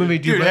 really That's good movie,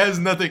 dude. Dude, it but has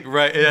nothing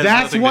right. It has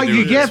that's nothing what to do you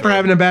with get this, for right?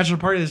 having a bachelor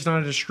party that's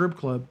not at a strip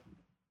club.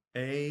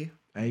 A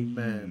Hey.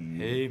 man.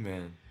 Hey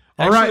man.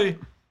 All right. Actually,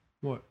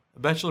 What? a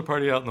bachelor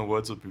party out in the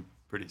woods would be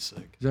pretty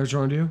sick. Is that what you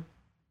want to do?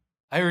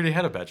 I already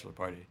had a bachelor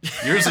party.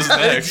 Yours is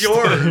next. It's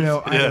yours. I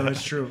know, Yeah.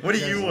 it's true. What do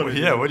you want to do?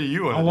 Yeah. What do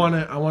you want?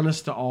 I want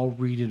us to all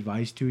read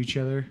advice to each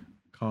other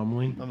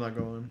calmly. I'm not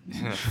going.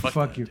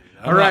 Fuck you.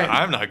 I'm All right.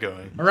 I'm not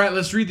going. All right,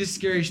 let's read this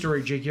scary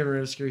story. Jake, you haven't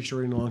read a scary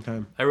story in a long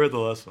time. I read the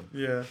last one.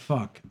 Yeah.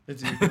 Fuck.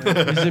 It's you.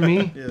 Is it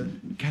me? Yeah.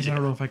 Guys, I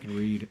don't know if I can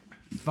read.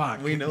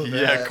 Fuck. We know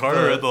that. Yeah,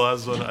 Carter read the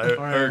last one. I, or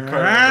Carter read the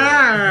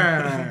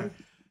Ah!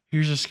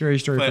 Here's a scary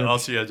story. one. folks.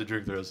 Also, you have to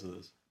drink the rest of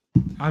this.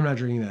 I'm not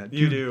drinking that.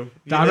 You Dude,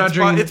 do. I'm not It's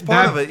drinking. It's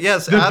part that- of it.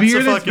 Yes. The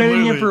beer that's been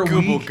in here for a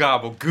Google week.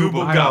 gobble,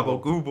 google I- gobble,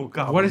 google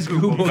gobble. What is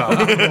Google Gobble?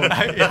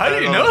 How do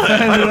you know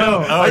that? I don't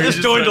know. Oh, I you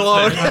just joined started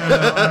along. saying-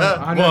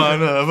 I'm not-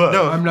 One of us.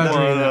 No, I'm not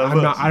drinking that.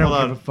 I'm not. I don't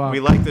Hold give a fuck. We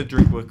like to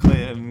drink with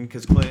Clinton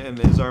because Clinton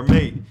is our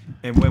mate.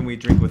 And when we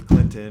drink with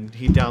Clinton,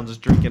 he downs us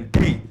drinking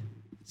 8,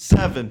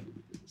 7,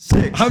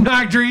 6. I'm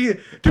not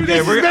drinking. Dude, Okay, this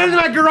has we're- been in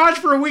my garage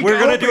for a week. We're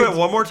gonna Open. do it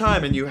one more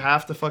time, and you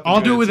have to fucking.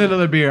 I'll do it with too.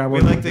 another beer. I We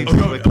won't like to. do it.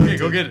 drink go- with okay, Clinton.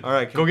 go get- All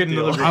right, go get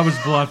deal. another I was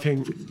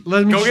bluffing.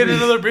 Let me Go get just-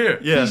 another beer.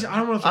 Yeah. Please, I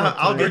don't want to.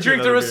 I'll get you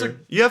drink the another rest beer. of-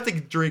 You have to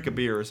drink a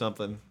beer or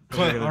something.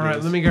 Clint, All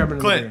right, let me grab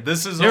another Clint, beer.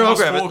 this is Here, I'll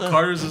almost grab full. it.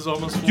 Carter's is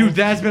almost full. Dude,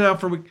 that's been out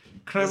for a week.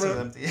 Can I, This is have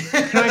a-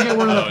 empty. can I get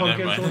one of the Oh,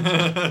 never pumpkins?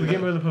 mind. ones? We get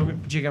one of the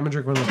pumpkin. Jake, I'm gonna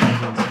drink one of the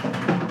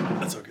pumpkins.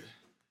 That's okay.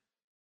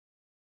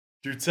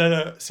 Dude, Sam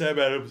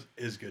Adams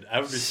is good. I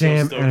would be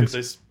Sam so stoked Adams.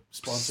 if they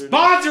sponsored.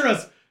 Sponsor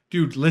us,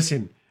 dude.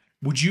 Listen,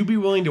 would you be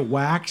willing to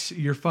wax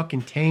your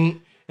fucking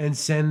taint and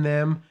send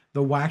them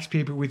the wax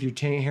paper with your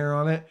taint hair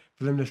on it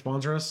for them to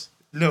sponsor us?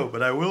 No,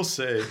 but I will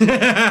say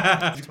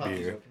How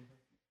beer.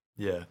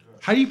 Yeah.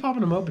 are you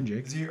popping them open,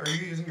 Jake? Are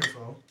you using your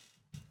phone?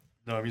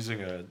 No, I'm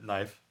using a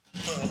knife.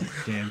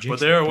 Damn, Jake. But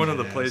they are one of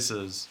the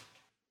places.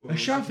 I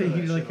shot they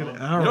heated like an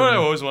hour. You know what I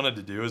ago. always wanted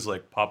to do is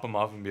like pop them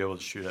off and be able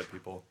to shoot at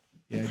people.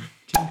 Yeah,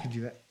 Tim could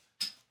do that.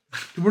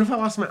 Dude, what if I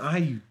lost my eye,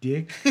 you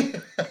dick?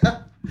 Did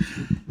I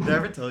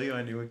ever tell you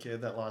I knew a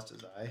kid that lost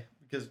his eye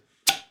because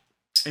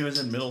he was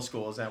in middle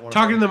school? Is that one?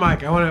 Talking to the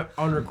mic. I want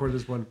to record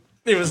this one.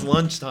 It was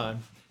lunchtime,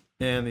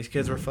 and these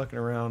kids were fucking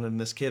around, and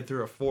this kid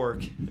threw a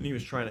fork, and he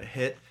was trying to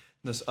hit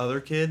this other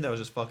kid that was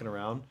just fucking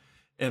around,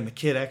 and the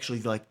kid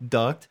actually like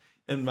ducked,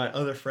 and my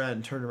other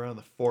friend turned around,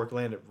 the fork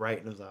landed right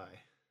in his eye.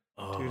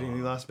 Oh. Dude,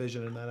 he lost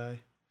vision in that eye.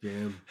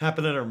 Damn.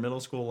 Happened at our middle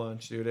school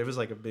lunch, dude. It was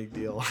like a big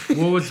deal. What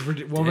was for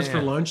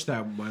Damn. lunch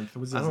that month?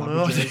 Was it I don't Sloppy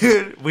know, Joes?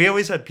 dude. We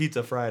always had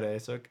pizza Friday,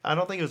 so I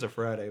don't think it was a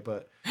Friday,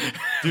 but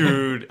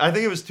Dude, I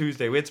think it was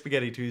Tuesday. We had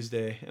Spaghetti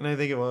Tuesday, and I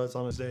think it was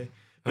on his day.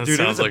 But That dude,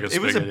 sounds like a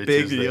it was a Spaghetti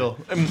big Tuesday. deal.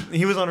 I mean,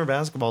 he was on our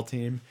basketball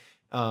team,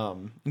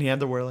 and he had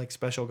to wear like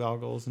special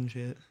goggles and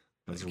shit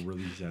That's a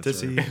really sad to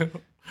story. see.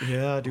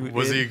 Yeah, dude.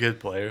 Was he a good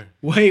player?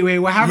 Wait,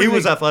 what happened? He to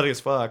was the, athletic as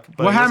fuck.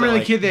 But what he happened to wasn't, the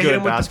like, kid that good hit at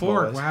him with the basketball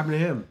fork? wise. What happened to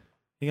him?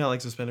 He got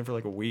like suspended for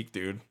like a week,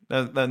 dude.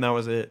 That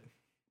was it.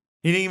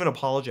 He didn't even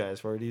apologize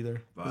for it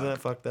either. Isn't that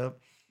fucked up?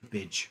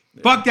 Bitch.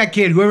 Fuck that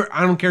kid. Whoever.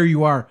 I don't care who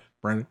you are,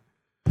 Brennan.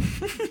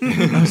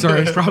 I'm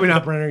sorry. It's probably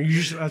not Brennan.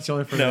 That's the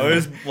only friend. No, I it know.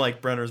 was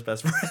like Brenner's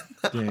best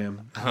friend.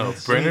 Damn. Oh,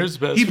 Brenner's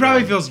best. He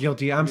probably friend. feels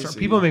guilty. I'm sorry. see.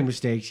 People make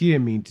mistakes. He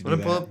didn't mean to do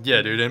Wanna pull that. up-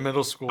 Yeah, dude. In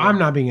middle school. I'm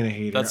not being a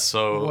hater. That's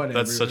so. Whatever,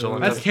 That's such a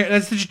long. That's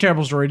such a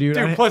terrible story, dude.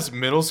 Dude, plus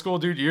middle school,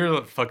 dude. You're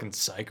a fucking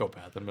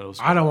psychopath in middle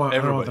school. I don't want that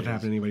Everybody to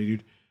happen to is. anybody,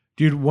 dude.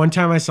 Dude, one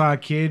time I saw a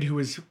kid he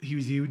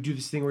would do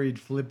this thing where he'd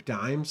flip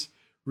dimes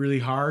really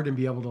hard and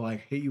be able to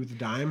like hit you with a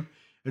dime.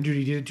 And dude,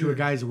 he did it to a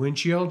guy's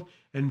windshield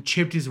and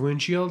chipped his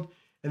windshield.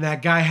 And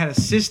that guy had a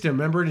system,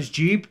 remember, in his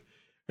Jeep,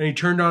 and he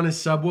turned on his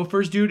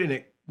subwoofers, dude, and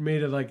it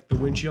made it like the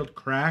windshield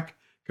crack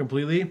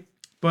completely.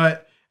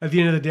 But at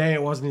the end of the day,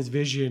 it wasn't his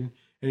vision,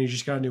 and he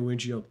just got a new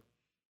windshield.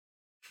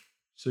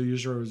 So your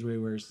story was way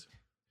worse.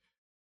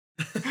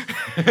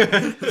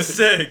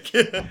 Sick.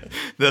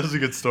 That was a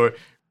good story.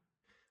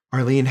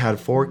 Arlene had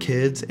 4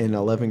 kids and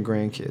 11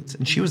 grandkids,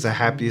 and she was the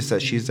happiest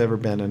that she's ever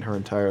been in her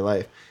entire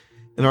life.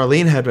 And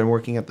Arlene had been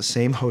working at the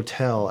same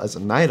hotel as a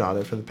night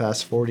audit for the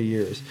past 40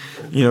 years.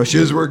 You know, she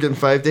was working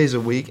 5 days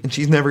a week, and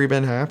she's never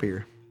been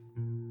happier.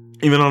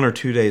 Even on her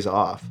 2 days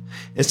off.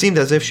 It seemed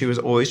as if she was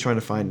always trying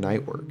to find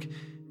night work.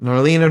 And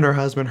Arlene and her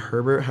husband,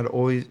 Herbert, had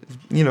always,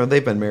 you know,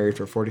 they've been married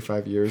for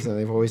 45 years, and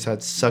they've always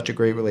had such a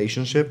great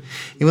relationship,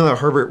 even though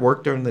Herbert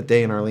worked during the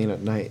day and Arlene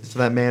at night. So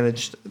that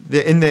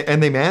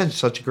they managed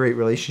such a great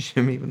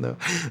relationship, even though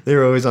they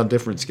were always on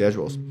different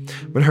schedules.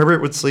 When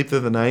Herbert would sleep through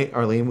the night,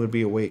 Arlene would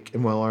be awake,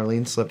 and while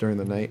Arlene slept during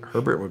the night,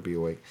 Herbert would be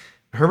awake.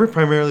 Herbert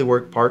primarily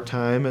worked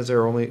part-time as they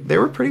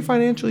were pretty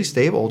financially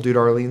stable due to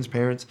Arlene's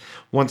parents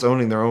once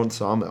owning their own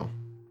sawmill.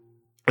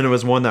 And it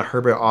was one that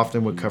Herbert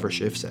often would cover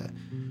shifts at.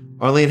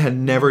 Arlene had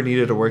never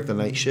needed to work the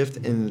night shift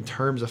in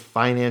terms of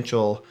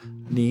financial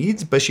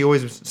needs, but she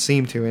always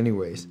seemed to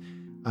anyways.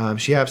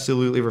 She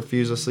absolutely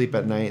refused to sleep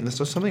at night, and this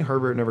was something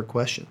Herbert never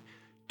questioned.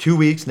 2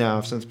 weeks now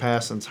have since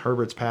passed since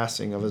Herbert's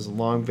passing of his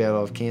long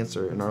battle of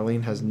cancer, and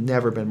Arlene has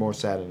never been more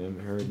saddened in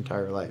her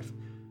entire life.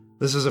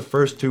 This is the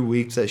first 2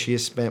 weeks that she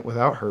has spent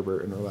without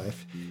Herbert in her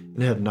life,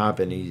 and it had not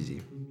been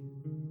easy.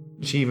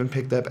 She even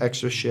picked up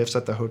extra shifts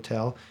at the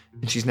hotel,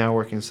 and she's now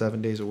working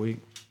 7 days a week.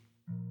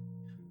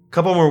 A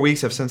couple more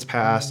weeks have since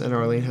passed, and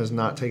Arlene has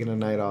not taken a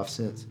night off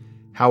since.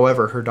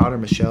 However, her daughter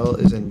Michelle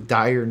is in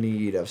dire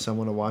need of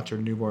someone to watch her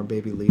newborn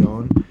baby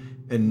Leon,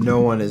 and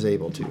no one is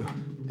able to.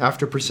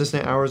 After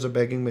persistent hours of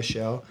begging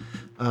Michelle,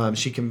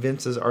 she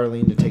convinces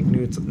Arlene to take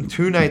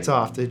 2 nights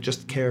off to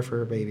just care for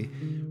her baby.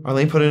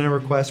 Arlene put in a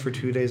request for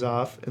 2 days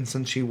off, and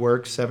since she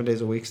works 7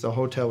 days a week, the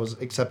hotel was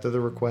accepted the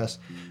request,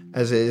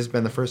 as it has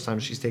been the first time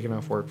she's taken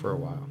off work for a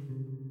while.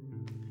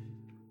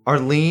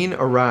 Arlene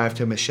arrived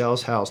to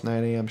Michelle's house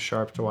 9 a.m.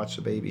 sharp to watch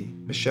the baby.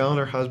 Michelle and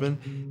her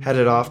husband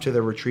headed off to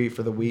their retreat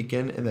for the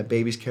weekend, and the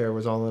baby's care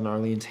was all in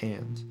Arlene's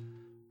hands.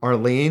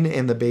 Arlene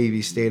and the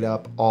baby stayed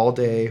up all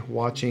day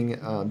watching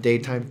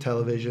daytime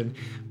television,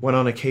 went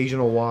on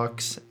occasional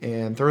walks,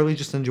 and thoroughly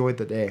just enjoyed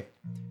the day.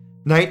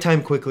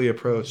 Nighttime quickly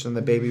approached, and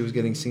the baby was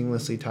getting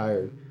seamlessly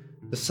tired.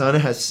 The sun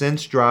has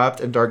since dropped,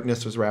 and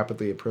darkness was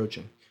rapidly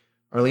approaching.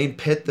 Arlene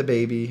put the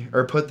baby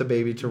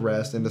to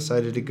rest and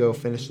decided to go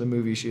finish the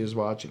movie she was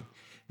watching.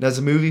 And as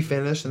the movie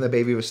finished and the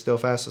baby was still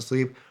fast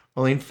asleep,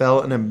 Arlene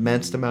felt an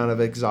immense amount of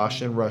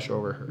exhaustion rush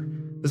over her.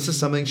 This is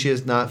something she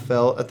has not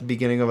felt at the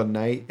beginning of a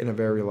night in a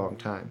very long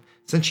time,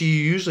 since she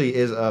usually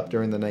is up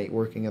during the night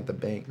working at the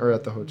bank or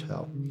at the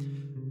hotel.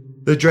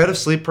 The dread of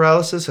sleep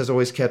paralysis has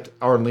always kept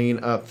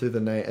Arlene up through the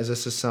night, as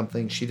this is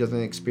something she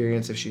doesn't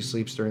experience if she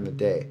sleeps during the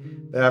day.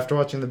 But after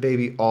watching the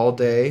baby all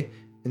day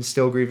and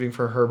still grieving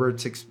for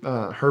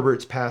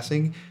Herbert's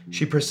passing,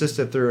 she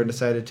persisted through and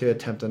decided to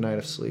attempt a night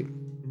of sleep,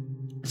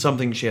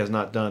 something she has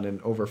not done in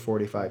over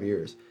 45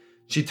 years.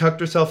 She tucked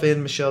herself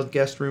in Michelle's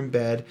guest room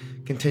bed,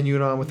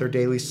 continued on with her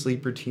daily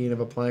sleep routine of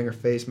applying her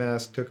face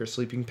mask, took her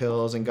sleeping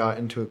pills, and got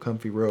into a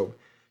comfy robe.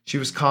 She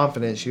was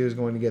confident she was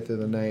going to get through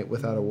the night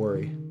without a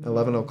worry.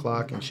 11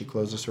 o'clock, and she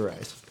closes her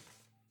eyes.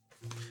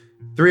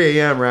 3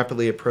 a.m.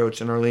 rapidly approached,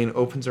 and Arlene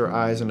opens her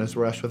eyes and is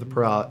rushed with a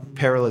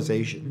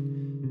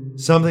paralyzation,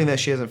 something that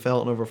she hasn't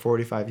felt in over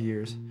 45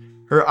 years.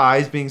 Her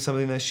eyes being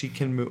something that she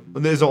can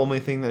move, is the only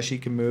thing that she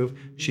can move.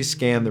 She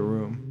scanned the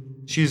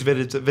room. She was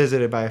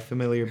visited by a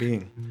familiar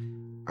being.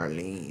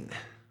 Arlene,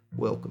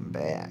 welcome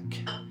back.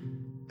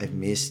 I've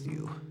missed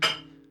you.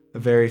 A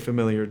very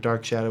familiar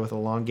dark shadow with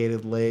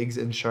elongated legs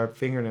and sharp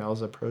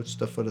fingernails approached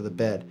the foot of the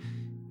bed.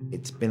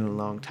 It's been a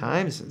long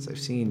time since I've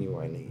seen you,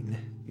 Arlene.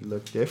 You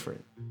look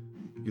different.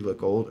 You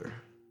look older.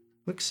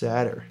 Look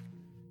sadder.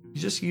 You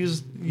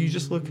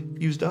just look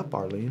used up,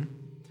 Arlene.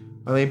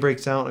 Arlene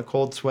breaks out in a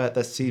cold sweat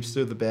that seeps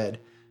through the bed.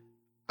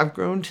 I've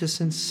grown to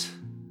sense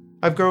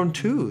I've grown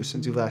too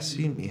since you last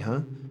seen me,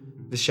 huh?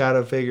 The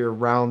shadow figure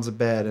rounds the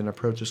bed and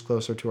approaches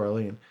closer to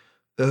Arlene.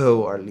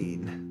 Oh,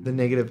 Arlene, the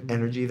negative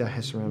energy that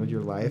has surrounded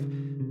your life,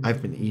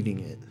 I've been eating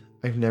it.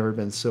 I've never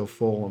been so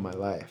full in my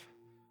life.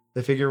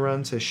 The figure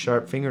runs his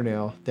sharp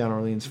fingernail down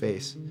Arlene's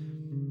face.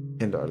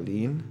 And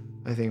Arlene,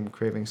 I think I'm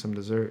craving some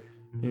dessert.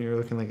 And you're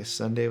looking like a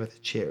sundae with a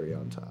cherry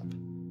on top.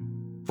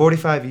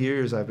 45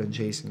 years I've been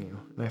chasing you,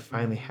 and I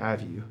finally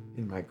have you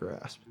in my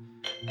grasp.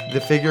 The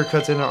figure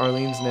cuts into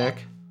Arlene's neck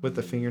with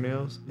the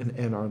fingernails and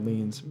end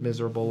Arlene's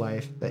miserable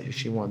life that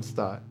she once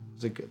thought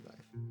was a good life.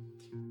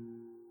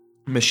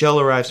 Michelle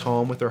arrives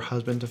home with her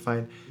husband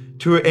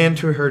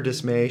to her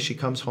dismay, she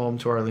comes home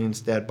to Arlene's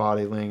dead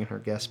body laying in her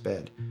guest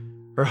bed.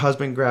 Her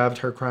husband grabbed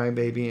her crying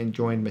baby and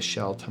joined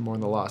Michelle to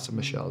mourn the loss of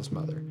Michelle's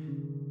mother.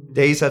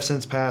 Days have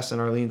since passed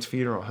and Arlene's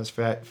funeral has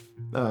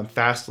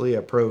fastly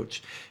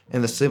approached,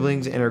 and the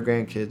siblings and her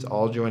grandkids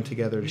all join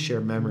together to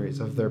share memories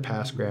of their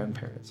past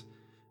grandparents.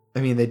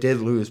 I mean, they did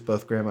lose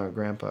both Grandma and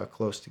Grandpa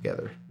close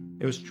together.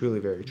 It was truly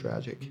very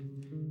tragic.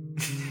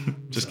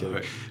 Just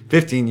kidding.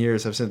 15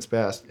 years have since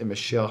passed, and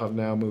Michelle have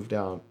now moved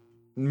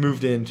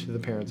into the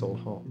parents'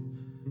 old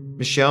home.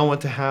 Michelle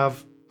went to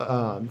have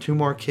 2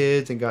 more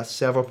kids and got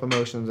several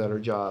promotions at her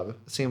job.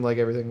 It seemed like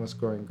everything was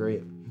going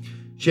great.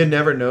 She had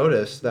never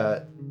noticed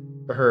that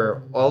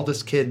her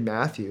oldest kid,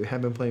 Matthew,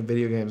 had been playing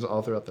video games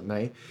all throughout the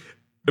night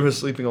and was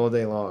sleeping all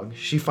day long.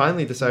 She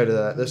finally decided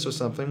that this was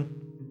something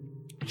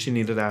she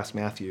needed to ask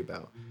Matthew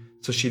about.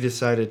 So she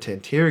decided to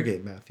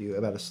interrogate Matthew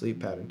about his sleep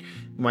pattern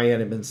and why he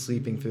hadn't been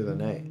sleeping through the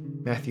night.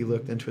 Matthew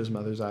looked into his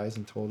mother's eyes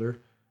and told her,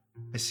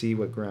 I see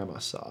what Grandma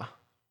saw.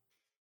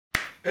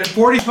 And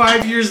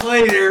 45 years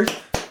later,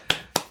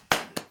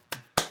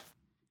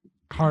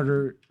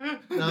 Carter.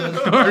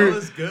 That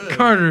was good.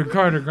 Carter.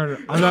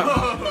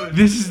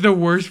 This is the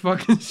worst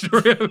fucking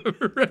story I've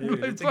ever read.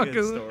 Dude, it's a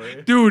good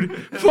story. Dude,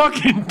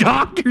 fucking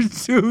Dr.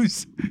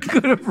 Seuss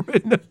could have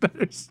written a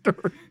better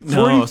story. No,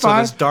 so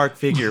 45? this dark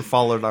figure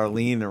followed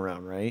Arlene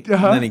around, right?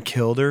 Uh-huh. And then he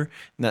killed her.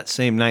 And that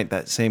same night,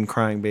 that same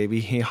crying baby,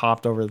 he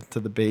hopped over to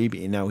the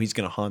baby, and now he's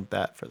going to hunt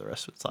that for the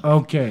rest of his life.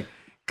 Okay.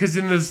 Because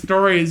in the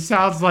story, it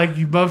sounds like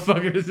you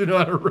motherfucker doesn't know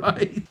how to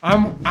write.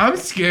 I'm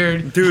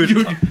scared.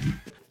 Dude.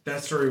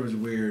 That story was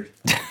weird.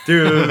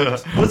 Dude.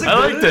 Was it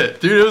I good? liked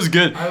it. Dude, it was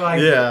good. I like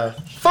it. Yeah.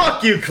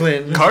 Fuck you,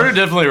 Clinton. Carter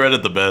definitely read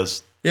it the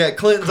best. Yeah,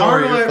 Clinton's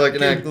Carter, already fucking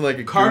dude, acting like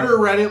a Carter goof.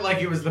 read it like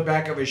it was the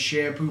back of a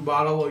shampoo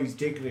bottle while he's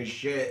taking a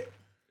shit.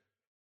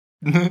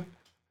 He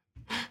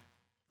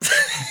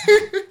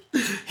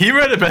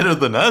read it better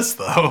than us,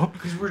 though.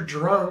 Because we're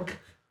drunk.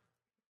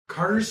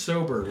 Carter's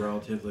sober,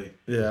 relatively.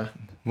 Yeah.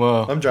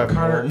 Well, I'm driving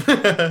Carter-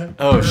 home.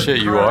 oh shit,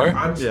 you Carter,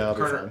 are? Yeah, I'll be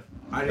Carter, fine.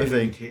 I I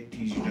didn't think.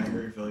 tease you, not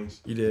hurt your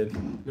feelings. You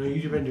did. No,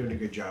 you've been doing a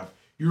good job.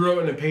 You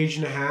wrote in a page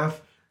and a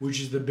half,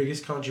 which is the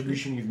biggest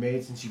contribution you've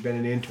made since you've been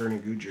an intern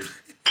at Goochers.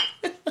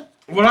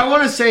 What I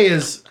want to say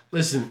is,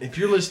 listen, if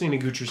you're listening to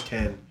Goochers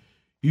 10,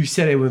 you've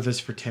sat in with us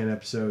for 10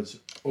 episodes,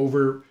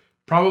 over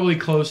probably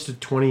close to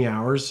 20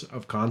 hours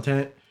of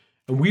content,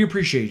 and we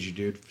appreciate you,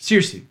 dude.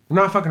 Seriously, we're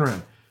not fucking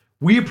around.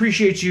 We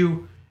appreciate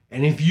you,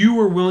 and if you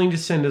were willing to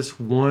send us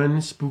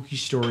one spooky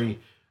story,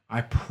 I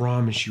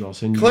promise you I'll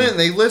send you Clinton,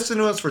 they listen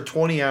to us for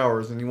 20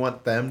 hours and you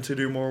want them to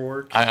do more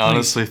work? I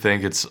honestly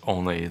think it's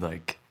only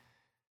like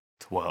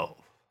 12.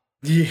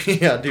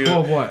 Yeah, dude.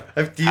 Well, what?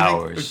 Do you think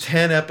Hours.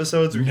 10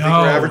 episodes? You think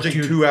No, we're averaging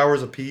dude. 2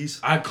 hours apiece?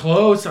 I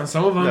close on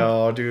some of them.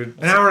 No, dude.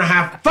 An hour and a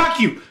half. Fuck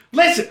you.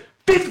 Listen.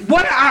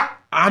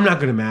 I'm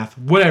not good at math.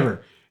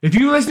 Whatever. If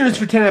you listen to us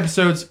for 10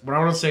 episodes, what I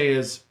want to say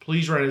is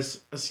please write us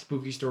a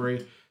spooky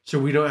story so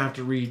we don't have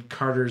to read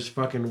Carter's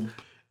fucking...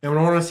 And what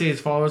I want to say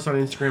is follow us on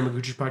Instagram at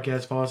Goochers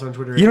Podcast. Follow us on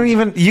Twitter.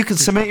 You can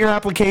submit your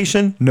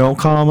application. No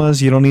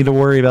commas. You don't need to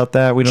worry about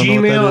that. We don't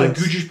know Gmail what at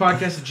that is.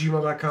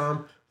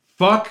 goocherspodcast@gmail.com.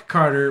 Fuck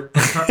Carter.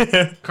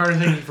 Carter,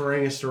 thank you for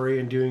writing a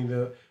story and doing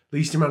the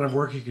least amount of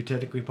work you could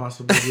technically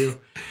possibly do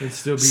and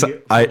still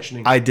be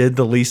functioning. I did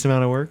the least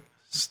amount of work.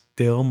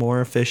 Still more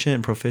efficient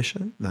and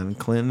proficient than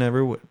Clinton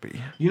ever would be.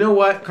 You know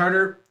what,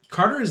 Carter?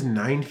 Carter is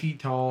 9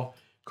 feet tall.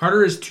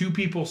 Carter is 2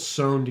 people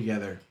sewn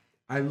together.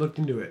 I looked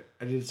into it.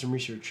 I did some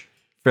research.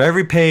 For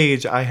every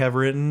page I have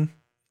written,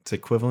 it's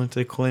equivalent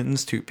to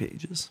Clinton's 2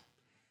 pages.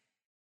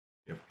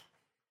 Yep.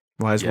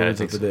 Wise Yeah, I words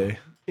think of the so. day.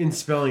 In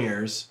spelling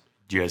errors.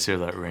 Do you guys hear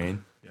that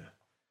rain? Yeah.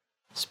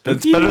 It's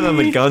better than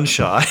the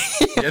gunshot.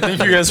 Yeah,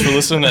 thank you guys for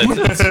listening.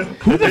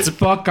 Who the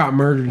fuck got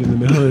murdered in the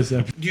middle of this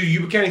episode? Dude,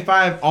 Yuba County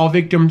 5, all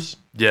victims.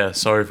 Yeah,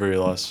 sorry for your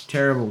loss.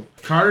 Terrible.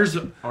 Carter's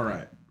all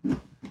right.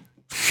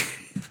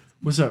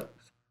 What's up?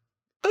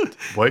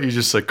 What, you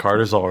just said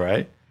Carter's all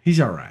right? He's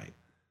all right.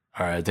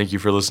 All right, thank you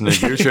for listening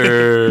to We're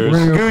Goochers.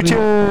 gonna go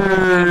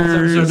clean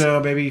this episode now,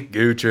 baby.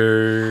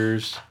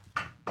 Goochers.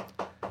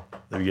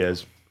 Love you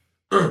guys.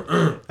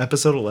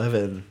 Episode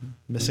 11,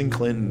 Missing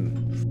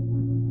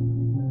Clinton.